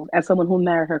make the move. As someone who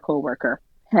married her coworker,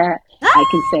 I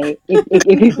can say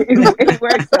it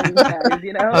works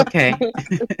sometimes. Okay.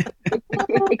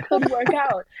 It could work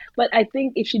out. But I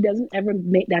think if she doesn't ever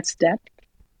make that step,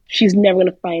 she's never going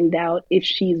to find out if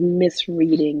she's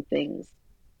misreading things.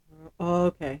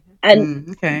 Okay. And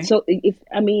okay. so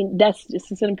that's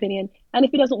just an opinion. And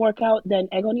if it doesn't work out, then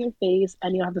egg on your face,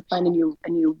 and you'll have to find a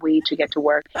new way to get to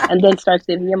work, and then start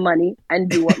saving your money and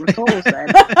do what Rosolo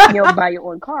said, buy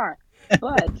your own car.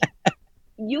 But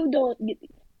you don't.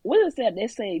 What is that? They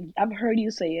say, I've heard you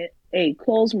say it. Hey,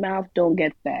 closed mouth don't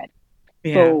get fed.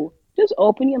 Yeah. So just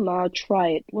open your mouth, try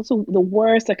it. What's the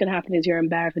worst that can happen is you're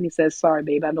embarrassed, and he says, "Sorry,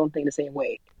 babe, I don't think the same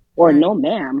way," or Right. "No,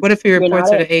 ma'am." What if he you're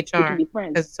reports not her to We can HR be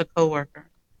friends. because it's a coworker?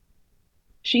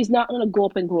 She's not going to go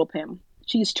up and grope him.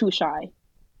 She's too shy.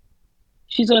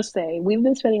 She's going to say, we've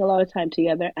been spending a lot of time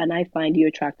together and I find you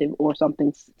attractive, or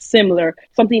something similar,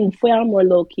 something far more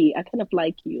low key. I kind of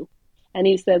like you. And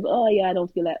he says, oh yeah, I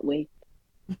don't feel that way.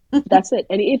 That's it.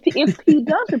 And if he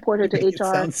does report her to It HR,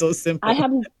 sounds so simple.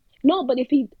 but if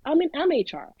I'm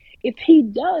HR. If he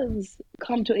does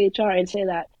come to HR and say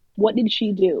that, what did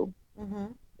she do? Mm-hmm.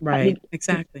 Right.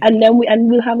 Exactly. And then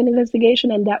we'll have an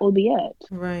investigation, and that will be it.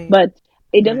 Right. But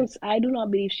it doesn't. Right. I do not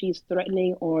believe she's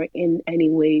threatening or in any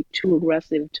way too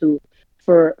aggressive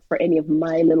for any of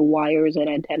my little wires and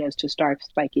antennas to start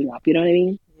spiking up. You know what I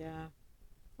mean? Yeah.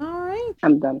 All right.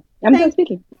 I'm done. I'm done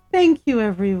speaking. Thank you,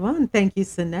 everyone. Thank you,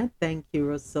 Sinette. Thank you,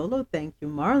 Rosolo. Thank you,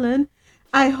 Marlon.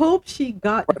 I hope she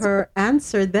got her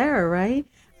answer there, right?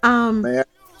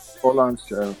 Hold on,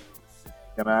 Cheryl.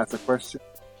 Can I ask a question?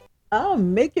 Oh,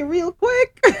 make it real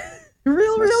quick.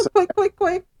 real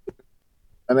quick.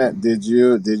 Annette, did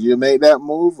you make that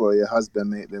move, or your husband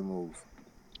made the move?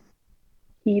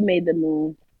 He made the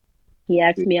move. He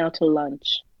asked me out to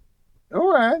lunch.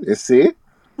 All right, you see.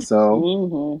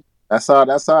 So that's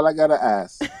all I gotta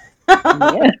ask.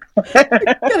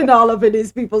 Getting all up in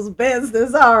these people's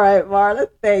business. All right, Marlon.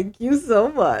 Thank you so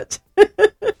much.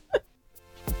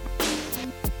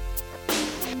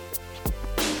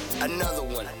 Another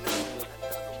one.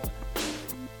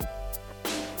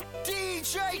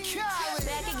 DJ Khaled.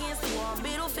 Back against the wall,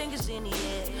 middle fingers in the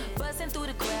air. Busting through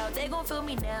the crowd, they gon' feel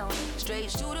me now. Straight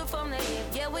shooter from the hip,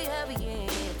 yeah, we heavy, yeah.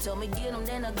 Told me get them,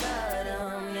 then I got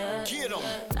them, yeah. Get them.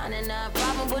 99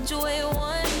 problem, but you ain't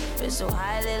one. Been so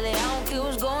high lately, I don't care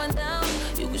what's going down.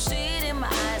 You can see it in my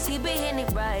eyes, he been hitting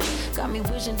it right. Got me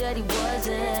wishing that he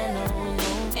wasn't,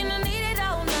 And I need it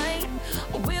all night.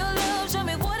 Real love, show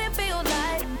me what it feels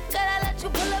like. Gotta let you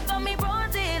pull up on me,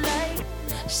 broad daylight.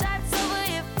 Shots over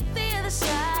here, the other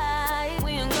side.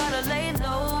 We ain't gotta lay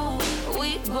low,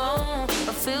 we grown.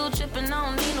 A field trip and I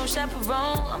don't need no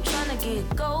chaperone. I'm tryna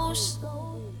get ghost.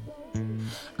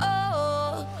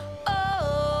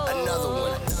 Another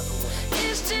one.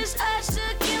 It's just us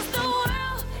against the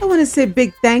world. I want to say a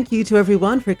big thank you to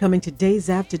everyone for coming to Dayz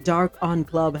After Dark on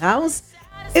Clubhouse.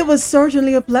 It was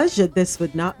certainly a pleasure. This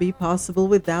would not be possible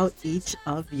without each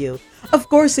of you. Of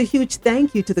course, a huge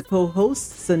thank you to the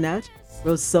co-hosts, Sinette,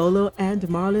 Rosolo, and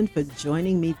Marlon for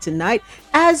joining me tonight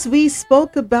as we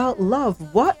spoke about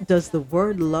love. What does the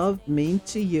word love mean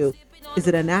to you? Is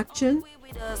it an action?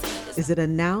 Is it a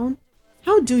noun?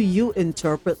 How do you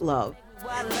interpret love?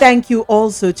 Thank you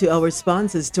also to our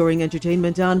sponsors, Touring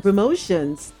Entertainment and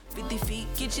Promotions,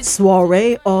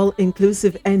 Soiree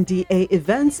All-Inclusive NDA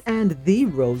Events, and The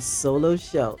Rose Solo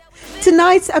Show.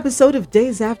 Tonight's episode of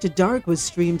Dayz After Dark was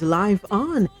streamed live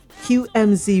on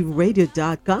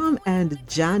QMZRadio.com and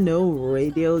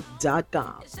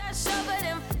JanoRadio.com.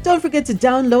 Don't forget to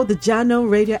download the Jano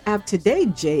Radio app today,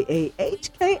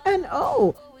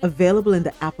 JAHKNO. Available in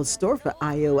the Apple Store for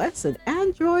iOS and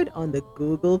Android on the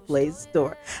Google Play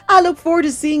Store. I look forward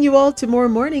to seeing you all tomorrow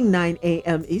morning, 9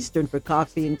 a.m. Eastern, for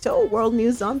Coffee and Toe World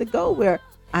News on the Go, where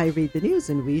I read the news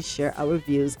and we share our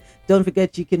views. Don't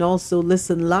forget you can also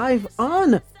listen live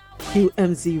on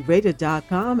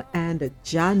QMZRadio.com and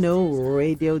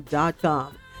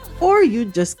JanoRadio.com. Or you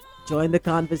just join the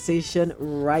conversation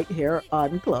right here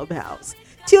on Clubhouse.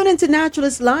 Tune into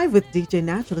Naturalist Live with DJ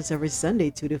Naturalist every Sunday,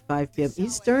 2 to 5 p.m.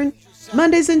 Eastern.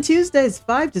 Mondays and Tuesdays,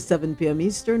 5 to 7 p.m.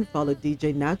 Eastern. Follow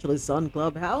DJ Naturalist on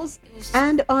Clubhouse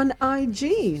and on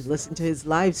IG. Listen to his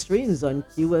live streams on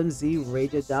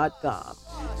QMZRadio.com.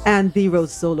 And The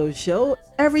Rose Solo Show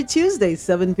every Tuesday,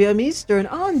 7 p.m. Eastern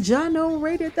on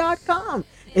JanoRadio.com.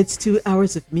 It's 2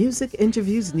 hours of music,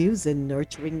 interviews, news, and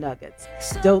nurturing nuggets.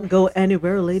 Don't go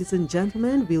anywhere, ladies and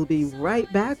gentlemen. We'll be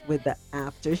right back with the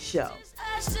after show.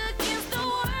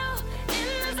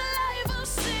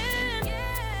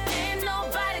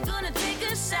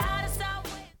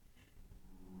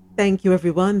 Thank you,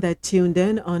 everyone that tuned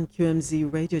in on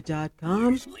QMZRadio.com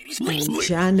and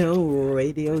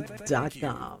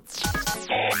JanoRadio.com.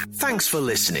 Thanks for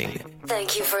listening.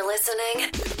 Thank you for listening.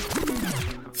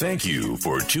 Thank you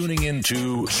for tuning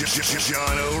into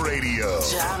Jano Radio.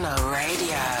 Jano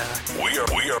Radio.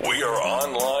 We are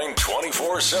online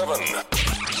 24/7.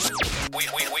 We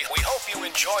hope you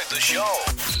enjoyed the show.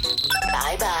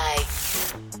 Bye bye.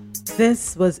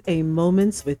 This was a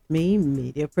Moments with Me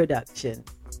media production.